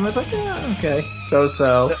came, I was like, yeah, okay,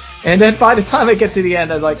 so. And then by the time I get to the end,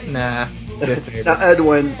 I was like, nah. Now,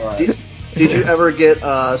 Edwin, did you ever get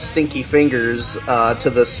Stinky Fingers to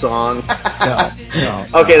this song? No.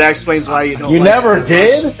 Okay, that explains why you don't. You never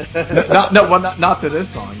did? Not to this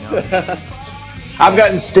song, no. I've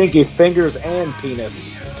gotten Stinky Fingers and Penis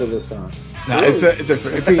to this song. No, it'd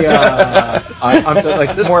be I'm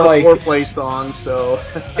like this more is a like foreplay song, so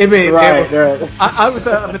it'd be right. I was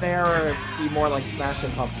of an era it'd be more like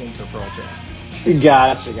Smashing Pumpkins or Pearl Jam.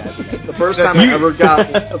 Gotcha. The first time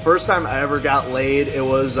I ever got laid, it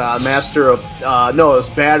was it was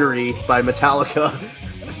Battery by Metallica.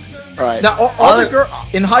 Right. Now, all the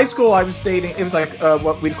in high school, I was dating. It was like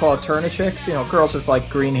what we'd call Turner chicks. You know, girls with like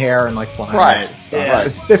green hair and like blonde. Right. And stuff. Yeah.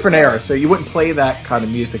 It's a different era, so you wouldn't play that kind of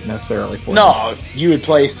music necessarily. For No, you would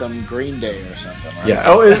play some Green Day or something, right? Yeah.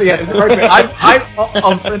 Oh, yeah. It's right.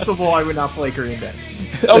 On principle, I would not play Green Day.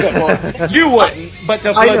 Okay, well, you wouldn't, but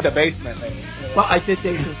to flood the basement, maybe. Well, I did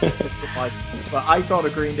date some chicks that would like, but I thought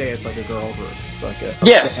of Green Day as like a girl group. It's like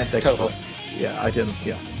a totally. Yeah, I didn't.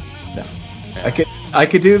 Yeah, no. Yeah. I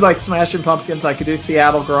could do like Smashing Pumpkins. I could do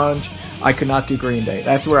Seattle grunge. I could not do Green Day.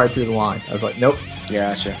 That's where I drew the line. I was like, nope.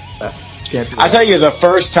 Gotcha. Can't do I that. tell you, the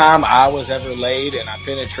first time I was ever laid and I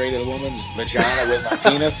penetrated a woman's vagina with my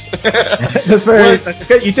penis. That's very. That's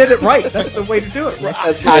good. You did it right. That's the way to do it. Right?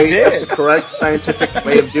 That's did. the correct scientific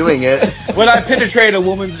way of doing it. When I penetrated a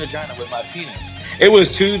woman's vagina with my penis, it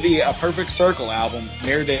was to the A Perfect Circle album,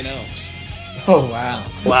 Mere de Gnomes. Oh wow!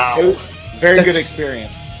 Wow. Very good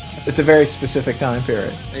experience. It's a very specific time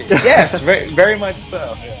period. Yes, very, very much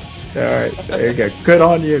so. Yeah. All right, there you go. Good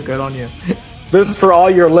on you. Good on you. This is for all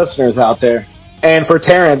your listeners out there. And for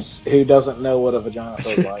Terrence, who doesn't know what a vagina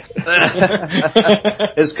feels like.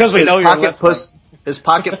 It's because we know his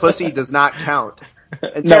pocket pussy does not count.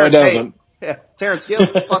 And No, it doesn't. Hey, Terrence, get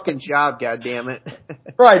a fucking job, goddammit.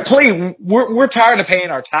 Right, please. We're tired of paying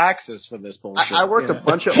our taxes for this bullshit. I worked a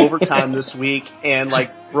bunch of overtime this week and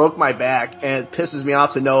like broke my back, and it pisses me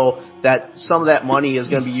off to know that some of that money is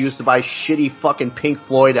going to be used to buy shitty fucking Pink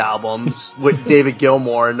Floyd albums with David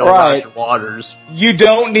Gilmour and no Roger Waters. You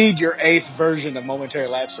don't need your 8th version of Momentary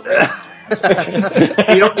Lapse of Reason.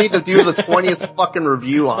 You don't need to do the 20th fucking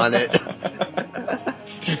review on it.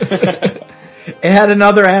 It had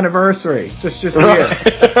another anniversary. Just weird.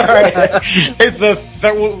 Right. It's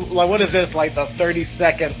like, what is this? Like the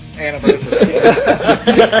 32nd anniversary.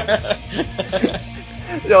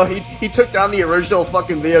 No, he took down the original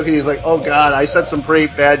fucking video because he's like, oh god, I said some pretty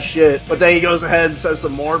bad shit. But then he goes ahead and says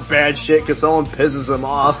some more bad shit because someone pisses him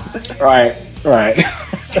off. Right.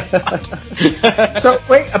 So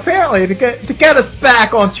wait, apparently to get us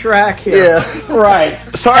back on track here. Yeah. Right.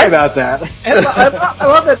 Sorry about that. And I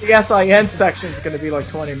love that the SIN section is going to be like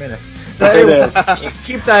 20 minutes. But It anyway, is.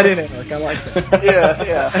 Keep that in it, Eric. I like that.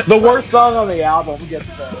 Yeah. The worst song on the album gets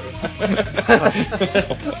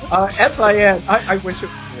SIN, I wish it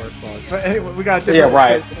was the worst song. But anyway, we got Yeah,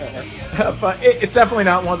 right. But it's definitely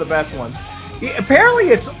not one of the best ones. Apparently,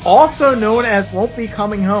 it's also known as Won't Be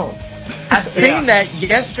Coming Home. I seen that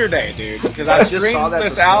yesterday, dude, because I just saw streamed that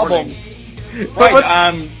this this album. morning.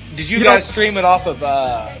 Right. Did you guys stream it off of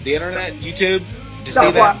the internet, YouTube? Did you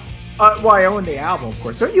see that? Well, I own the album, of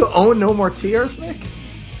course. Don't you own No More Tears, Nick?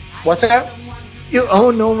 What's that? You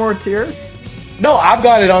own No More Tears? No, I've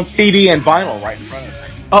got it on CD and vinyl right in front of me.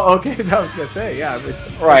 Oh, okay. I was gonna say, yeah.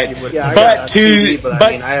 Right. Yeah, I got a CD, but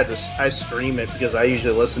I mean, I stream it because I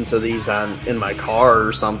usually listen to these in my car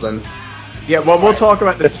or something. Yeah, well, we'll talk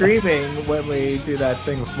about the streaming when we do that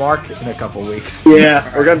thing with Mark in a couple weeks.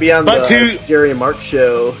 Yeah, we're gonna be on the Gary and Mark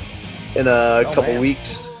show in a couple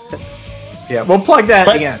weeks. Yeah, we'll plug that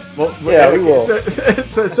at the end. We will.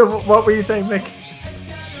 So what were you saying, Mick?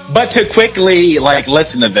 But to quickly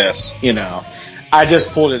listen to this, I just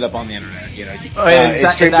pulled it up on the internet. It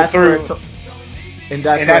streamed it through, and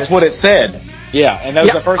that's what it said. Yeah, and that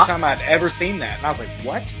was the first time I'd ever seen that, and I was like,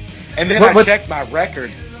 "What?" And then I checked my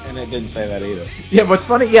record, and it didn't say that either. Yeah, what's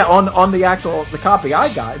funny? Yeah, on the copy I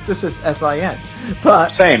got, it just says SIN. But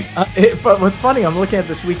same. But what's funny? I'm looking at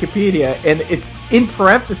this Wikipedia, and it's in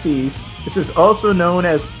parentheses. This is also known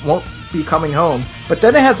as Won't Be Coming Home, but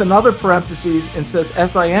then it has another parentheses and says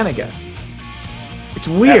SIN again. It's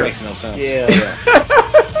weird. That makes no sense. Yeah.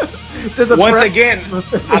 Once again,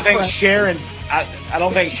 I think Sharon. I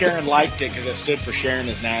don't think Sharon liked it because it stood for Sharon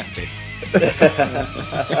is nasty.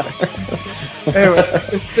 Anyway,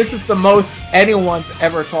 this is the most anyone's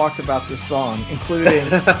ever talked about this song, including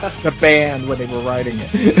the band when they were writing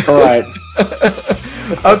it. All right.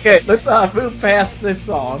 Okay, let's move past this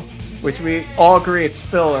song, which we all agree it's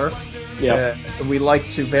filler. Yeah. We like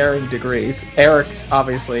to varying degrees. Eric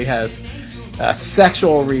obviously has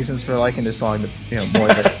sexual reasons for liking this song, more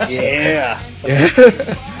than Yeah.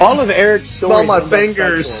 All of Eric's stories. Smell my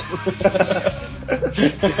fingers.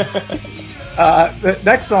 The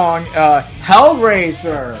next song,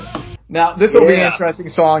 Hellraiser. Now, this will be an interesting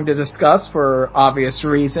song to discuss for obvious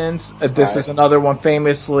reasons. This is another one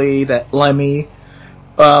famously that Lemmy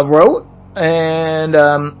wrote, and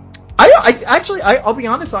I'll be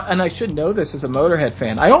honest, and I should know this as a Motorhead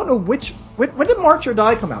fan. I don't know when did March or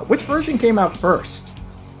Die come out? Which version came out first?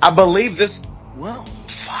 I believe this. Well,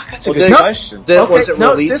 fuck, that's a good question. Was it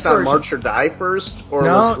released on March or Die first, or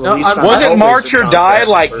was it released on March or Die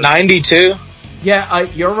like 92? Yeah,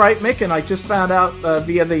 you're right, Mick, and I just found out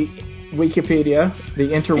via the Wikipedia, the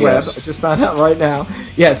interweb. Yes. I just found out right now.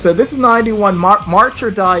 Yeah, so this is 91. March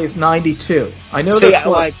or Die is 92. I know See, they're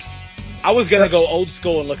close. I was gonna go old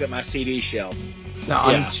school and look at my CD shelf. No,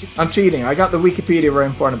 Yeah. I'm cheating. I got the Wikipedia right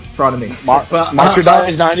in front of me. March or Die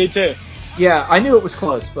is 92. Yeah, I knew it was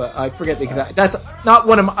close, but I forget the exact. That's not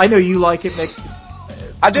one of my. I know you like it, Mick.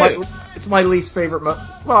 I do. It's my least favorite.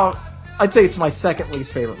 Well, I'd say it's my second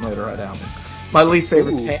least favorite Motorhead album. My least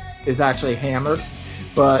favorite is actually Hammered,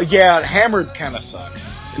 but yeah, Hammered kind of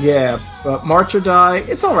sucks. Yeah, but March or Die,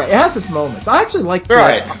 it's all right. It has its moments. I actually like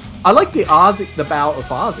I like the Ballad of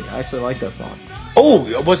Ozzy. I actually like that song. Oh,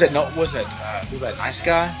 was it that Nice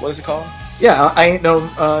Guy? What is it called? Yeah, I Ain't No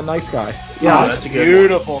Nice Guy. Yeah, that's a good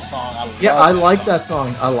beautiful song. I like that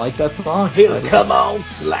song. I like that song. Here's Come On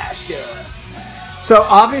Slasher. So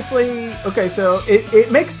obviously, okay, so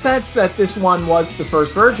it makes sense that this one was the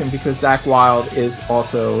first version because Zakk Wylde is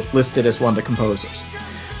also listed as one of the composers.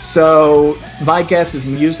 So my guess is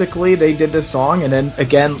musically they did this song, and then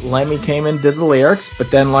again Lemmy came and did the lyrics,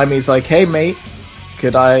 but then Lemmy's like, hey mate,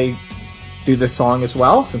 could I do this song as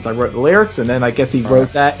well since I wrote the lyrics? And then I guess he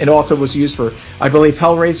wrote that. It also was used for, I believe,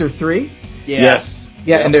 Hellraiser 3. Yes.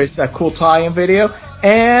 Yeah, and there's that cool tie-in video.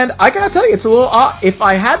 And I gotta tell you, it's a little odd. If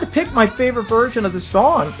I had to pick my favorite version of the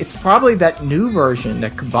song, it's probably that new version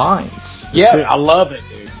that combines. Yeah, I love it,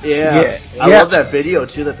 dude. Yeah. I love that video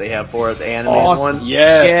too that they have for it, the animated one.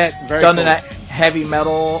 Yes. Yeah, very done cool. in that heavy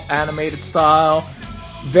metal animated style.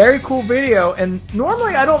 Very cool video. And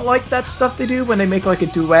normally I don't like that stuff they do when they make like a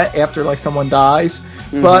duet after like someone dies.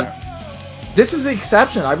 Mm-hmm. But this is the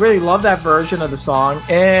exception. I really love that version of the song.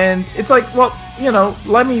 And it's like, well, you know,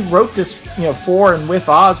 Lemmy wrote this, you know, for and with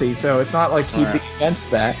Ozzy, so it's not like he'd be against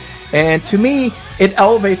that. And to me, it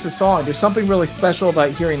elevates the song. There's something really special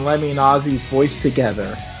about hearing Lemmy and Ozzy's voice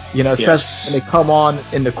together, you know, especially when they come on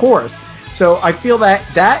in the chorus. So I feel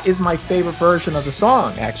that is my favorite version of the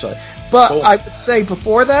song, actually. But cool. I would say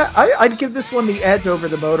before that, I'd give this one the edge over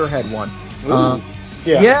the Motorhead one.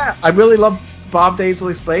 Yeah, I really love Bob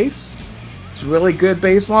Daisley's bass. It's really good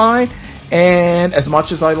bass line. And as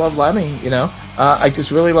much as I love Lemmy, you know, I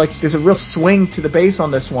just really like, there's a real swing to the bass on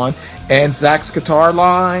this one, and Zack's guitar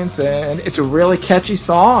lines, and it's a really catchy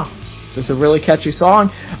song. It's just a really catchy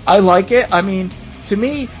song. I like it. I mean, to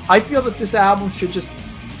me, I feel that this album should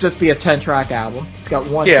just be a 10-track album. It's got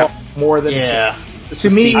one song more than to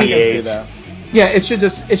me. I can see that. Yeah, it should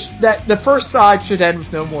that the first side should end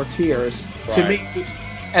with No More Tears. Right. To me,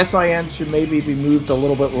 S.I.N. should maybe be moved a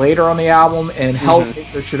little bit later on the album, and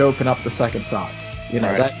Hellraiser should open up the second side. You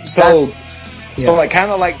know, so like kind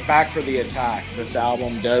of like Back for the Attack, this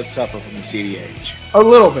album does suffer from the CDH. A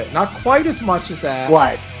little bit, not quite as much as that.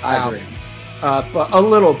 Right, I agree. But a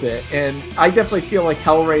little bit, and I definitely feel like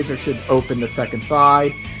Hellraiser should open the second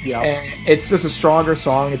side. Yeah, and it's just a stronger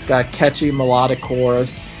song. It's got a catchy melodic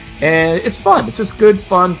chorus, and it's fun. It's just good,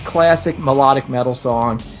 fun, classic melodic metal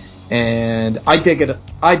song. And I dig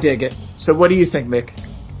it. So what do you think, Mick?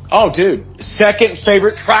 Oh, dude. Second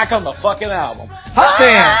favorite track on the fucking album.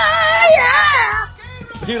 Yeah!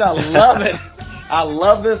 Dude, I love it. I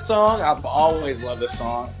love this song. I've always loved this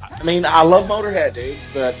song. I mean, I love Motorhead, dude,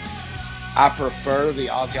 but I prefer the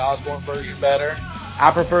Ozzy Osbourne version better. I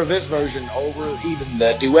prefer this version over even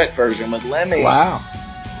the duet version with Lemmy. Wow.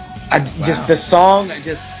 Just the song,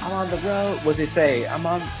 I'm on the road. What's he say? Let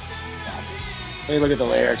me look at the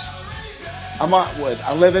lyrics.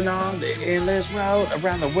 I'm living on the endless road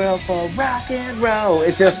around the world for rock and roll.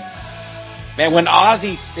 It's just, man, when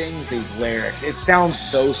Ozzy sings these lyrics, it sounds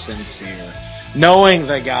so sincere. Knowing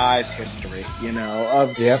the guy's history, you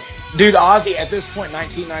know, dude, Ozzy at this point,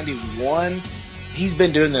 1991, he's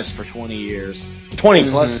been doing this for 20 years,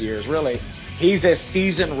 20 plus years, really. He's a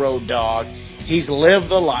seasoned road dog. He's lived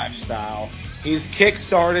the lifestyle. He's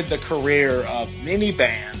kick-started the career of many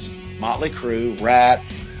bands, Motley Crue, Rat.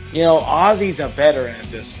 You know, Ozzy's a veteran at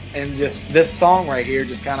this, and just this song right here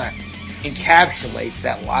just kind of encapsulates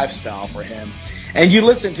that lifestyle for him. And you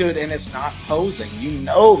listen to it, and it's not posing. You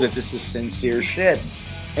know that this is sincere shit.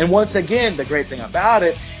 And once again, the great thing about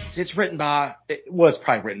it, it's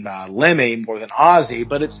probably written by Lemmy more than Ozzy,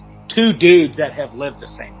 but it's two dudes that have lived the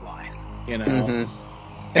same life, you know. And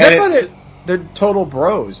that's why they're total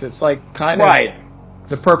bros. It's like kind of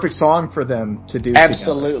the perfect song for them to do.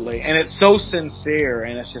 Absolutely. Together. And it's so sincere,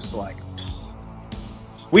 and it's just like,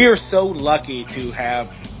 we are so lucky to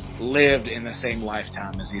have lived in the same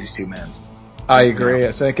lifetime as these two men. I agree.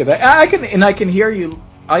 I think that I can hear you.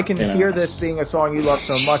 I can hear this being a song you love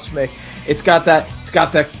so much, Mick. It's got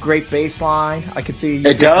that great bass line. I can see you.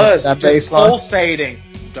 It does. That bass line pulsating.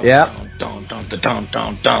 Yeah. Dun,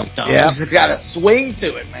 Yeah. It's got a swing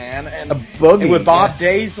to it, man. And A boogie. And with Bob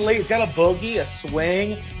Daisley, it's got a boogie, a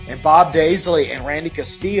swing, and Bob Daisley and Randy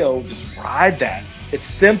Castillo just ride that. It's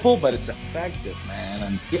simple, but it's effective, man.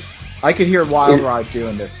 And I could hear Wild Ride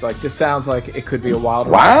doing this. Like, this sounds like it could be a Wild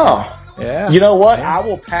Ride. wow. Yeah. You know what? Yeah. I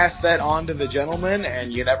will pass that on to the gentleman,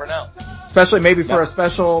 and you never know. Especially maybe for a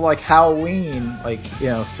special, like, Halloween, like, you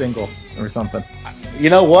know, single or something. You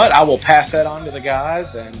know what? I will pass that on to the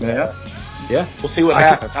guys, and Yeah. we'll see what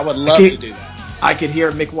happens. I would love to do that. I could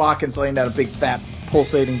hear Mick Watkins laying down a big, fat,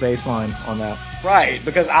 pulsating bass line on that. Right,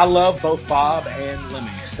 because I love both Bob and Lemmy,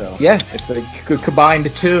 so. Yeah, it's a good combine the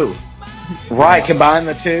two. Right, combine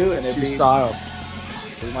the two, and it'd Two be, styles.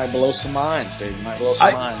 we might blow some minds, dude. We might blow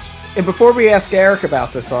some minds. And before we ask Eric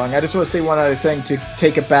about this song, I just want to say one other thing to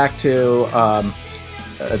take it back to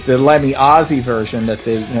the Lemmy Ozzy version that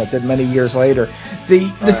they did many years later. The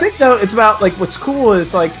thing though, it's about like what's cool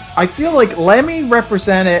is like I feel like Lemmy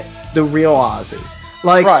represented the real Ozzy.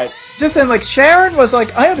 Like just saying like Sharon was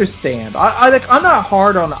like I understand. I'm not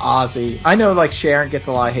hard on Ozzy. I know like Sharon gets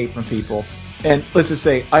a lot of hate from people. And let's just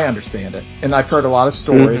say I understand it. And I've heard a lot of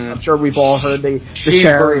stories. Mm-hmm. I'm sure we've all heard the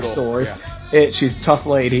Sharon stories. Yeah. She's a tough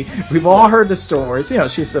lady. We've all heard the stories. You know,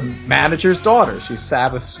 she's the manager's daughter. She's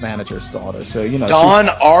Sabbath's manager's daughter. So, you know. Don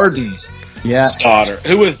Arden's Yeah. daughter,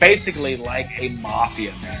 who was basically like a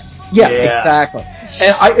mafia man. Yeah, exactly.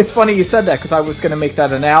 And it's funny you said that because I was going to make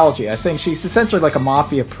that analogy. I was saying she's essentially like a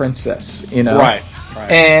mafia princess, you know. Right.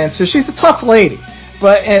 And so she's a tough lady.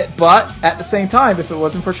 But at the same time, if it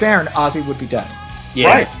wasn't for Sharon, Ozzy would be dead.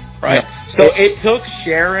 Yeah. Right. Yeah. So it took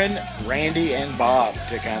Sharon, Randy, and Bob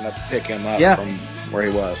to kind of pick him up from where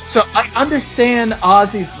he was. So I understand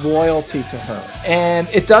Ozzy's loyalty to her. And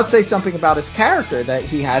it does say something about his character that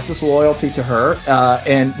he has this loyalty to her.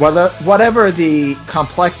 And whatever the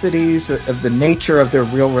complexities of the nature of their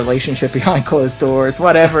real relationship behind closed doors,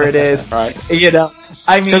 whatever it is, you know,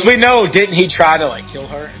 I mean. Because we know, didn't he try to like kill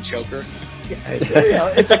her and choke her?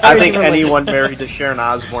 I think anyone married to Sharon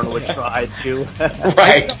Osbourne would try to.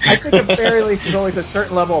 Right. I think at the very least there's always a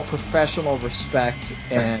certain level of professional respect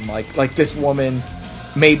and like this woman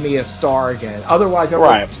made me a star again. Otherwise I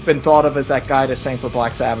would have been thought of as that guy that sang for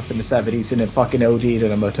Black Sabbath in the 70s and then fucking OD'd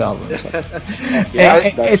in a motel room. So.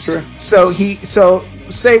 That's true. So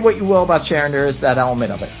say what you will about Sharon, there is that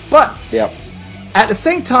element of it. But at the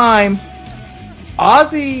same time,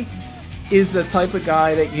 Ozzy is the type of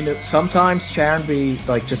guy that, you know, sometimes Sharon be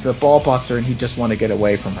like just a ball buster and he'd just want to get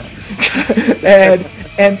away from her.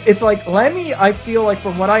 and it's like Lemmy, I feel like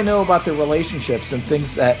from what I know about their relationships and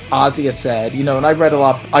things that Ozzy has said, you know, and I've read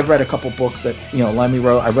a couple books that, you know, Lemmy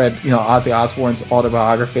wrote. I read, you know, Ozzy Osbourne's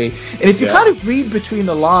autobiography. And if you kind of read between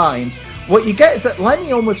the lines, what you get is that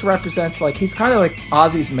Lemmy almost represents like, he's kind of like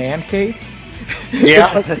Ozzy's man cave.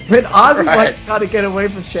 Yeah. Like, when Ozzy like got to get away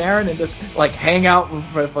from Sharon and just like hang out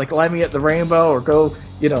with like Lemmy at the Rainbow or go,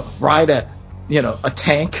 you know, ride a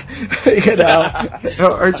tank, you know,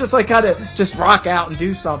 or just like kind of just rock out and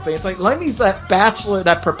do something. It's like Lemmy's that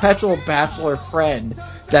perpetual bachelor friend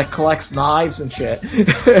that collects knives and shit.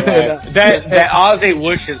 That Ozzy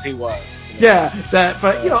wishes he was. Yeah,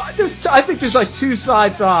 but you know, I think there's like two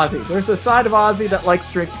sides to Ozzy. There's a side of Ozzy that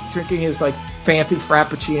likes drinking his like fancy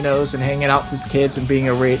frappuccinos and hanging out with his kids and being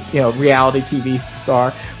a reality TV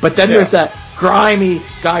star. But then there's that grimy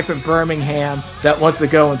guy from Birmingham that wants to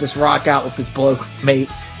go and just rock out with his bloke mate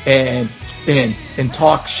and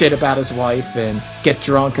talk shit about his wife and get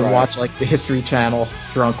drunk and watch like the History Channel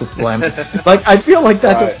drunk with Lemmy. Like I feel like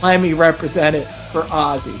that's what Lemmy represented for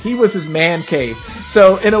Ozzy. He was his man cave.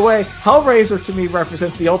 So in a way, Hellraiser to me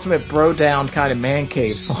represents the ultimate bro down kind of man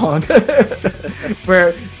cave song.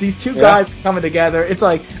 Where these two guys are coming together. It's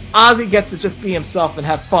like Ozzy gets to just be himself and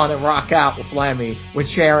have fun and rock out with Lemmy when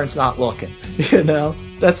Sharon's not looking. You know?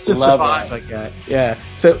 That's just the vibe I get. Yeah.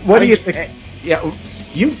 So what do you think? Yeah,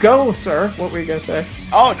 you go, sir. What were you going to say?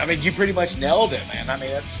 Oh, I mean, you pretty much nailed it, man. I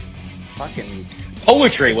mean, that's fucking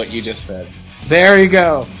poetry, what you just said. There you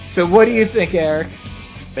go. So what do you think, Eric?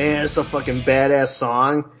 Man, it's a fucking badass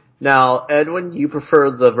song. Now, Edwin, you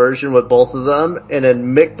prefer the version with both of them, and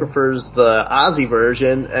then Mick prefers the Ozzy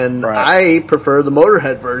version, and I prefer the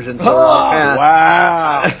Motorhead version. So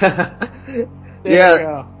wow.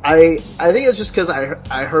 I think it's just because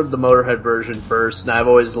I heard the Motorhead version first, and I've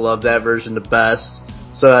always loved that version the best.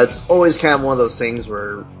 So it's always kind of one of those things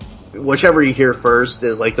where whichever you hear first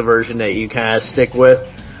is like the version that you kind of stick with.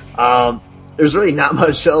 There's really not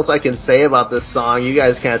much else I can say about this song. You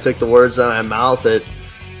guys kind of took the words out of my mouth.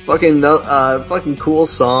 Fucking cool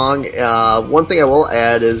song. One thing I will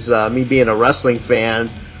add is me being a wrestling fan.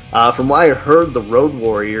 From what I heard, the Road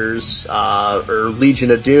Warriors, or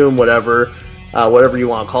Legion of Doom, whatever you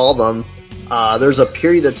want to call them, there's a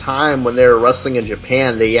period of time when they were wrestling in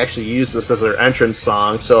Japan, they actually used this as their entrance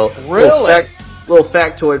song. So, really? Little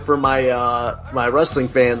factoid for my wrestling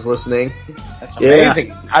fans listening. That's amazing.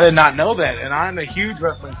 Yeah. I did not know that, and I'm a huge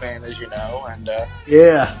wrestling fan, as you know. And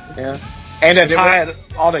yeah. And to tie it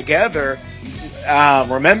all together,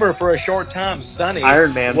 remember for a short time, Sonny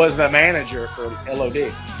Iron Man was the manager for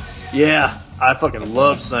LOD. Yeah, I fucking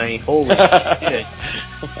love Sonny. Holy shit.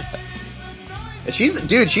 And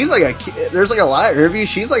she's like there's like a lot of reviews.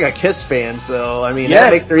 She's like a Kiss fan, so I mean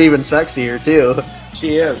that makes her even sexier too.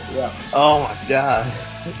 She is, yeah. Oh my god.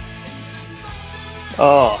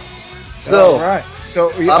 Oh. So, alright.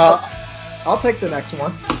 So, I'll take the next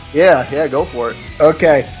one. Yeah, go for it.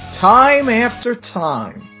 Okay. Time After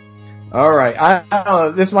Time. Alright. I don't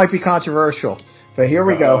know, this might be controversial, but here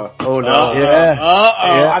we go. Oh no. Yeah.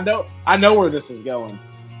 I know where this is going.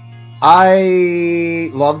 I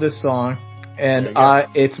love this song, and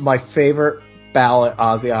it's my favorite ballad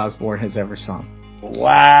Ozzy Osbourne has ever sung.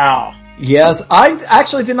 Wow. Yes, I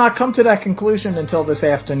actually did not come to that conclusion until this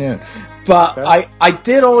afternoon. But I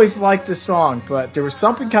did always like this song, but there was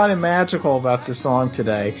something kind of magical about this song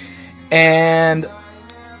today. And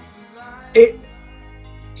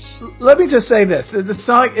let me just say this. The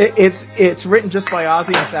song, it's written just by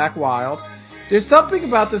Ozzy and Zakk Wylde. There's something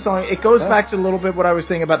about this song, it goes back to a little bit what I was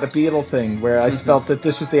saying about the Beatle thing, where I felt that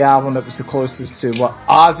this was the album that was the closest to what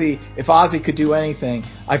if Ozzy could do anything,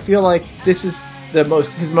 I feel like this is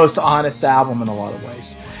his most honest album in a lot of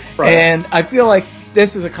ways. Right. And I feel like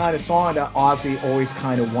this is the kind of song that Ozzy always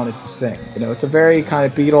kind of wanted to sing. You know, it's a very kind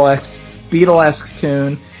of Beatle-esque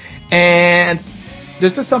tune. And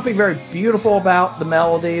there's just something very beautiful about the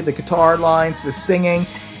melody, the guitar lines, the singing.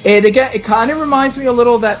 It kind of reminds me a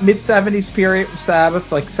little of that mid-70s period of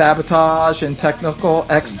Sabbath, like Sabotage and Technical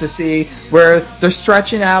Ecstasy, where they're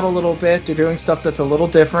stretching out a little bit, they're doing stuff that's a little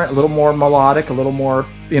different, a little more melodic, a little more,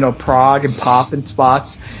 prog and pop in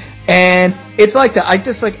spots. And it's like that. I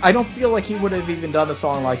don't feel like he would have even done a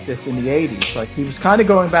song like this in the 80s. Like, he was kind of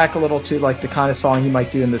going back a little to, like, the kind of song he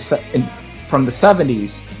might do from the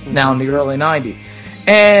 70s, now in the early 90s.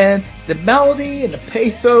 And the melody and the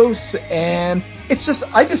pathos, and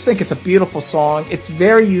I just think it's a beautiful song. It's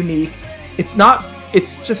very unique. It's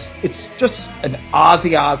just an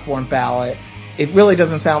Ozzy Osbourne ballad. It really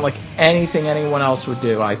doesn't sound like anything anyone else would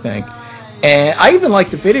do, I think. And I even like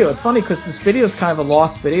the video. It's funny because this video is kind of a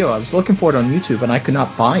lost video. I was looking for it on YouTube and I could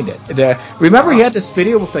not find it. Remember he had this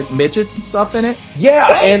video with like midgets and stuff in it? Yeah,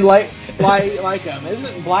 and like isn't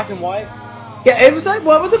it in black and white? Yeah, it was like,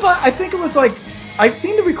 what was it? I think it was like, I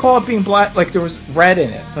seem to recall it being black, like there was red in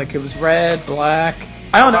it. Like it was red, black.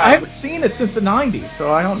 I don't know. I haven't seen it since the 90s,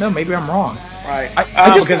 so I don't know. Maybe I'm wrong. Right.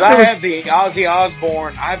 Because I have the Ozzy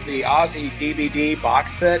Osbourne, I have the Ozzy DVD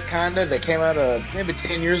box set, kind of, that came out maybe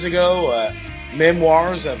 10 years ago,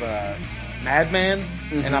 Memoirs of a Madman,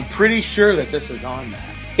 and I'm pretty sure that this is on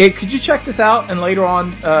that. Could you check this out and later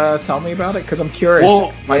on tell me about it? Because I'm curious.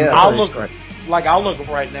 Well, I'll look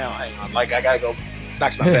right now. Hang on. Like, I gotta go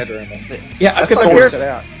back to my bedroom. Yeah, because I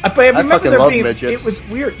remember it was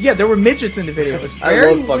weird. Yeah, there were midgets in the video. It was very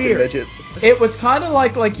I love fucking weird. Midgets. It was kind of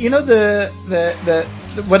like the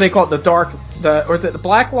what they call it, or is it the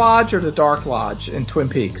Black Lodge or the Dark Lodge in Twin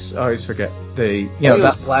Peaks? I always forget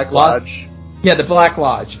that Black Lodge. Yeah, the Black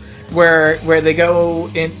Lodge, where they go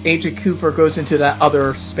in. Agent Cooper goes into that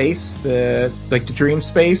other space, the dream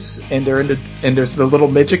space, and there's the little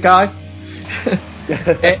midget guy.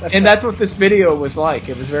 and that's what this video was like.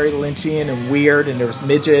 It was very Lynchian and weird, and there was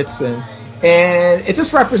midgets, and it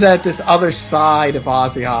just represented this other side of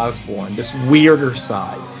Ozzy Osbourne, this weirder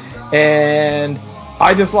side. And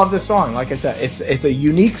I just love this song. Like I said, it's a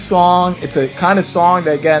unique song. It's a kind of song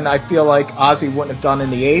that, again, I feel like Ozzy wouldn't have done in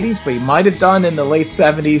the 80s, but he might have done in the late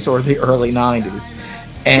 70s or the early 90s.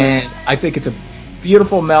 And I think it's a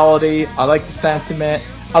beautiful melody. I like the sentiment.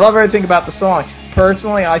 I love everything about the song.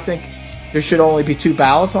 Personally, I think there should only be 2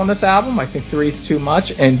 ballads on this album. I think 3 is too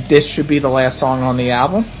much, and this should be the last song on the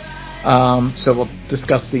album. So we'll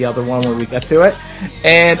discuss the other one when we get to it.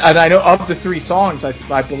 And I know of the 3 songs, I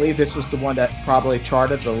believe this was the one that probably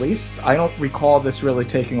charted the least. I don't recall this really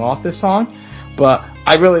taking off this song, but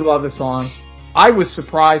I really love this song. I was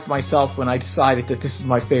surprised myself when I decided that this is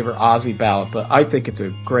my favorite Ozzy ballad, but I think it's a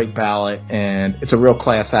great ballad, and it's a real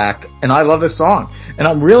class act, and I love this song. And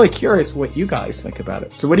I'm really curious what you guys think about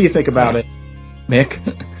it. So what do you think about it, Mick?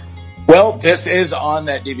 Well, this is on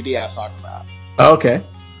that DVD I was talking about. Okay.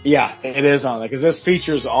 Yeah, it is on there, because this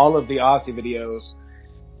features all of the Ozzy videos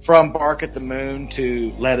from Bark at the Moon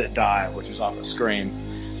to Let It Die, which is off of Scream.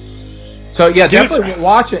 So yeah, definitely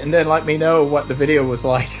watch it and then let me know what the video was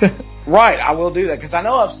like. Right, I will do that because I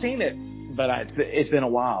know I've seen it, but it's been a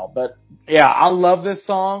while. But yeah, I love this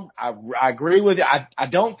song. I agree with you. I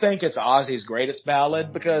don't think it's Ozzy's greatest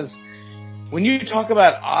ballad because when you talk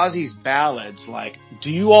about Ozzy's ballads, like, do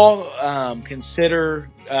you all consider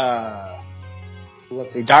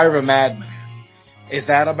let's see, Diary of a Madman? Is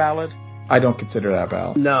that a ballad? I don't consider that a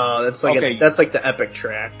ballad. No, that's like that's like the epic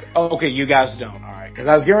track. Oh, okay, you guys don't. All right, because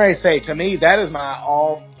I was getting ready to say, to me, that is my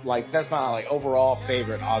overall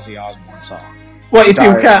favorite Ozzy Osbourne song. Well, if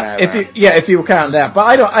you count that, but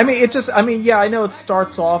I don't. I mean, I know it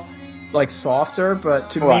starts off like softer, but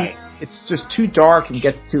to me, it's just too dark and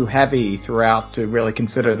gets too heavy throughout to really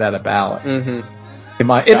consider that a ballad. Mm-hmm.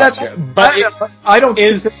 I don't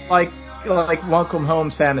consider like Welcome Home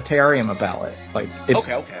Sanitarium a ballad. Like it's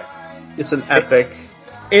okay. It's an epic.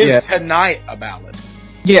 Is Tonight a ballad?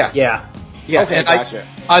 Yeah. Okay, and gotcha.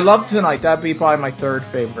 I love Tonight. That'd be probably my third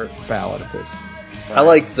favorite ballad of his. Right. I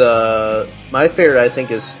like my favorite, I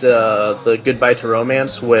think, is the Goodbye to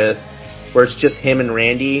Romance where it's just him and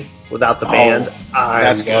Randy without the band.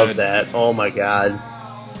 I love that. Oh my god.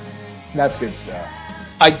 That's good stuff.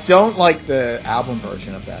 I don't like the album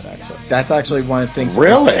version of that, actually. That's actually one of the things.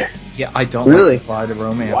 Really? Yeah, I don't like Goodbye to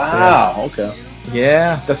Romance. Wow, okay.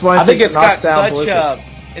 Yeah, that's why I think it's got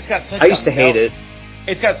such I used to hate it.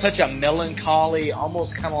 It's got such a melancholy,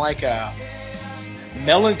 almost kind of like a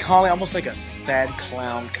almost like a sad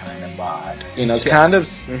clown kind of vibe. You know, it's kind of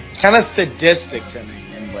sadistic to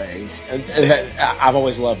me in ways, and I've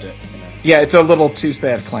always loved it. You know? Yeah, it's a little too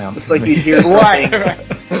sad clown. It's like you hear something.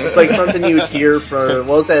 It's like something you would hear from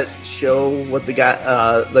what was that show with the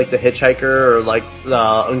guy, like the hitchhiker, or like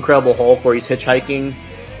the Incredible Hulk, where he's hitchhiking.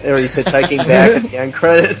 Or he's hitchhiking back at the end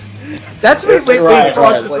credits. That's where it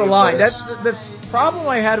crosses the line. That's the problem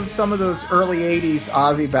I had with some of those early '80s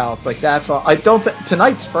Ozzy ballads. Like that's all. I don't.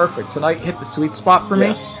 Tonight's perfect. Tonight hit the sweet spot for me.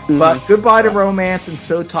 Mm-hmm. But Goodbye to Romance and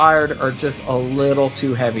So Tired are just a little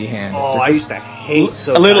too heavy-handed. Oh, I used to hate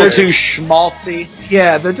So Tired. A little too schmaltzy.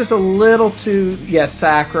 Yeah, they're just a little too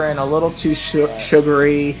saccharine, a little too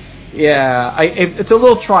sugary. Yeah, it's a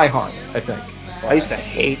little try hard, I think. I used to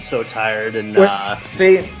hate So Tired, and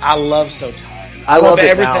see, I love So Tired. I love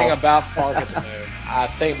everything about Bark at the Moon. I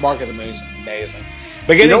think Bark at the Moon's amazing.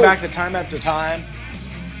 But getting back to Time After Time,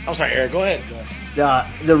 I'm sorry, Eric. Go ahead.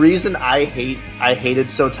 The reason I hated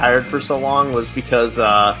So Tired for so long was because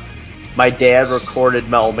my dad recorded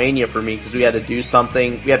Metal Mania for me because we had to do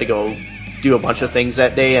something. We had to go do a bunch of things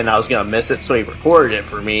that day, and I was gonna miss it, so he recorded it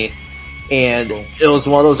for me. And it was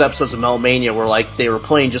one of those episodes of Metal Mania where, like, they were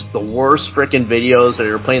playing just the worst freaking videos, or they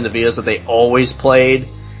were playing the videos that they always played.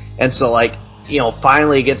 And so, like, you know,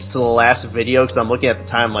 finally it gets to the last video, because I'm looking at the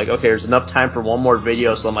time, like, okay, there's enough time for one more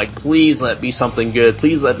video, so I'm like, please let it be something good.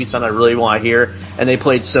 Please let it be something I really want to hear. And they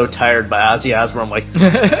played So Tired by Ozzy Osbourne. I'm like,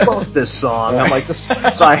 fuck this song. I'm like,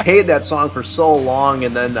 so I hated that song for so long,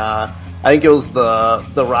 and then, I think it was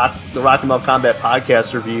the Rock and Roll Combat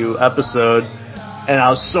podcast review episode. And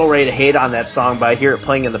I was so ready to hate on that song, but I hear it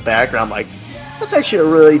playing in the background. I'm like, that's actually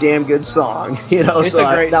a really damn good song. You know, it's a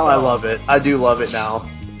great song. I love it. I do love it now.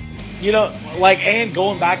 You know, like, and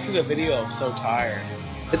going back to the video of So Tired.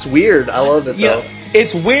 It's weird. I love it, though.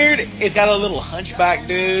 It's weird. It's got a little hunchback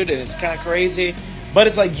dude, and it's kind of crazy. But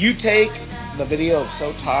it's like you take the video of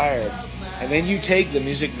So Tired, and then you take the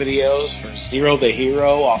music videos for Zero the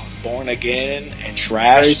Hero off Born Again and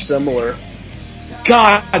Trash. Very similar.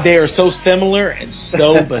 God, they are so similar and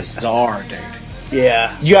so bizarre, dude.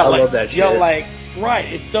 Yeah, I love that shit. You know, right,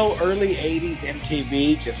 it's so early 80s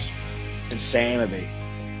MTV, just insanity.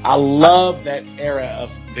 I love that era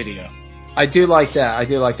of video. I do like that.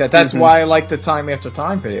 That's why I like the Time After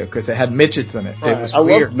Time video, because it had midgets in it. Right. It was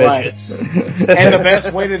weird. Love midgets. And the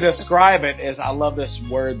best way to describe it is, I love this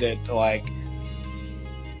word that, like,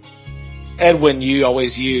 Edwin, you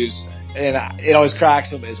always use, and it always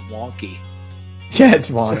cracks him, is wonky. Yeah,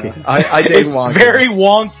 it's wonky. I dig wonky. It's very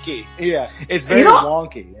wonky. Yeah, it's very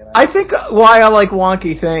wonky. You know? I think why I like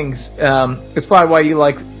wonky things is probably why you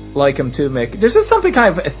like them too, Mick. There's just something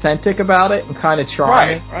kind of authentic about it and kind of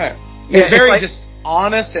charming. Right. It's very just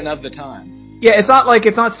honest and of the time. Yeah, it's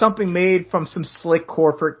not something made from some slick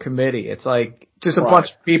corporate committee. It's like just a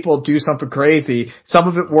bunch of people do something crazy. Some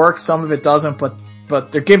of it works, some of it doesn't, but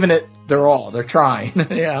they're giving it their all. They're trying.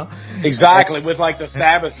 Yeah. Exactly. With like the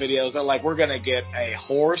Sabbath videos, they're like, we're gonna get a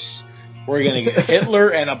horse, we're gonna get Hitler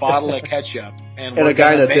and a bottle of ketchup, and a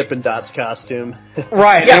guy in a Dippin' Dots costume.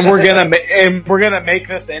 Right, and we're gonna make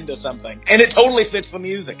this into something, and it totally fits the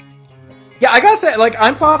music. Yeah, I gotta say, like,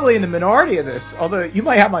 I'm probably in the minority of this, although you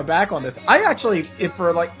might have my back on this. I actually,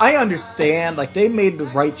 I understand, like, they made the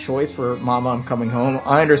right choice for Mama, I'm Coming Home.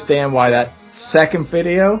 I understand why that second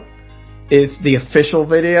video is the official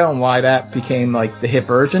video and why that became, like, the hit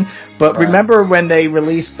version. But remember when they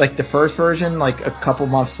released, like, the first version, like, a couple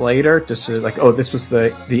months later, just to, like, oh, this was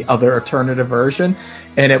the other alternative version?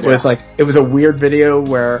 And it was, like, it was a weird video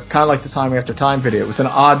where, kind of like the Time After Time video. It was an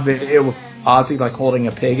odd video with Ozzy, like, holding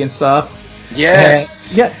a pig and stuff. Yes.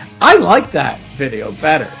 And, yeah, I like that video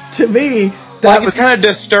better. To me, that was kind of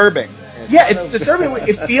disturbing. It's disturbing.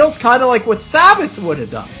 It feels kind of like what Sabbath would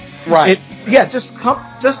have done. Right. Just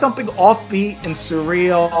something offbeat and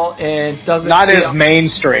surreal and doesn't not as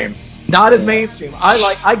mainstream. Not as mainstream.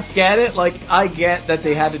 I get it. Like, I get that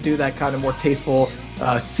they had to do that kind of more tasteful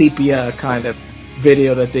sepia kind of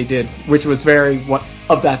video that they did, which was very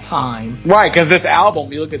of that time. Right, because this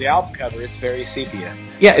album, you look at the album cover, it's very sepia.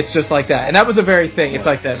 Yeah, it's just like that, and that was a very thing. It's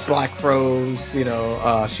like that Black Crowes,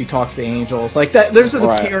 She Talks to Angels, like that. There's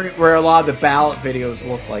a period where a lot of the ballad videos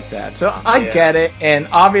look like that. So I get it, and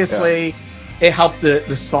obviously it helped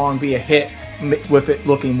the song be a hit with it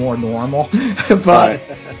looking more normal. but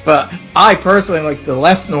I personally like the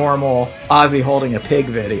less normal Ozzy holding a pig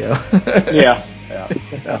video. Yeah.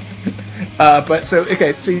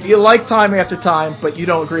 So you like Time After Time, but you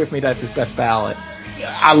don't agree with me that's his best ballad.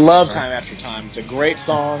 I love Time After Time. It's a great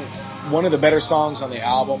song, one of the better songs on the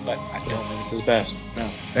album, but I don't think it's his best. No.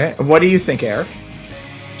 What do you think, Eric?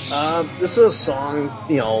 This is a song,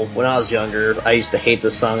 when I was younger, I used to hate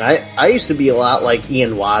this song. I used to be a lot like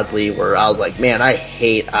Ian Wadley, where I was like, man, I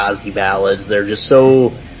hate Ozzy ballads. They're just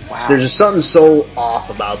so... Wow. There's just something so off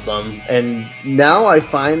about them. And now I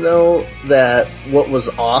find, though, that what was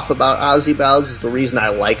off about Ozzy ballads is the reason I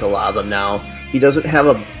like a lot of them now. He doesn't have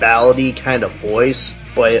a ballady kind of voice,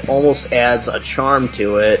 but it almost adds a charm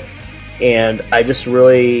to it. And I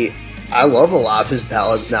love a lot of his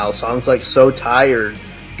ballads now. Songs like So Tired,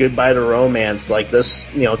 Goodbye to Romance, like this,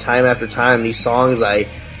 Time After Time, these songs I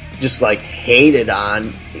just like hated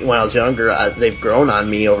on when I was younger. They've grown on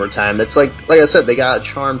me over time. It's like I said, they got a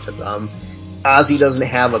charm to them. Ozzy doesn't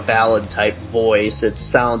have a ballad type voice. It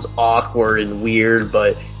sounds awkward and weird,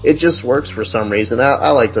 but it just works for some reason.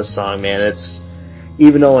 I like this song, man. It's,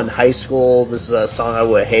 even though in high school this is a song I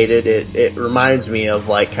would have hated, it reminds me of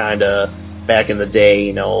like kind of back in the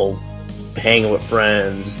day, hanging with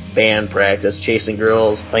friends, band practice, chasing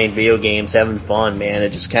girls, playing video games, having fun, man.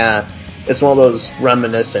 It just kind of, it's one of those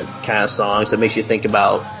reminiscent kind of songs that makes you think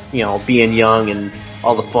about, being young and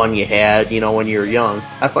all the fun you had, when you were young.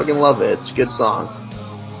 I fucking love it. It's a good song.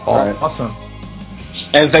 Awesome.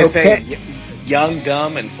 As they say, young,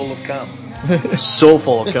 dumb, and full of cum. So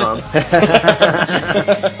full of cum.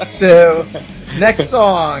 So, next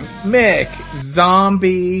song, Mick,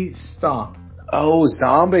 Zombie Stomp. Oh,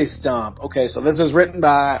 Zombie Stomp. Okay, so this is written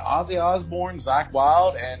by Ozzy Osbourne, Zakk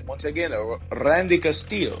Wylde, and once again, Randy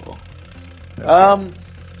Castillo. Okay.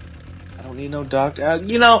 I don't need no doctor.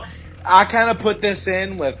 I kind of put this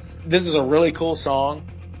in with, this is a really cool song,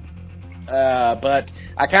 but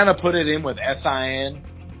I kind of put it in with S.I.N.,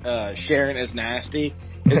 Sharon is Nasty.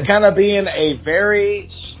 It's kind of being a very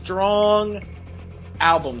strong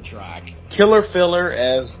album track. Killer filler,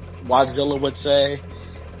 as Wadzilla would say.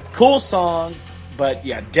 Cool song, but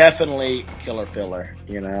yeah, definitely killer filler,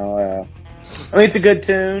 it's a good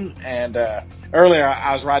tune, and earlier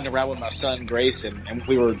I was riding around with my son Grayson, and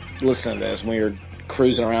we were listening to this, and we were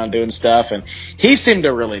cruising around doing stuff, and he seemed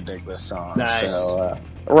to really dig this song. Nice. So,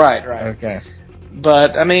 right. Okay.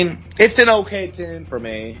 But, it's an okay tune for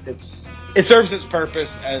me. It serves its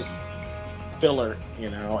purpose as filler,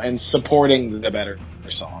 and supporting the better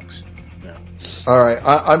songs. Yeah. All right,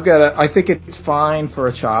 I think it's fine for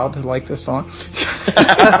a child to like this song.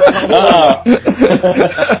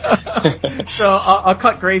 So I'll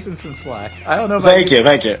cut Grayson some slack. I don't know if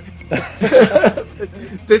Thank you.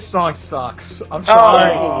 This song sucks. I'm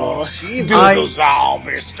sorry. Oh, Jesus.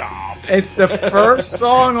 Zombie Stomp. It's the first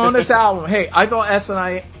song on this album. Hey, I thought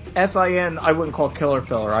S.I.N. I wouldn't call killer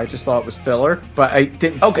filler. I just thought it was filler, but I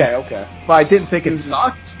didn't. Okay. But I didn't think it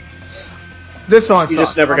sucked. This song sucks. You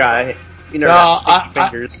just never got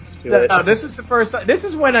fingers to it. No, this is the first. This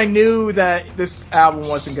is when I knew that this album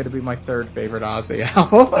wasn't going to be my third favorite Ozzy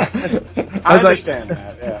album. I understand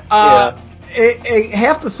that. Yeah.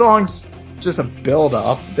 Half the songs just a build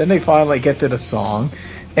up. Then they finally get to the song,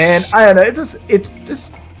 and I don't know.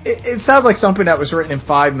 It sounds like something that was written in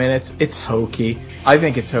 5 minutes. It's hokey. I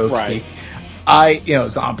think it's hokey. Right.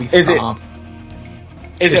 Zombie Stomp.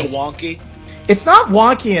 Is it wonky? It's not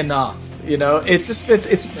wonky enough. It just fits.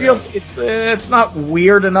 It feels. It's not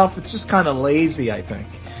weird enough. It's just kind of lazy, I think.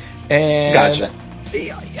 And Gotcha.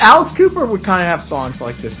 Alice Cooper would kind of have songs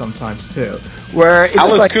like this sometimes too, where it's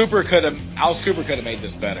Alice Cooper could have made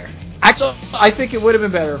this better. Actually, I think it would have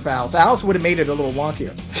been better if Alice would have made it a little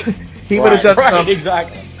wonkier. He would have done some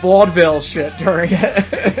exactly vaudeville shit during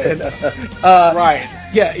it. And, right.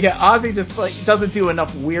 Yeah. Ozzy just doesn't do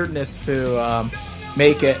enough weirdness to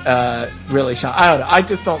make it really shine. I don't know. I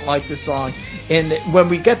just don't like this song. And when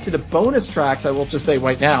we get to the bonus tracks, I will just say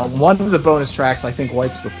right now, one of the bonus tracks I think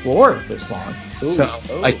wipes the floor of this song.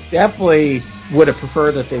 I definitely would have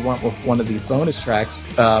preferred that they went with one of these bonus tracks.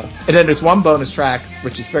 And then there's one bonus track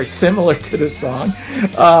which is very similar to this song.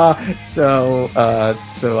 So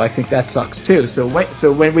I think that sucks too. So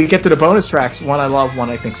when we get to the bonus tracks, one I love, one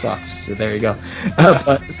I think sucks. So there you go.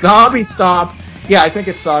 But Zombie Stomp, yeah, I think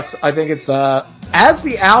it sucks. I think it's as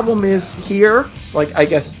the album is here, like I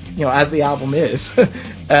guess as the album is,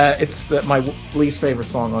 it's my least favorite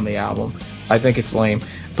song on the album. I think it's lame,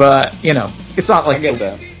 but it's not like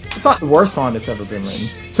it's not the worst song that's ever been written.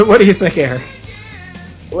 So what do you think, Eric?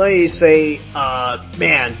 Let me say,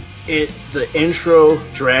 man, the intro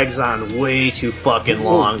drags on way too fucking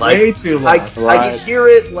long. Way too long. I could hear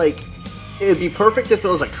it, like, it'd be perfect if it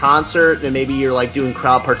was a concert and maybe you're like doing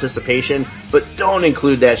crowd participation, but don't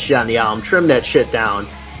include that shit on the album. Trim that shit down.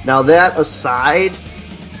 Now that aside,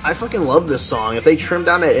 I fucking love this song. If they trimmed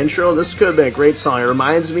down that intro, this could have been a great song. It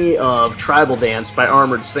reminds me of Tribal Dance by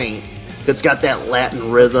Armored Saint. It's got that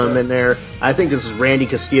Latin rhythm in there. I think this is Randy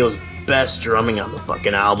Castillo's best drumming on the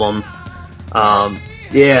fucking album.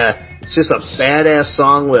 Yeah, it's just a badass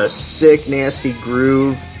song with a sick, nasty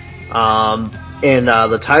groove. And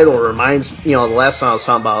the title reminds, the last song I was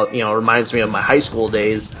talking about, reminds me of my high school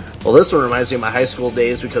days. Well, this one reminds me of my high school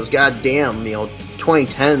days because goddamn,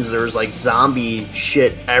 2010s, there was like zombie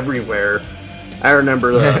shit everywhere. I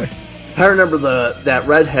remember that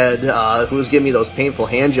redhead who was giving me those painful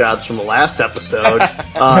hand jobs from the last episode.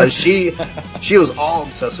 She was all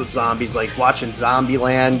obsessed with zombies, like watching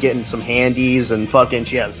Zombieland, getting some handies, and fucking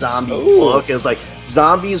she had a zombie book. It was like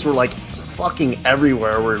zombies were like fucking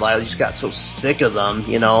everywhere. Where I just got so sick of them,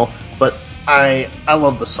 But I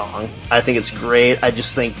love the song. I think it's great. I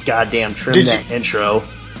just think goddamn trim that intro.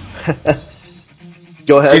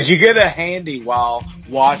 Go ahead. Did you get a handy while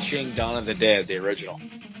watching Dawn of the Dead, the original?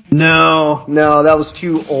 No, that was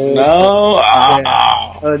too old. No?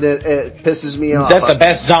 It pisses me off. That's the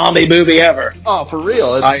best zombie movie ever. Oh, for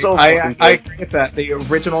real. It's so fucking good. I agree with that. The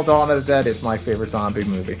original Dawn of the Dead is my favorite zombie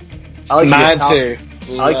movie. Mine too.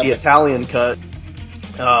 I like the Italian cut.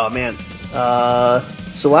 Oh, man.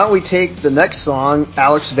 So why don't we take the next song, called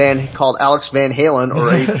Alex Van Halen,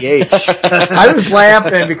 or AVH. I was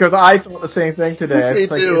laughing because I thought the same thing today. I was Me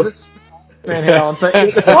too. Is this Van Halen? But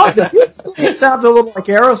it sounds a little like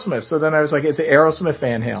Aerosmith. So then I was like, is it Aerosmith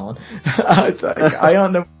Van Halen? I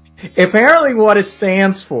don't know. Apparently what it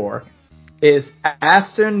stands for is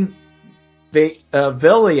Aston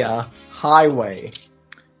Villa Highway,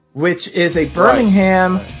 which is a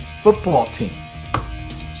Birmingham football team.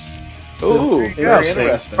 Ooh, very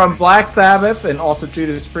interesting. From Black Sabbath and also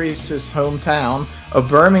Judas Priest's hometown of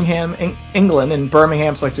Birmingham, England, and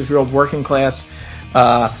Birmingham's like this real working class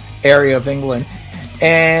area of England.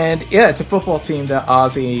 And yeah, it's a football team that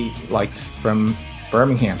Ozzy liked from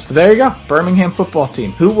Birmingham. So there you go, Birmingham football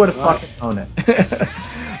team. Who would have fucking known it?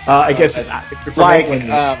 I guess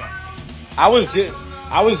I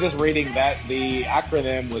was just reading that the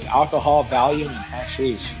acronym was alcohol, Valium, and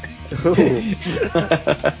hashish.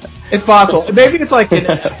 It's possible. Maybe it's like an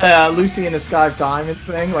Lucy in the Sky of Diamonds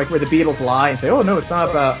thing, like where the Beatles lie and say, "Oh no, it's not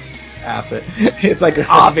about acid." It's like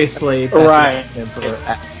obviously it's right.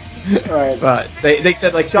 Right. But they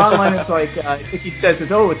said like John Lennon's like I think he says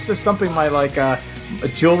it's just something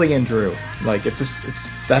Julian drew. Like it's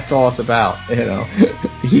that's all it's about.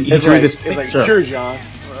 He drew this picture. It's like, sure, John.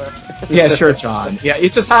 Yeah, sure, John. Yeah,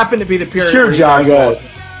 it just happened to be the period. Sure, John. Go ahead.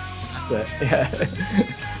 That's it.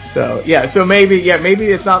 Yeah. So maybe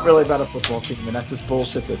it's not really about a football team, and that's just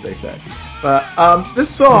bullshit that they say. But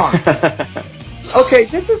this song, okay,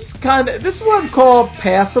 this is what I call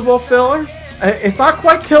passable filler. It's not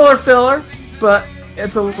quite killer filler, but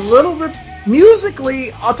it's a little bit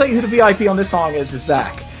musically. I'll tell you who the VIP on this song is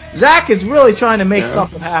Zach. Zach is really trying to make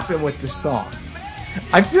something happen with this song.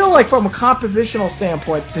 I feel like from a compositional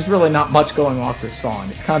standpoint, there's really not much going on with this song.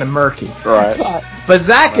 It's kind of murky. Right. But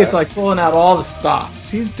Zach is like pulling out all the stops.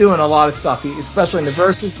 He's doing a lot of stuff. Especially in the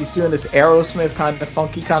verses, he's doing this Aerosmith kind of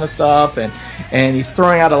funky kind of stuff, and he's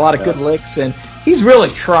throwing out a lot of good licks, and he's really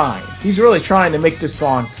trying. He's really trying to make this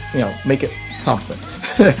song, make it something.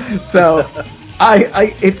 So,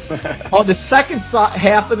 it's on the second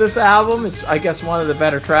half of this album. It's, I guess, one of the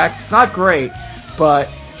better tracks. It's not great, but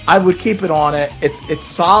I would keep it on it. It's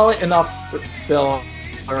solid enough filler,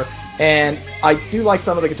 and I do like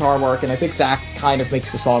some of the guitar work, and I think Zach kind of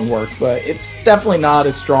makes the song work, but it's definitely not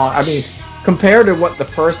as strong. I mean, compared to what the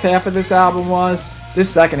first half of this album was, this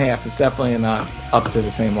second half is definitely not up to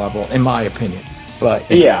the same level, in my opinion. But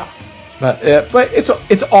yeah. But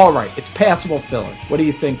it's all right. It's passable filler. What do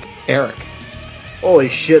you think, Eric? Holy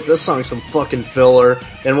shit, this song's some fucking filler.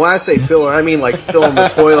 And when I say filler, I mean like filling the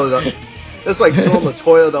toilet up. It's like filling the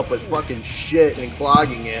toilet up with fucking shit and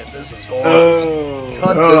clogging it. This is horrible.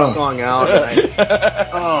 Cut this song out.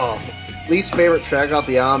 Least favorite track off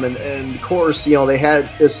the album, and of course, you know,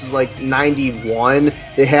 this is like 91,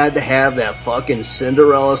 they had to have that fucking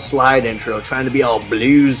Cinderella slide intro, trying to be all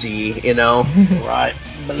bluesy, you know? Right.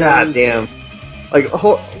 God damn. Like,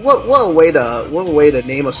 what a way to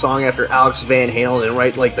name a song after Alex Van Halen and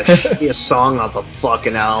write like the shittiest song off the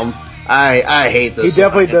fucking album. I hate this. He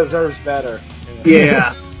definitely deserves better.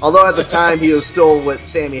 Yeah. Although at the time he was still with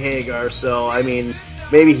Sammy Hagar, so I mean,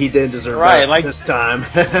 maybe he did deserve better like, this time.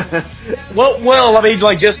 well, I mean,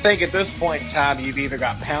 like, just think at this point in time, you've either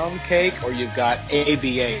got Pound Cake or you've got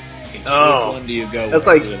AVA. Oh, which one do you go that's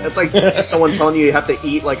with? That's like someone telling you have to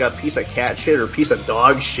eat like a piece of cat shit or a piece of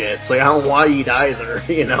dog shit. It's like, I don't want to eat either,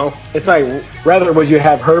 you know? It's like, rather would you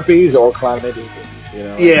have herpes or chlamydia, you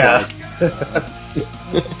know? Yeah.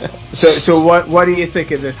 So what do you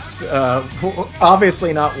think of this?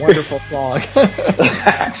 Obviously not wonderful song.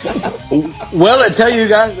 Well, to tell you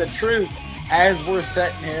guys the truth, as we're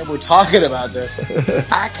sitting here, we're talking about this,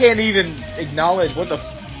 I can't even acknowledge what the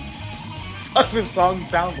fuck this song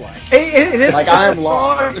sounds like. It is like I am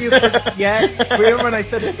lost. Yeah, remember when I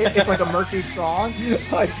said it's like a murky song?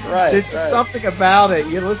 Like, there's something about it.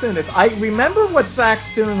 You listen to this. I remember what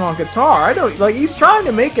Zach's doing on guitar. I don't like. He's trying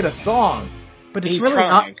to make it a song. But it's really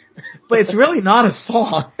not. But it's really not a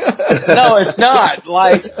song. No, it's not.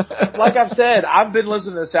 Like I've said, I've been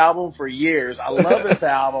listening to this album for years. I love this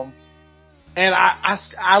album, and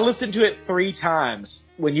I listened to it 3 times.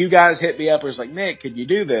 When you guys hit me up, it was like, Nick, could you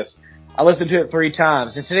do this? I listened to it 3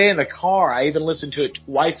 times, and today in the car, I even listened to it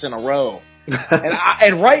twice in a row.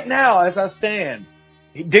 and right now, as I stand,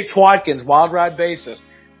 Dick Twatkins, Wild Ride bassist.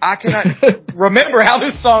 I cannot remember how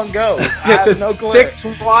this song goes. I have no clue. Dick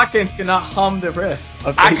Twatkins cannot hum the riff.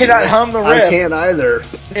 I cannot hum the riff. I can't either.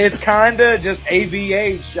 It's kinda just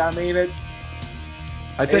AVH. I mean,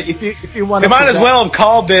 I think if you want, they might as well have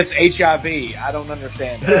called this HIV. I don't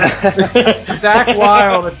understand that. Zach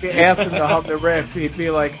Wilde, if you asked him to hum the riff, he'd be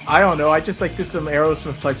like, I don't know. I just like did some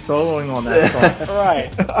Aerosmith type soloing on that song.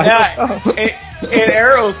 Right. Now, in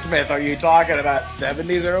Aerosmith, are you talking about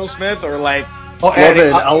 70s Aerosmith or like?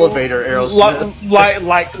 Elevator Aerosmith.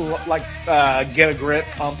 Like Get a Grip,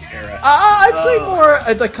 Pump era. I'd say more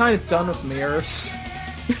the kind of Done with Mirrors.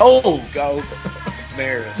 Oh, go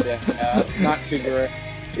Mirrors, yeah. It's not too great.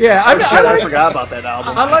 Yeah, I forgot about that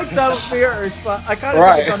album. I like Done with Mirrors, but I kind of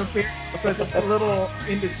like Done with Mirrors because it's a little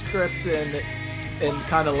indescript and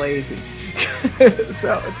kind of lazy.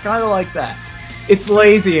 So it's kind of like that. It's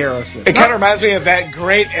lazy Aerosmith. It kind of reminds me of that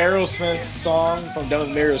great Aerosmith song from Done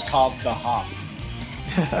with Mirrors called The Hop.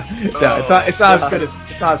 No, it's not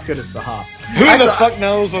as good as The Hop. Who the fuck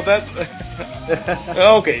knows what that's?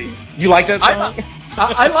 Okay, you like that song?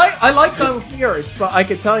 I like Done with Mirrors, but I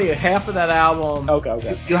could tell you half of that album.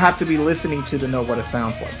 Okay. You have to be listening to know what it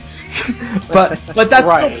sounds like. but that's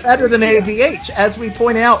still better than AVH. As we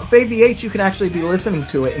point out, with AVH you can actually be listening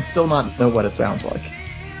to it and still not know what it sounds like.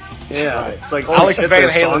 Yeah, it's like Alex Van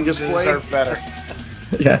Halen just deserves better.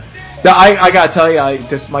 Yeah. No, I gotta tell you,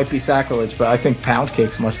 this might be sacrilege, but I think Pound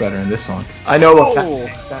Cake's much better in this song. I know what Pound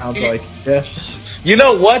Cake sounds like. Yeah. You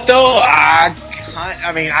know what though?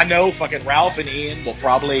 I mean, I know fucking Ralph and Ian will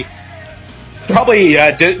probably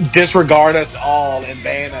disregard us all and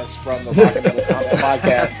ban us from the Rock and Metal Comment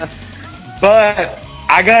podcast. But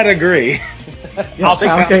I gotta agree. Yeah, I'll take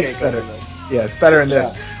Pound Cake's better. Yeah, it's better than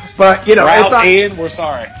this. But Ralph, Ian, we're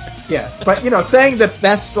sorry. Yeah, but saying the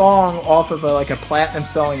best song off of a platinum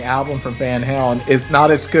selling album from Van Halen is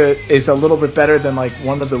not as good, is a little bit better than like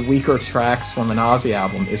one of the weaker tracks from an Ozzy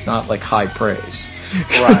album is not like high praise.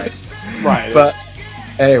 Right. But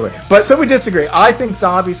anyway, so we disagree. I think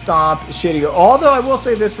Zombie Stomp is shitty. Although I will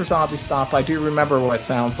say this for Zombie Stomp, I do remember what it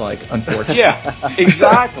sounds like, unfortunately. Yeah,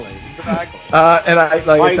 exactly. And I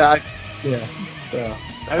like that. Yeah. So.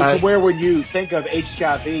 And so where when you think of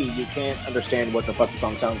HIV, you can't understand what the fuck the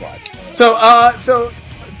song sounds like. So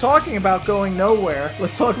talking about going nowhere,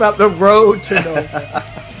 let's talk about The Road to Nowhere.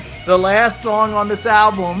 The last song on this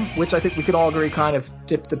album, which I think we could all agree kind of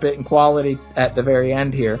dipped a bit in quality at the very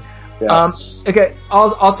end here. Yeah. Okay,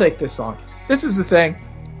 I'll take this song. This is the thing.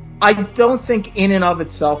 I don't think in and of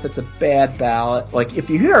itself it's a bad ballad. Like, if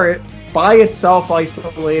you hear it by itself,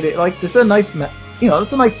 isolated, like, this is a nice,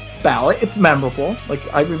 it's a nice ballad. It's memorable. Like,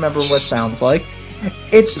 I remember what it sounds like.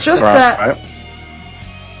 It's just that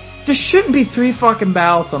there shouldn't be 3 fucking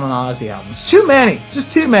ballads on an Ozzy album. It's too many. It's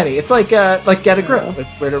just too many. It's like Get a Grip,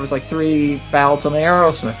 where there was like 3 ballads on the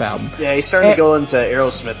Aerosmith album. Yeah, he's starting to go into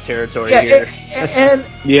Aerosmith territory here.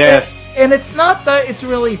 Yes. And it's not that it's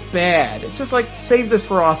really bad. It's just like, save this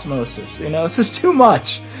for Osmosis. It's just too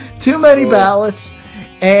much. Too many ballads.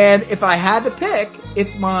 And if I had to pick,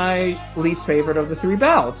 it's my least favorite of the 3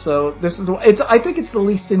 ballads. So I think it's the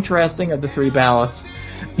least interesting of the 3 ballads.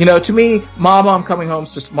 To me, Mama, I'm Coming Home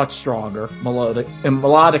is just much stronger,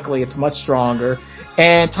 melodically it's much stronger,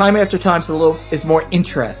 and Time After Time is more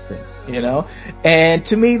interesting, And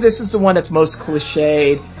to me, this is the one that's most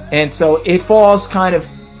cliched, and so it falls kind of,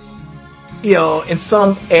 in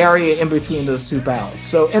some area in between those 2 ballads.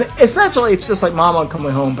 So, and essentially, it's just like Mama, I'm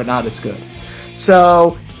Coming Home, but not as good.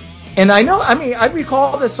 So, and I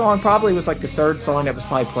recall this song probably was like the 3rd song that was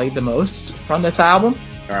probably played the most from this album.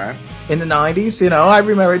 Alright. In the 90s, I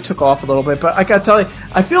remember it took off a little bit, but I gotta tell you,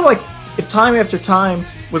 I feel like if Time After Time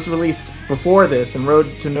was released before this and Road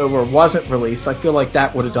to Nowhere wasn't released, I feel like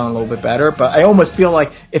that would have done a little bit better, but I almost feel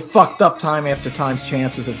like it fucked up Time After Time's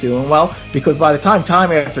chances of doing well, because by the time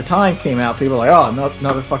Time After Time came out, people were like, oh,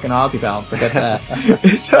 another fucking Ozzy ballad, forget that.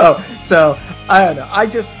 so, I don't know,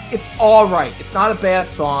 it's alright, it's not a bad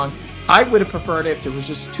song. I would have preferred it if there was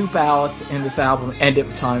just 2 ballads in this album, end it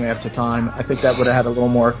with Time After Time. I think that would have had a little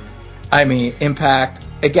more impact.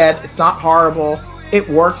 Again, it's not horrible. It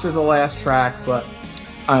works as a last track, but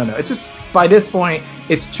I don't know. It's just, by this point,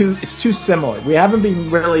 it's too similar. We haven't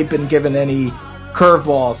really been given any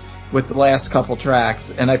curveballs with the last couple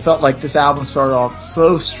tracks, and I felt like this album started off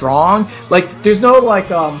so strong. Like, there's no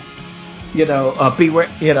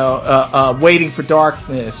Waiting for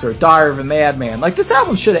Darkness or Diary of a Madman. Like, this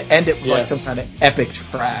album should have ended with like some kind of epic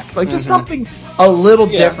track, like just something a little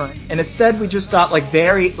different. And instead, we just got like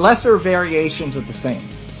lesser variations of the same.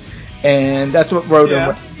 And that's what Road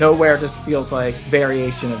to Nowhere just feels like,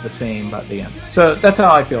 variation of the same by the end. So that's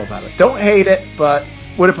how I feel about it. Don't hate it, but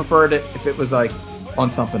would have preferred it if it was like on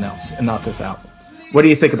something else and not this album. What do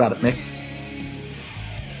you think about it, Mick?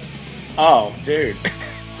 Oh, dude.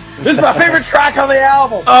 This is my favorite track on the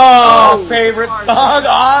album. Oh, my favorite song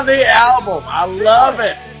on the album. I love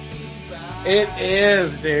it. It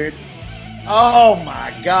is, dude. Oh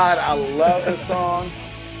my God, I love this song.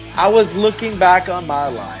 I was looking back on my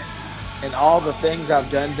life and all the things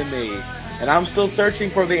I've done to me, and I'm still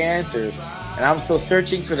searching for the answers, and I'm still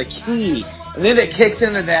searching for the key. And then it kicks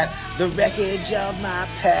into that, the wreckage of my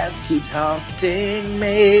past keeps haunting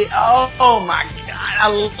me. Oh my God, I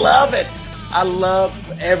love it. I love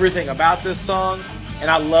everything about this song,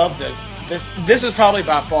 and I love this is probably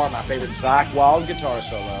by far my favorite Zakk Wylde guitar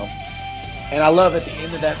solo. And I love at the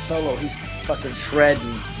end of that solo, he's fucking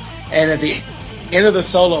shredding. And at the end of the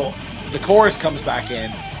solo, the chorus comes back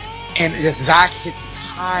in, and just Zakk hits his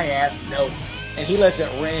high-ass note, and he lets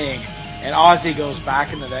it ring, and Ozzy goes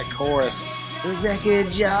back into that chorus. The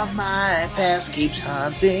wreckage of my past keeps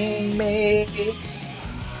haunting me.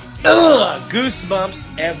 Ugh,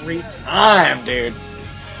 goosebumps every time, dude.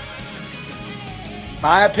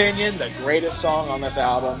 My opinion, the greatest song on this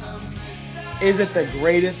album. Is it the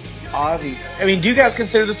greatest Ozzy? I mean, do you guys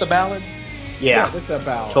consider this a ballad? Yeah, this is a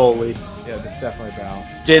ballad. Totally. Yeah, this is definitely a ballad.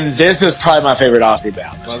 Then this is probably my favorite Ozzy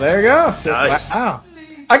ballad. Well, there you go. Nice. Wow.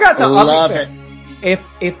 I got to love it.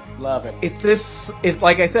 Love it. If this is,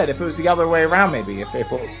 like I said, if it was the other way around, maybe if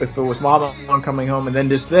it was Mama on Coming Home and then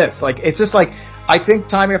just this, like, it's just like, I think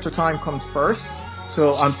Time After Time comes first,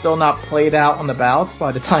 so I'm still not played out on the ballads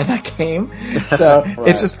by the time that came. So Right.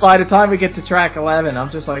 It's just by the time we get to track 11,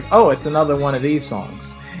 I'm just like, oh, it's another one of these songs.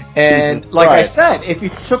 And like I said, if you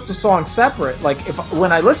took the song separate, like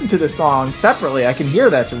when I listen to the song separately, I can hear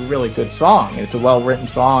that's a really good song. It's a well-written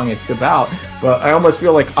song. It's good ballad. But I almost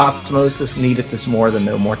feel like Osmosis needed this more than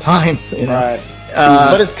No More Times. You know? Right.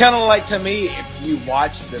 But it's kind of like, to me, if you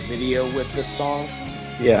watch the video with this song,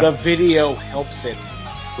 the video helps it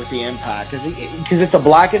with the impact. Because it's a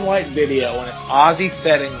black and white video, and it's Ozzy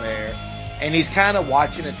sitting there, and he's kind of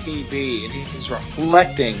watching a TV, and he's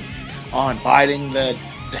reflecting on biting the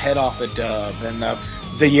head off the dove and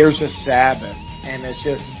the years of Sabbath, and it's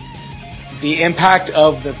just the impact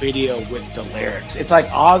of the video with the lyrics. It's like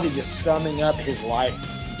Ozzy just summing up his life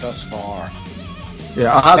thus far.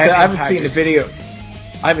 Yeah, I haven't seen the video.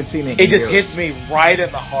 I haven't seen it. It just hits me right in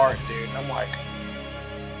the heart, dude. I'm like,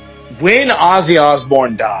 when Ozzy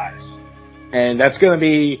Osbourne dies, and that's going to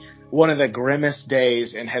be one of the grimmest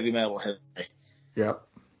days in heavy metal history. Yep.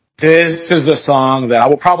 this is the song that I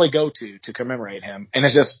will probably go to commemorate him. And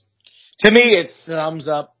it's just, to me, it sums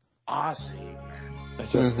up Ozzy.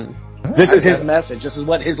 It's just, this is his message. This is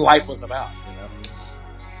what his life was about. You know?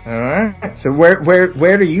 All right. So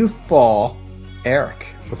where do you fall, Eric,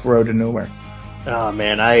 with Road to Nowhere? Oh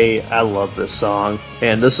man, I love this song,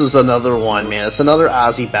 and this is another one, man. It's another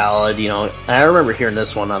Ozzy ballad, you know. I remember hearing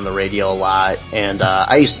this one on the radio a lot, and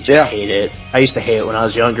I used to hate it. I used to hate it when I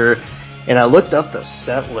was younger, and I looked up the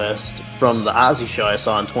set list from the Ozzy show I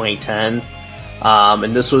saw in 2010,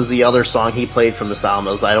 and this was the other song he played from this album.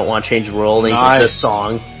 It was "I Don't Want to Change the World," and he put this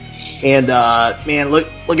song. And man,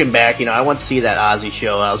 looking back, you know, I went to see that Ozzy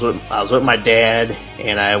show. I was with my dad,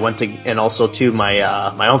 and I went to, and also to my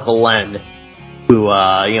my uncle Len, who,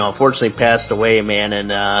 you know, unfortunately passed away, man, and,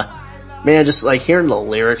 man, just, like, hearing the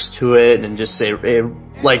lyrics to it, and just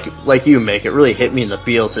like you, Mick, it really hit me in the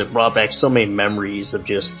feels. It brought back so many memories of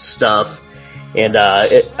just stuff, and,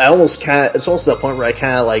 it's almost to the point where I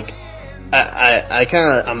kind of, like,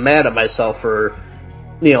 I'm mad at myself for,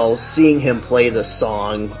 you know, seeing him play this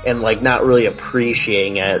song, and, like, not really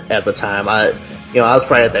appreciating it at the time. I was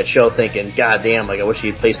probably at that show thinking, God damn, like, I wish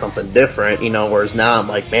he'd play something different, you know, whereas now I'm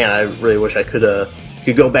like, man, I really wish I could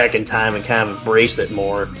go back in time and kind of embrace it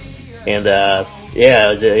more. And,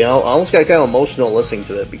 yeah, you know, I almost got kind of emotional listening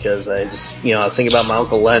to it, because I just, you know, I was thinking about my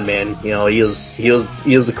Uncle Len, man. You know, he was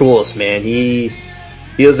the coolest, man. He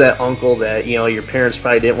was that uncle that, you know, your parents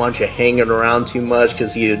probably didn't want you hanging around too much,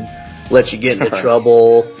 because he'd let you get into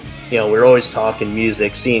trouble. You know, we were always talking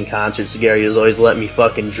music, seeing concerts together. He was always letting me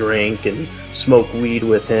fucking drink and smoke weed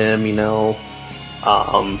with him, you know.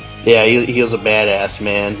 Yeah, he was a badass,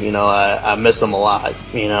 man. You know, I miss him a lot,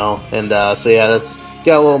 you know. And, so yeah, that's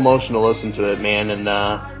got a little emotional to listen to it, man. And,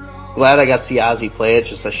 glad I got to see Ozzy play it.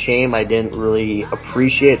 Just a shame I didn't really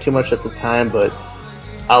appreciate it too much at the time, but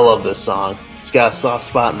I love this song. It's got a soft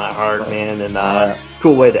spot in my heart, man, and,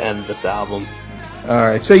 cool way to end this album.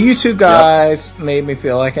 Alright, so you two guys made me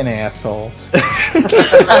feel like an asshole. Because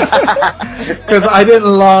I didn't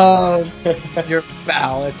love your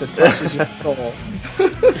ballad that touches your soul.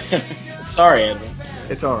 Sorry, Edwin.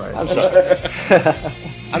 It's alright. I'm sorry.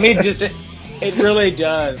 I mean, just it really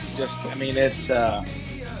does. Just, I mean, it's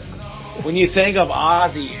when you think of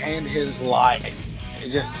Ozzy and his life,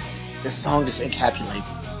 this song just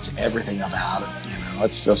encapsulates everything about it. You know,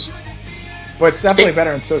 it's just. But it's definitely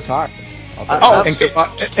better than So Tired. So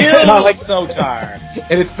tired.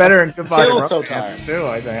 And it's better in Goodbye to So Romance tired. too,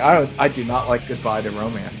 I think. I do not like Goodbye to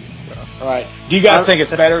Romance. So. All right. Do you guys think it's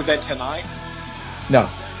better than Tonight? No.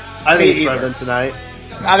 I think it's better than Tonight.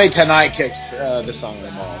 I think Tonight kicks the song in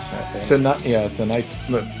the balls. Tonight's.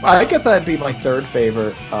 I guess that'd be my third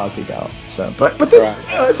favorite Ozzy ballad. So, but this,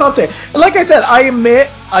 you know, it's up there. And like I said, I admit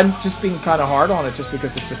I'm just being kind of hard on it, just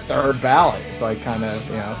because it's the third ballad. So I kind of,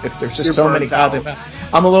 you know, if there's just so many goddamn,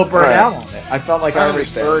 I'm a little burnt out on it. I felt like I already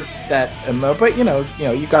heard that, but you know,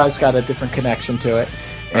 you guys got a different connection to it.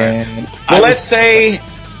 And let's say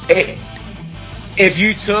if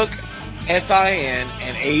you took SIN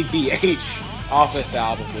and ABH off this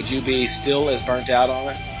album, would you be still as burnt out on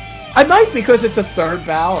it? I might, because it's a third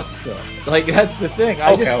ballad still. Like, that's the thing.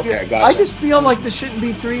 I just feel like there shouldn't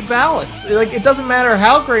be three ballads. Like, it doesn't matter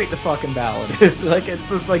how great the fucking ballad is. Like, it's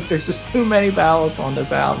just like there's just too many ballads on this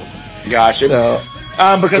album. Gotcha. So,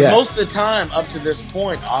 because most of the time up to this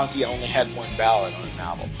point, Ozzy only had one ballad on an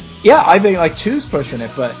album. Yeah, I think like two's pushing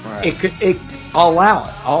it, but I'll allow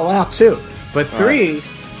it. I'll allow two, but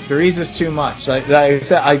three's is too much. Like I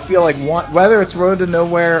said, I feel like one, whether it's Road to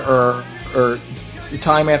Nowhere or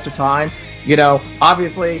Time After Time, you know,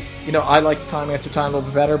 obviously, you know, I like Time After Time a little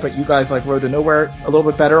bit better, but you guys like Road to Nowhere a little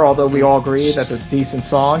bit better, although we all agree that they're decent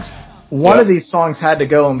songs. One of these songs had to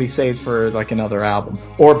go and be saved for like another album,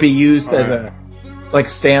 or be used as a like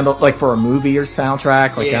like for a movie or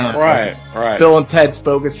soundtrack, like right. Bill and Ted's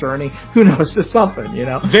Bogus Journey. Who knows? Just something, you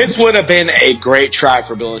know. This would have been a great track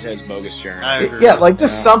for Bill and Ted's Bogus Journey. I agree. Yeah, like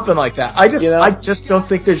just something like that. I just don't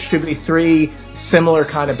think there should be three similar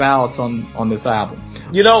kind of ballads on this album.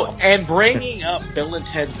 You know, and bringing up Bill and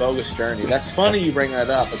Ted's Bogus Journey, that's funny you bring that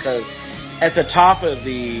up, because at the top of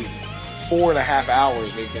the 4.5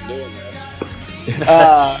 hours we've been doing this,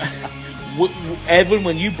 Edwin,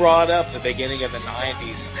 when you brought up the beginning of the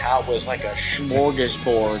 90s and how it was like a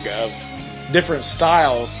smorgasbord of different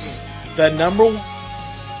styles, the number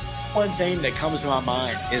one thing that comes to my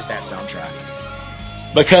mind is that soundtrack.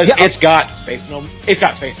 Because it's got Faith No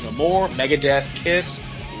More, Megadeth, Kiss,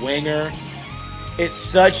 Winger. It's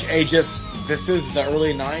such a this is the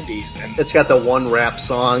early 90s. And it's got the one rap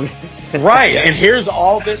song. Right, and here's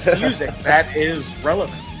all this music that is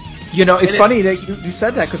relevant. You know, it's funny that you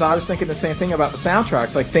said that because I was thinking the same thing about the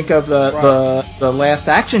soundtracks. Like, think of the Last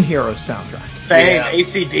Action Hero soundtrack. Same. Yeah.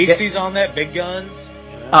 AC/DC's on that. Big Guns.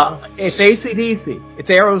 It's AC/DC. It's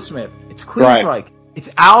Aerosmith. It's Queensryche. It's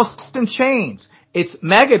Alice in Chains. It's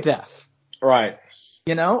Megadeth. Right.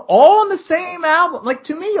 You know, all on the same album. Like,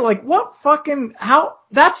 to me, like, what fucking,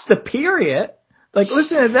 that's the period. Like,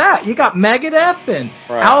 listen to that. You got Megadeth and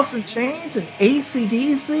Alice in Chains and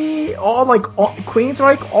AC/DC,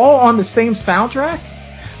 Queensryche, all on the same soundtrack.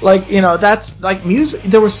 Like, you know, that's, like, music,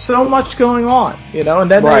 there was so much going on, you know,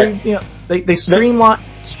 and then they streamlined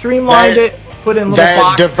it, put in little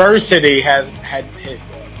boxes. Diversity had hit.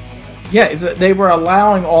 Yeah, they were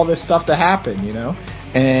allowing all this stuff to happen, you know?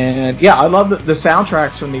 And, yeah, I love the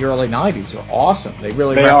soundtracks from the early 90s are awesome. They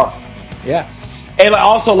are. Yeah. And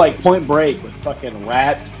also, like, Point Break with fucking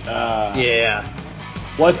Rat.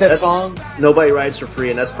 What's that song? Nobody Rides for Free,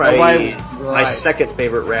 and that's probably my second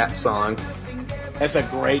favorite Rat song. That's a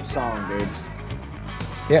great song, dude.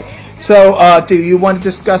 Yeah. So, do you want to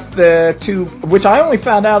discuss the two, which I only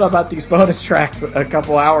found out about these bonus tracks a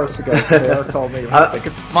couple hours ago, because Eric told me about it,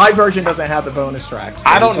 because my version doesn't have the bonus tracks.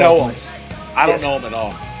 I don't know them. I don't know them at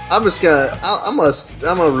all. I'm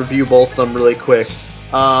gonna review both of them really quick.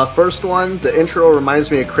 First one, the intro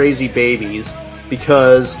reminds me of Crazy Babies,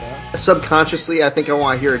 because subconsciously I think I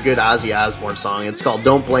want to hear a good Ozzy Osbourne song. It's called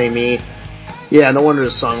Don't Blame Me. Yeah, no wonder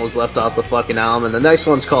this song was left off the fucking album. And the next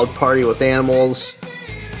one's called Party with Animals.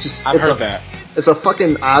 I've heard that. It's a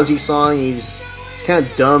fucking Ozzy song. It's kind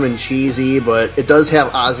of dumb and cheesy, but it does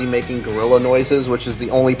have Ozzy making gorilla noises, which is the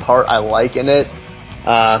only part I like in it.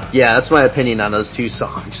 Yeah, that's my opinion on those two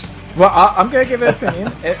songs. Well, I'm going to give an opinion.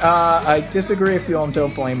 I disagree with you on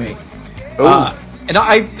Don't Blame Me. And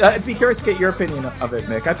I'd be curious to get your opinion of it,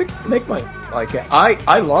 Mick. I think Mick might like it.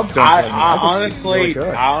 I love Don't Blame Me.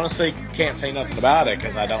 I honestly can't say nothing about it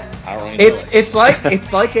because I don't really know it. It's like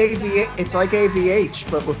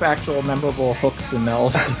AVH, but with actual memorable hooks and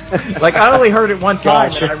melodies. Like, I only heard it one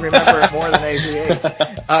time, and I remember it more than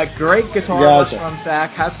AVH. Great guitar work from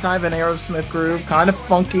Zach. Has kind of an Aerosmith groove, kind of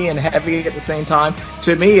funky and heavy at the same time.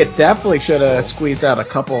 To me, it definitely should have squeezed out a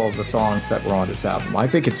couple of the songs that were on this album. I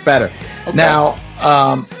think it's better. Okay. Now,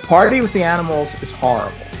 Party with the Animals is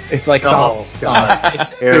horrible. It's like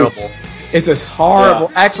it's terrible. It's just horrible.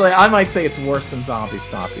 Yeah. Actually, I might say it's worse than Zombie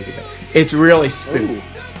Stomp even. It's really stupid.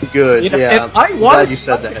 Good, you know, yeah. I'm glad you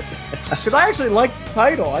said that. Because I actually like the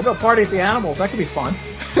title. I know Party with the Animals. That could be fun.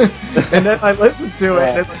 And then I listened to it,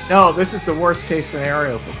 and it's like, no, this is the worst case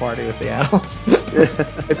scenario for Party with the Animals.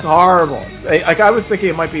 It's horrible. Like, I was thinking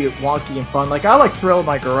it might be wonky and fun. Like, I like Thrill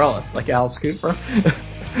My Gorilla, like Alice Cooper.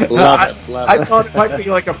 Love it. I thought it might be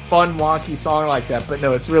like a fun, wonky song like that, but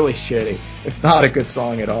no, it's really shitty. It's not a good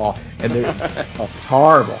song at all, and it's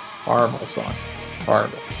horrible song,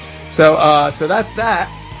 horrible. So that's that.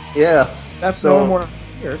 Yeah, that's no more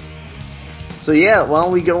years. So yeah, why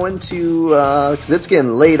don't we go into because it's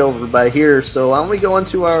getting late over by here. So why don't we go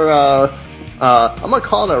into our I'm gonna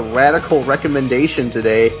call it a radical recommendation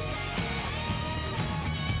today.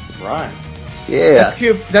 Right. Yeah.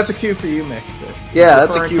 That's a cue for you, Mick. Yeah,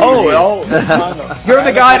 that's a cue for you. You're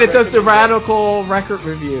the guy that does the radical record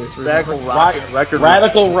reviews. Radical rockin'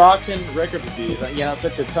 record reviews. You know, it's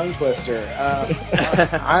such a tongue twister.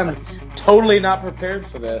 I'm totally not prepared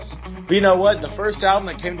for this. But you know what? The first album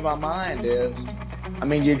that came to my mind is, I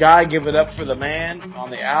mean, you gotta give it up for the man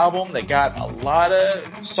on the album. They got a lot of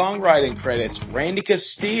songwriting credits. Randy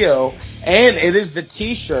Castillo, and it is the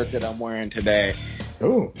T-shirt that I'm wearing today.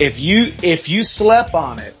 Ooh. If you slept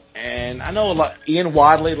on it, and I know Ian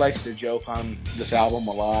Wadley likes to joke on this album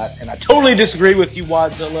a lot, and I totally disagree with you,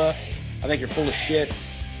 Wadzilla. I think you're full of shit.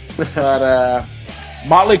 But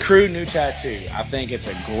Motley Crue, New Tattoo. I think it's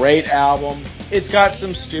a great album. It's got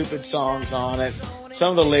some stupid songs on it.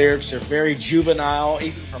 Some of the lyrics are very juvenile,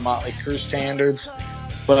 even for Motley Crue standards.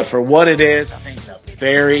 But for what it is, I think it's a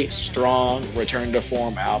very strong return to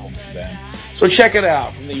form album for them. So check it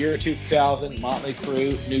out. From the year 2000, Motley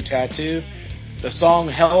Crue, New Tattoo. The song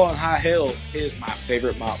Hell on High Hills is my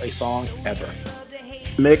favorite Motley song ever.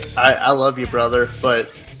 Mick, I love you, brother,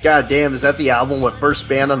 but goddamn, is that the album with First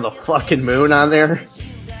Band on the fucking Moon on there?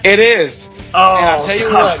 It is. Oh, and I'll tell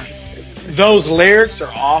you what, those lyrics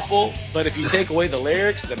are awful, but if you take away the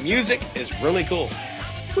lyrics, the music is really cool.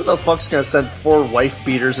 Who the fuck's gonna send 4 wife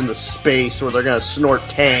beaters into space where they're gonna snort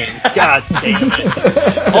tang? God damn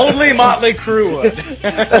it. Only Motley Crue would.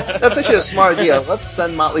 That's actually a smart idea. Let's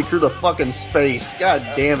send Motley Crue to fucking space. God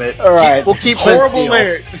damn it. Alright. We'll keep horrible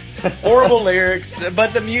lyrics. Horrible lyrics,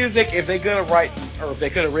 but the music, if they could have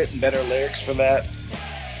written better lyrics for that,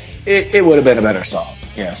 it would have been a better song.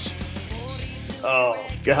 Yes. Oh,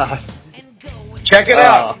 God. Check it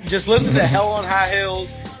out. Just listen to Hell on High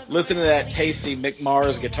Hills. Listen to that tasty Mick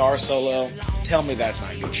Mars guitar solo. Tell me that's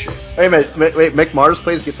not good shit. Wait a minute. Wait, Mick Mars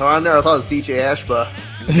plays guitar on there? I thought it was DJ Ashba.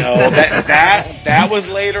 No, that was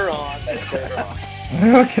later on. That was later on.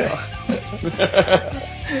 Okay.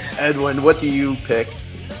 Edwin, what do you pick?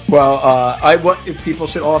 Well, people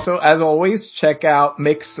should also, as always, check out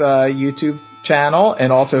Mick's YouTube channel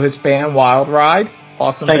and also his band Wild Ride.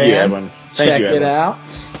 Awesome Thank band. you, Edwin. Check it out.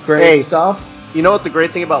 Great stuff. You know what the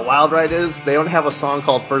great thing about Wild Ride is? They don't have a song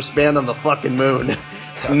called First Band on the fucking Moon.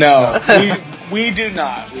 No, we do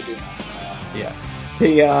not. We do not. Yeah.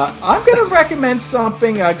 I'm going to recommend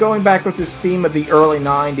something, going back with this theme of the early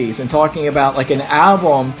 90s and talking about like an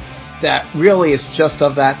album that really is just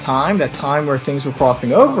of that time where things were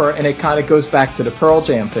crossing over, and it kind of goes back to the Pearl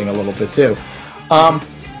Jam thing a little bit too.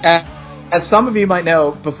 As some of you might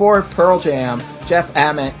know, before Pearl Jam, Jeff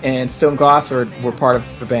Ament and Stone Gossard were part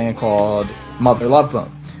of a band called Mother Love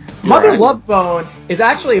Bone. Mother Love Bone is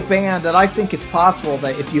actually a band that I think it's possible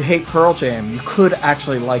that if you hate Pearl Jam, you could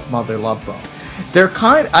actually like Mother Love Bone. They're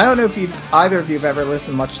I don't know if either of you have ever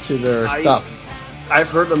listened much to their stuff. I've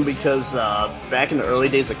heard them because back in the early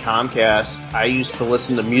days of Comcast, I used to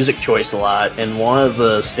listen to Music Choice a lot, and one of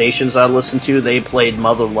the stations I listened to, they played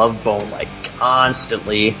Mother Love Bone like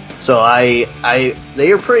constantly. So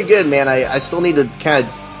they are pretty good, man. I still need to kind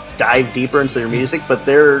of dive deeper into their music, but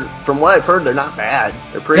from what I've heard, they're not bad.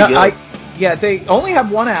 They're pretty good. They only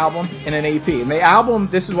have one album and an EP. And the album,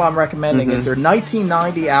 this is what I'm recommending, is their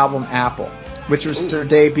 1990 album Apple, which was their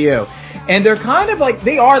debut. And they're kind of like,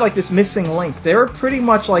 they are like this missing link. They're pretty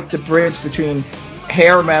much like the bridge between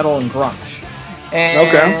hair metal and grunge. And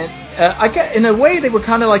in a way, they were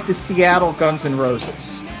kind of like the Seattle Guns N'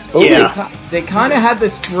 Roses. Yeah. They kind of had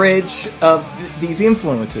this bridge of these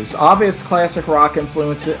influences. Obvious classic rock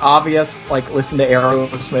influences, obvious, like, listen to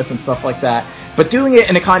Aerosmith and stuff like that. But doing it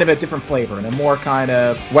in a kind of a different flavor, in a more kind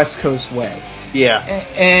of West Coast way. Yeah.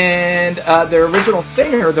 And their original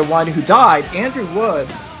singer, the one who died, Andrew Wood,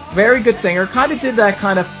 very good singer, kind of did that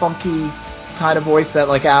kind of funky kind of voice that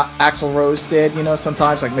like Axl Rose did,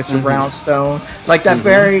 sometimes, like Mr. Brownstone. Like that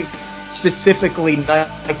very specifically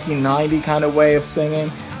 1990 kind of way of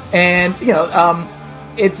singing. And,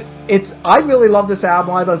 I really love this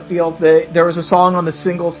album. I feel that there was a song on the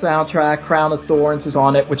single soundtrack, Crown of Thorns is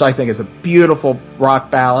on it, which I think is a beautiful rock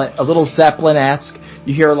ballad, a little Zeppelin-esque.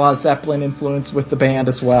 You hear a lot of Zeppelin influence with the band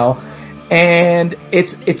as well. And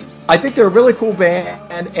I think they're a really cool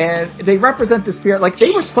band, and they represent the spirit. Like,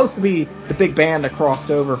 they were supposed to be the big band that crossed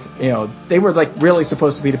over, they were like really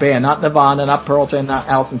supposed to be the band, not Nirvana, not Pearl Jam, not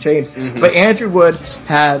Alice in Chains. But Andrew Wood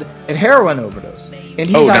had a heroin overdose. And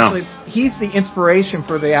he's the inspiration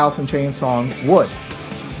for the Alice in Chains song Wood.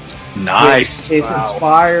 Nice. It's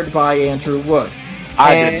inspired by Andrew Wood.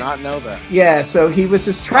 I did not know that. Yeah, so he was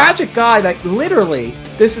this tragic guy that literally,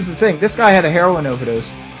 this is the thing, this guy had a heroin overdose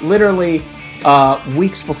literally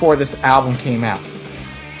weeks before this album came out.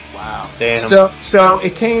 Wow. Damn. So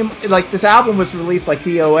it came, like, this album was released like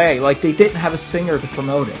DOA, like they didn't have a singer to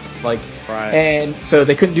promote it. Like, and so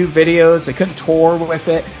they couldn't do videos, they couldn't tour with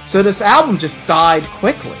it. So this album just died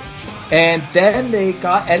quickly. And then they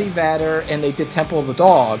got Eddie Vedder and they did Temple of the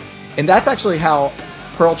Dog. And that's actually how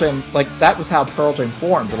Pearl Jam, like, that was how Pearl Jam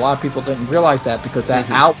formed. A lot of people didn't realize that because that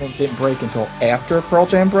album didn't break until after Pearl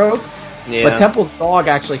Jam broke. Yeah. But Temple of the Dog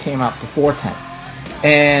actually came out before 10.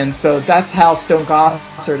 And so that's how Stone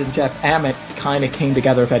Gossard and Jeff Ament kind of came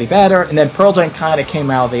together with Eddie Vedder, and then Pearl Jam kind of came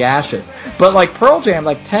out of the ashes. But like Pearl Jam,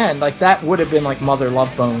 like 10, like that would have been like Mother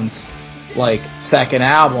Love Bone's like second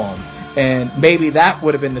album, and maybe that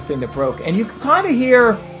would have been the thing that broke. And you can kind of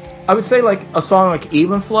hear, I would say, like a song like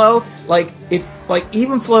Even Flow, like if like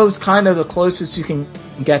Even Flow is kind of the closest you can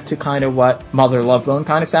get to kind of what Mother Love Bone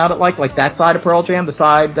kind of sounded like that side of Pearl Jam, the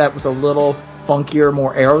side that was a little funkier,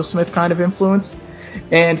 more Aerosmith kind of influence.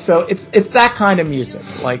 And so it's that kind of music,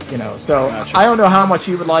 like, so gotcha. I don't know how much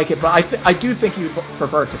you would like it, but I do think you'd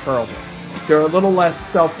prefer to Pearl Jam. They're a little less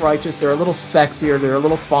self-righteous, they're a little sexier, they're a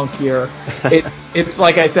little funkier. It's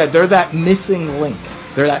like I said, they're that missing link.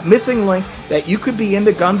 They're that missing link that you could be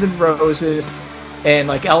into Guns N' Roses and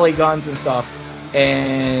like LA Guns and stuff,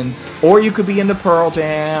 or you could be into Pearl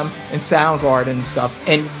Jam and Soundgarden and stuff,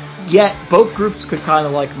 and yet both groups could kind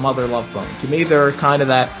of like Mother Love Bone. To me, they're kind of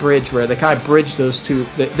that bridge where they kind of bridge those two.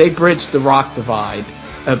 They bridge the rock divide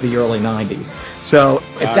of the early 90s. So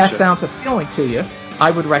if that sounds appealing to you,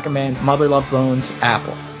 I would recommend Mother Love Bone's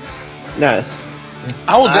Apple. Nice.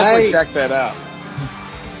 I will definitely check that out.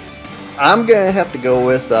 I'm going to have to go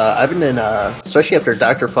with, I've been in, especially after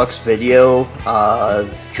Dr. Fuck's video,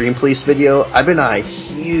 Dream Police video, I've been on a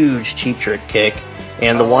huge Cheap Trick kick.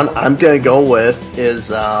 And the one I'm going to go with is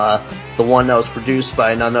the one that was produced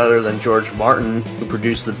by none other than George Martin, who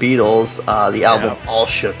produced the Beatles, the album All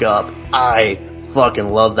Shook Up. I fucking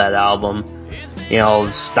love that album. You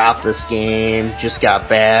know, Stop This Game, Just Got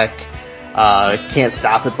Back, Can't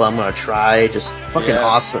Stop It But I'm Gonna Try, just fucking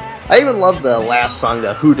awesome. I even love the last song,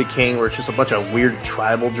 the Who Da King, where it's just a bunch of weird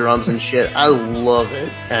tribal drums and shit. I love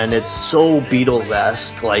it. And it's so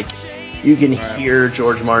Beatles-esque, like, you can hear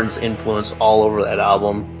George Martin's influence all over that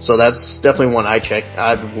album. So that's definitely one I'd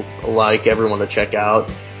like everyone to check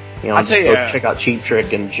out. You know, check out Cheap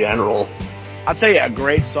Trick in general. I'll tell you, a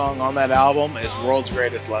great song on that album is World's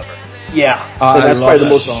Greatest Lover. Yeah, and that's probably the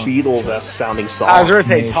most Beatles-esque sounding song. I was going to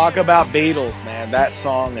say, talk about Beatles, man. That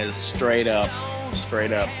song is straight up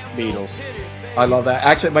Beatles. I love that.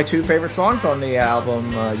 Actually, my two favorite songs on the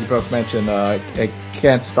album, you both mentioned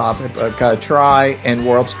Can't Stop It, But Gotta Try, and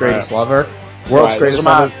World's Greatest Lover. World's Greatest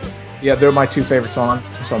Lover. Yeah, they're my two favorite songs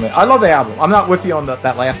on it. I love the album. I'm not with you on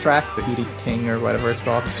that last track, the Hootie King or whatever it's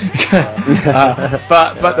called.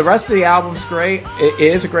 But the rest of the album's great. It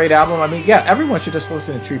is a great album. I mean, yeah, everyone should just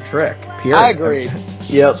listen to Cheap Trick. Period. I agree.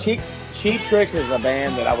 Yep. Cheap Trick is a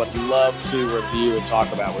band that I would love to review and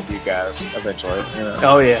talk about with you guys eventually. You know?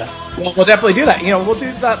 Oh yeah. Well, we'll definitely do that. You know, we'll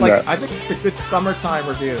do that. I think it's a good summertime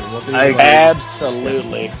review. We'll do.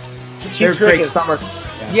 Absolutely. Cheap Trick is summer.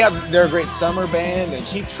 Yeah, they're a great summer band, and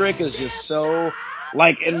Cheap Trick is just so,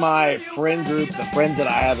 like, in my friend group, the friends that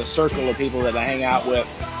I have, the circle of people that I hang out with,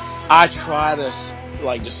 I try to,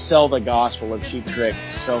 like, just sell the gospel of Cheap Trick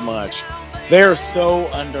so much. They're so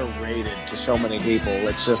underrated to so many people.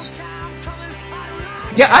 It's just...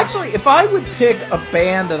 Yeah, actually, if I would pick a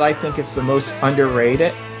band that I think is the most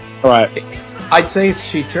underrated, right, I'd say it's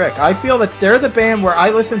Cheap Trick. I feel that they're the band where I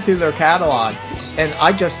listen to their catalog, and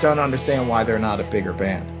I just don't understand why they're not a bigger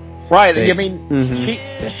band. Right. I mean,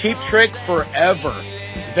 Cheap Trick forever.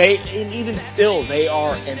 And even still, they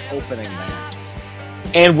are an opening band.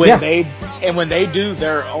 And when they do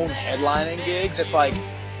their own headlining gigs, it's like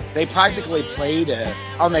they practically played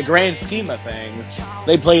on the grand scheme of things,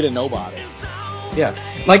 they played a nobody. Yeah.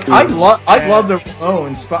 Like, I love the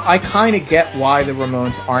Ramones, but I kind of get why the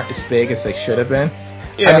Ramones aren't as big as they should have been.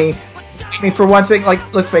 Yeah. I mean, for one thing, like,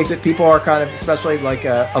 let's face it, people are kind of, especially like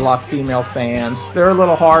a lot of female fans, they're a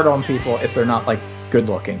little hard on people if they're not, like, good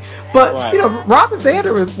looking. But, you know, Robin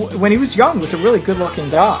Zander, when he was young, was a really good looking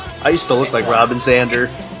guy. I used to look like Robin Zander.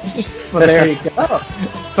 Well, there you go.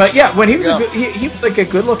 But yeah, when he was he was like a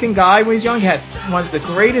good looking guy when he was young. He has one of the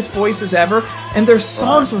greatest voices ever, and their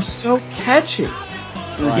songs were so catchy.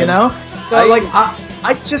 You know? So,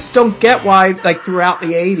 I just don't get why, like, throughout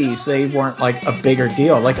the 80s, they weren't, like, a bigger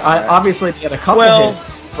deal. Like, obviously they had a couple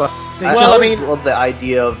hits, but... I love the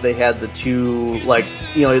idea of they had the two, like,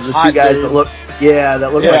 you know, the two guys that look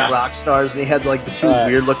like rock stars, and they had, like, the two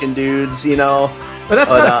weird-looking dudes, you know? But that's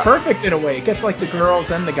kind of perfect in a way. It gets, like, the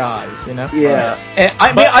girls and the guys, you know? Yeah. And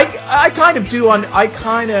I kind of do, I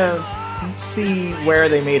kind of see where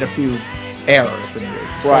they made a few errors in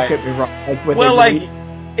it. So right. Don't get me wrong. Like,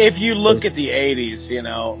 if you look at the 80s, you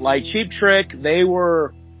know, like Cheap Trick, I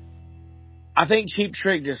think Cheap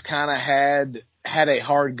Trick just kind of had a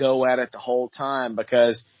hard go at it the whole time,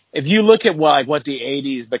 because if you look at what the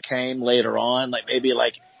 80s became later on, like maybe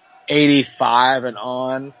like 85 and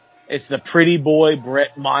on, it's the Pretty Boy,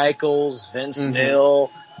 Bret Michaels, Vince Neil,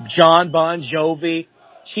 John Bon Jovi.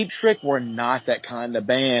 Cheap Trick were not that kind of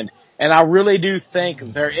band. And I really do think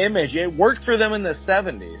their image, it worked for them in the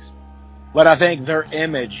 70s. But I think their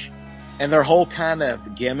image and their whole kind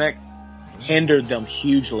of gimmick hindered them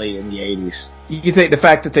hugely in the 80s. You think the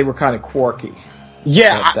fact that they were kind of quirky?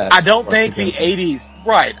 Yeah, I don't think the 80s,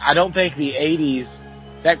 right, I don't think the 80s,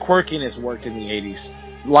 that quirkiness worked in the 80s.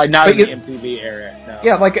 Like, not in the MTV era, no.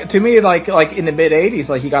 Yeah, like, to me, like in the mid-80s,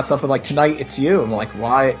 like, you got something like Tonight It's You. I'm like,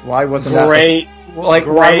 why wasn't that... Great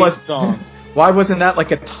song. Why wasn't that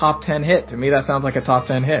like a top 10 hit? To me, that sounds like a top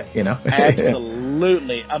 10 hit, you know?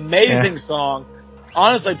 Absolutely. Amazing song.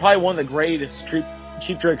 Honestly, probably one of the greatest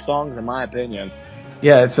Cheap Trick songs, in my opinion.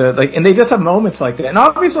 Yeah, it's and they just have moments like that. And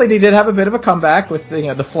obviously they did have a bit of a comeback with,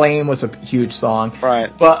 The Flame was a huge song.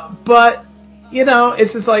 Right. But, you know,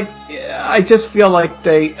 it's just like, I just feel like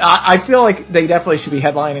I feel like they definitely should be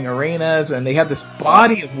headlining arenas, and they had this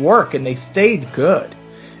body of work, and they stayed good.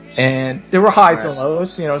 And there were highs and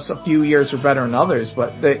lows, you know, so a few years were better than others,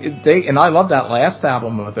 but they and I love that last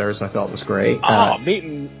album of theirs. I thought was great.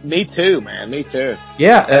 Me too, man. Me too.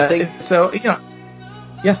 Yeah. I think, so, you know,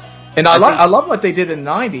 yeah. And I love what they did in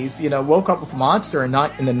the 90s, you know, Woke Up with Monster in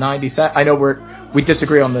the 97. I know we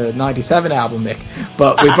disagree on the 97 album, Nick,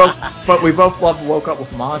 but we both love Woke Up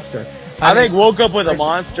with Monster. I think Woke Up With a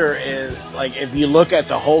Monster is, like, if you look at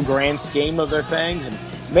the whole grand scheme of their things, and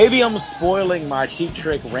maybe I'm spoiling my Cheap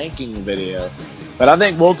Trick ranking video, but I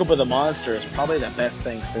think Woke Up With a Monster is probably the best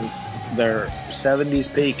thing since their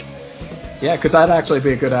 70s peak. Yeah, because that'd actually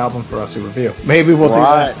be a good album for us to review. Maybe we'll do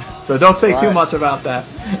that. So don't say too much about that.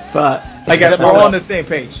 But I guess we're all on the same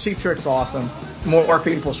page. Cheap Trick's awesome. More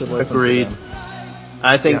people should listen to them.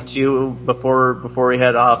 I think too, before we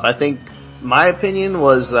head off, I think my opinion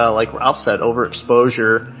was, like Ralph said,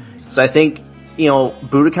 overexposure. Because I think,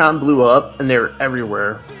 Budokan blew up and they're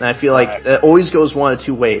everywhere. And I feel like it always goes one of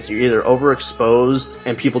two ways. You're either overexposed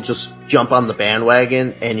and people just jump on the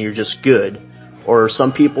bandwagon and you're just good. Or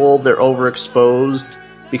some people, they're overexposed,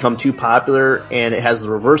 become too popular, and it has the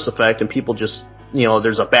reverse effect and people just,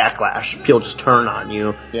 there's a backlash. People just turn on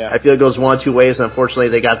you. Yeah. I feel it goes one of two ways, and unfortunately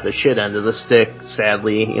they got the shit end of the stick,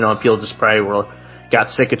 sadly. And people just probably got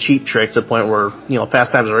sick of Cheap Trick to the point where,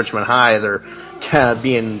 Fast Times at Ridgemont High, they're kind of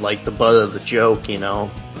being like the butt of the joke,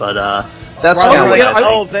 But, that's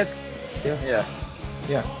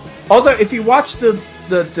Yeah. Although, if you watch the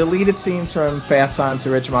deleted scenes from Fast Times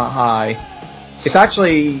at Ridgemont High, it's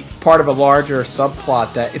actually part of a larger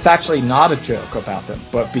subplot that it's actually not a joke about them,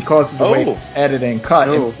 but because of the way it's edited and cut,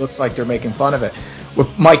 it looks like they're making fun of it. With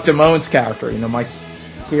Mike Damone's character, Mike's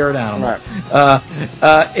spirit animal. Right. I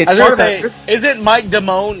was going to say, isn't Mike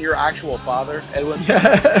Damone your actual father, Edwin?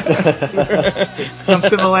 Some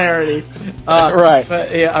similarities. Right. But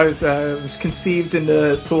yeah, I was conceived in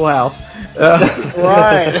the pool house.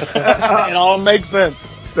 Right. It all makes sense.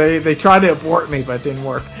 They tried to abort me, but it didn't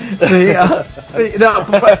work. But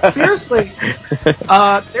seriously,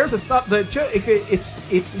 there's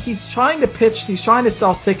he's trying to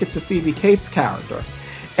sell tickets to Phoebe Cates' character,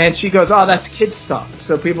 and she goes, "Oh, that's kid stuff."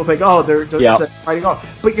 So people think, "Oh, they're fighting off,"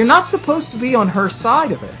 but you're not supposed to be on her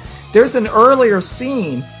side of it. There's an earlier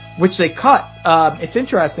scene which they cut. It's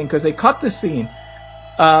interesting because they cut the scene.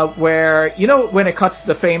 Where, when it cuts to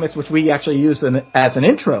the famous, which we actually use as an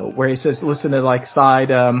intro, where he says, listen to, like,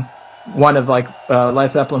 side, one of, like,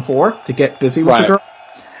 Led Zeppelin 4 to get busy with the girl.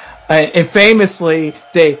 And famously,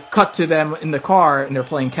 they cut to them in the car and they're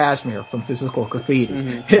playing Kashmir from Physical Graffiti.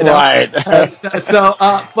 Mm-hmm. Right.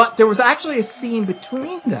 But there was actually a scene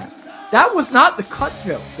between them. That was not the cut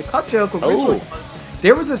joke. The cut joke originally was,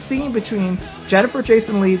 there was a scene between Jennifer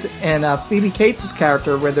Jason Leigh's and Phoebe Cates'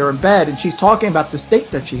 character where they're in bed and she's talking about the state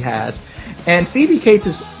that she has. And Phoebe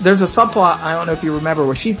Cates there's a subplot, I don't know if you remember,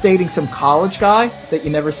 where she's dating some college guy that you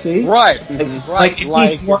never see. Right.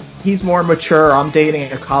 He's more mature. I'm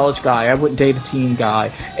dating a college guy. I wouldn't date a teen guy.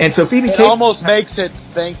 And so Phoebe Cates almost makes it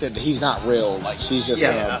think that he's not real. Like she's just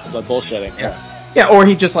bullshitting. Yeah, or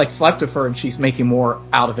he just, like, slept with her and she's making more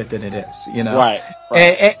out of it than it is, Right.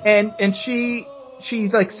 And she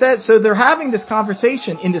like says, so they're having this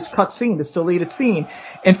conversation in this cut scene, this deleted scene,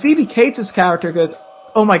 and Phoebe Cates' character goes,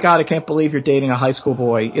 "Oh my God, I can't believe you're dating a high school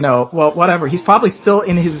boy." Well, whatever. He's probably still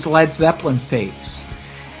in his Led Zeppelin phase.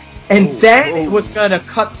 And then it was gonna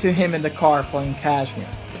cut to him in the car playing Kashmir.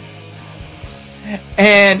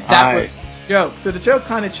 And that was the joke. So the joke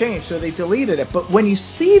kind of changed, so they deleted it. But when you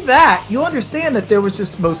see that, you understand that there was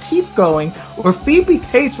this motif going where Phoebe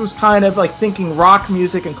Cates was kind of like thinking rock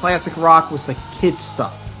music and classic rock was like kid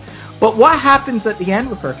stuff. But what happens at the end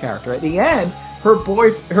with her character? At the end,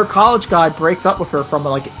 her college guy breaks up with her from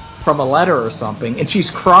a letter or something, and she's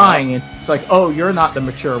crying, and it's like, oh, you're not the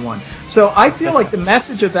mature one. So I feel like the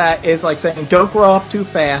message of that is like saying, don't grow up too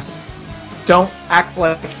fast, don't act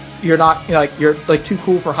like you're not, you're like too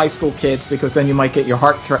cool for high school kids, because then you might get your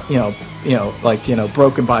heart,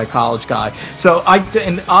 broken by a college guy. So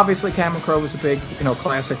and obviously Cameron Crowe was a big,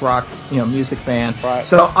 classic rock, music fan. Right.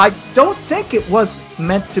 So I don't think it was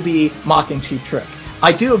meant to be mocking Cheap Trick.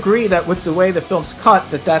 I do agree that with the way the film's cut,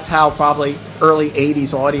 that's how probably early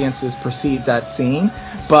 80s audiences perceived that scene.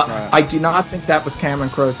 But I do not think that was Cameron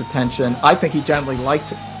Crowe's intention. I think he generally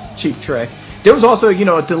liked Cheap Trick. There was also,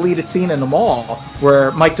 a deleted scene in the mall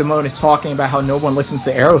where Mike Damone is talking about how no one listens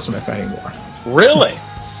to Aerosmith anymore. Really?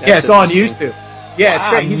 Yeah, it's on YouTube. Yeah,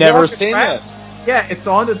 wow, it's great. I've never seen this. Yeah, it's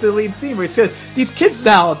on the deleted scene where it says, these kids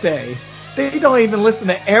nowadays, they don't even listen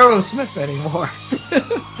to Aerosmith anymore.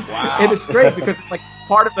 Wow. And it's great because it's like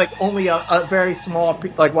part of only a very small,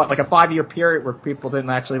 like a 5-year period where people didn't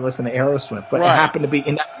actually listen to Aerosmith, but it happened to be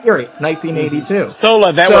in that period, 1982. So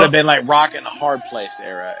would have been like Rock in a Hard Place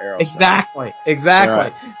era Aerosmith.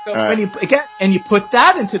 Exactly. So when you put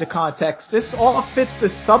that into the context, this all fits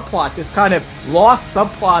this subplot, this kind of lost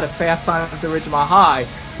subplot of Fast Times at Ridgemont High,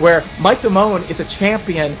 where Mike Damone is a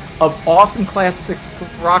champion of awesome classic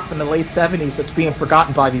rock from the late 70s that's being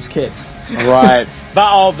forgotten by these kids. Right. By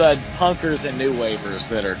all the punkers and new wavers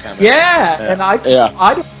that are coming. Yeah. And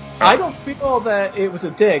I don't feel that it was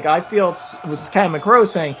a dig. I feel it was Ken McGraw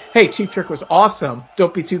saying, "Hey, Cheap Trick was awesome.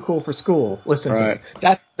 Don't be too cool for school. Listen to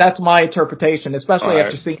me." That's my interpretation, especially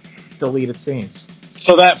after seeing deleted scenes.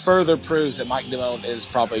 So that further proves that Mike Damone is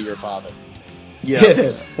probably your father. Yeah, it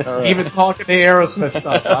is. Right. Even talking to Aerosmith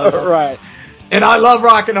stuff. Right. And I love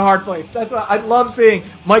Rockin' the Hard Place. That's what I love seeing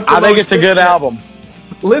Mike Damone. I think it's a good album.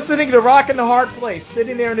 Listening to Rockin' the Hard Place,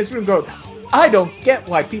 sitting there in his room going, I don't get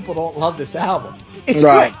why people don't love this album. It's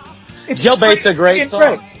right. Great. It's Jailbait's a great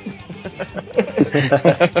song.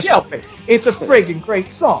 Jailbait. It's a friggin' great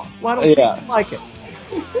song. Why don't people like it?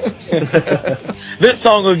 This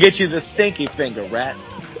song will get you the stinky finger, rat.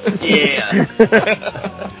 Yeah.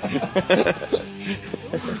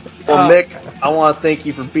 Well, Mick, I want to thank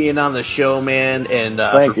you for being on the show, man, and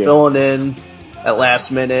for filling in at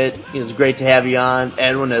last minute. It was great to have you on.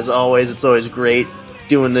 Edwin, as always, it's always great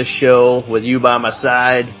doing this show with you by my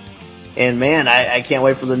side. And, man, I can't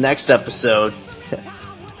wait for the next episode.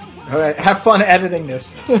 All right, have fun editing this.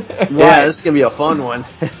 Yeah, this is going to be a fun one.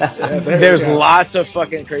 There's lots of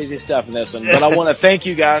fucking crazy stuff in this one. But I want to thank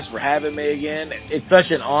you guys for having me again. It's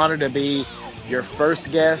such an honor to be your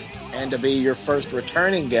first guest and to be your first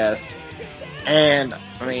returning guest. And,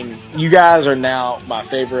 I mean, you guys are now my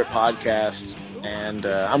favorite podcast. And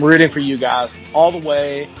I'm rooting for you guys all the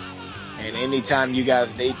way. And anytime you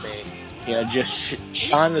guys need me, just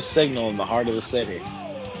shine the signal in the heart of the city.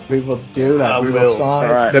 We will do that. We will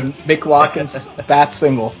sign the Mick Watkins Bat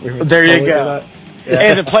single. There you go. Yeah.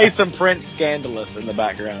 And to play some Prince Scandalous in the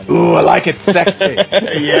background. Ooh, I like it sexy.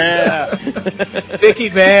 Yeah. Vicky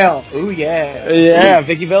Vale. Ooh, yeah. Yeah,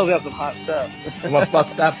 Vicky Vale's got some hot stuff. I'm gonna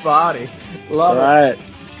bust that body. Love it.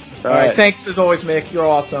 All right. Thanks as always, Mick. You're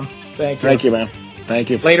awesome. Thank you. Thank you, man. Thank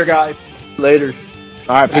you. Later, guys. Later.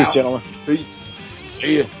 All right, peace, gentlemen. Peace.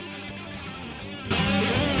 See you.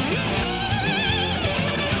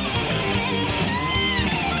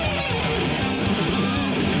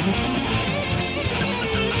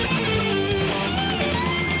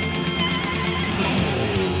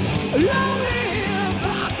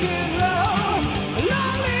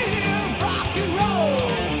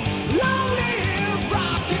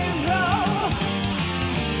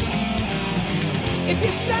 If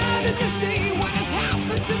you sounded the same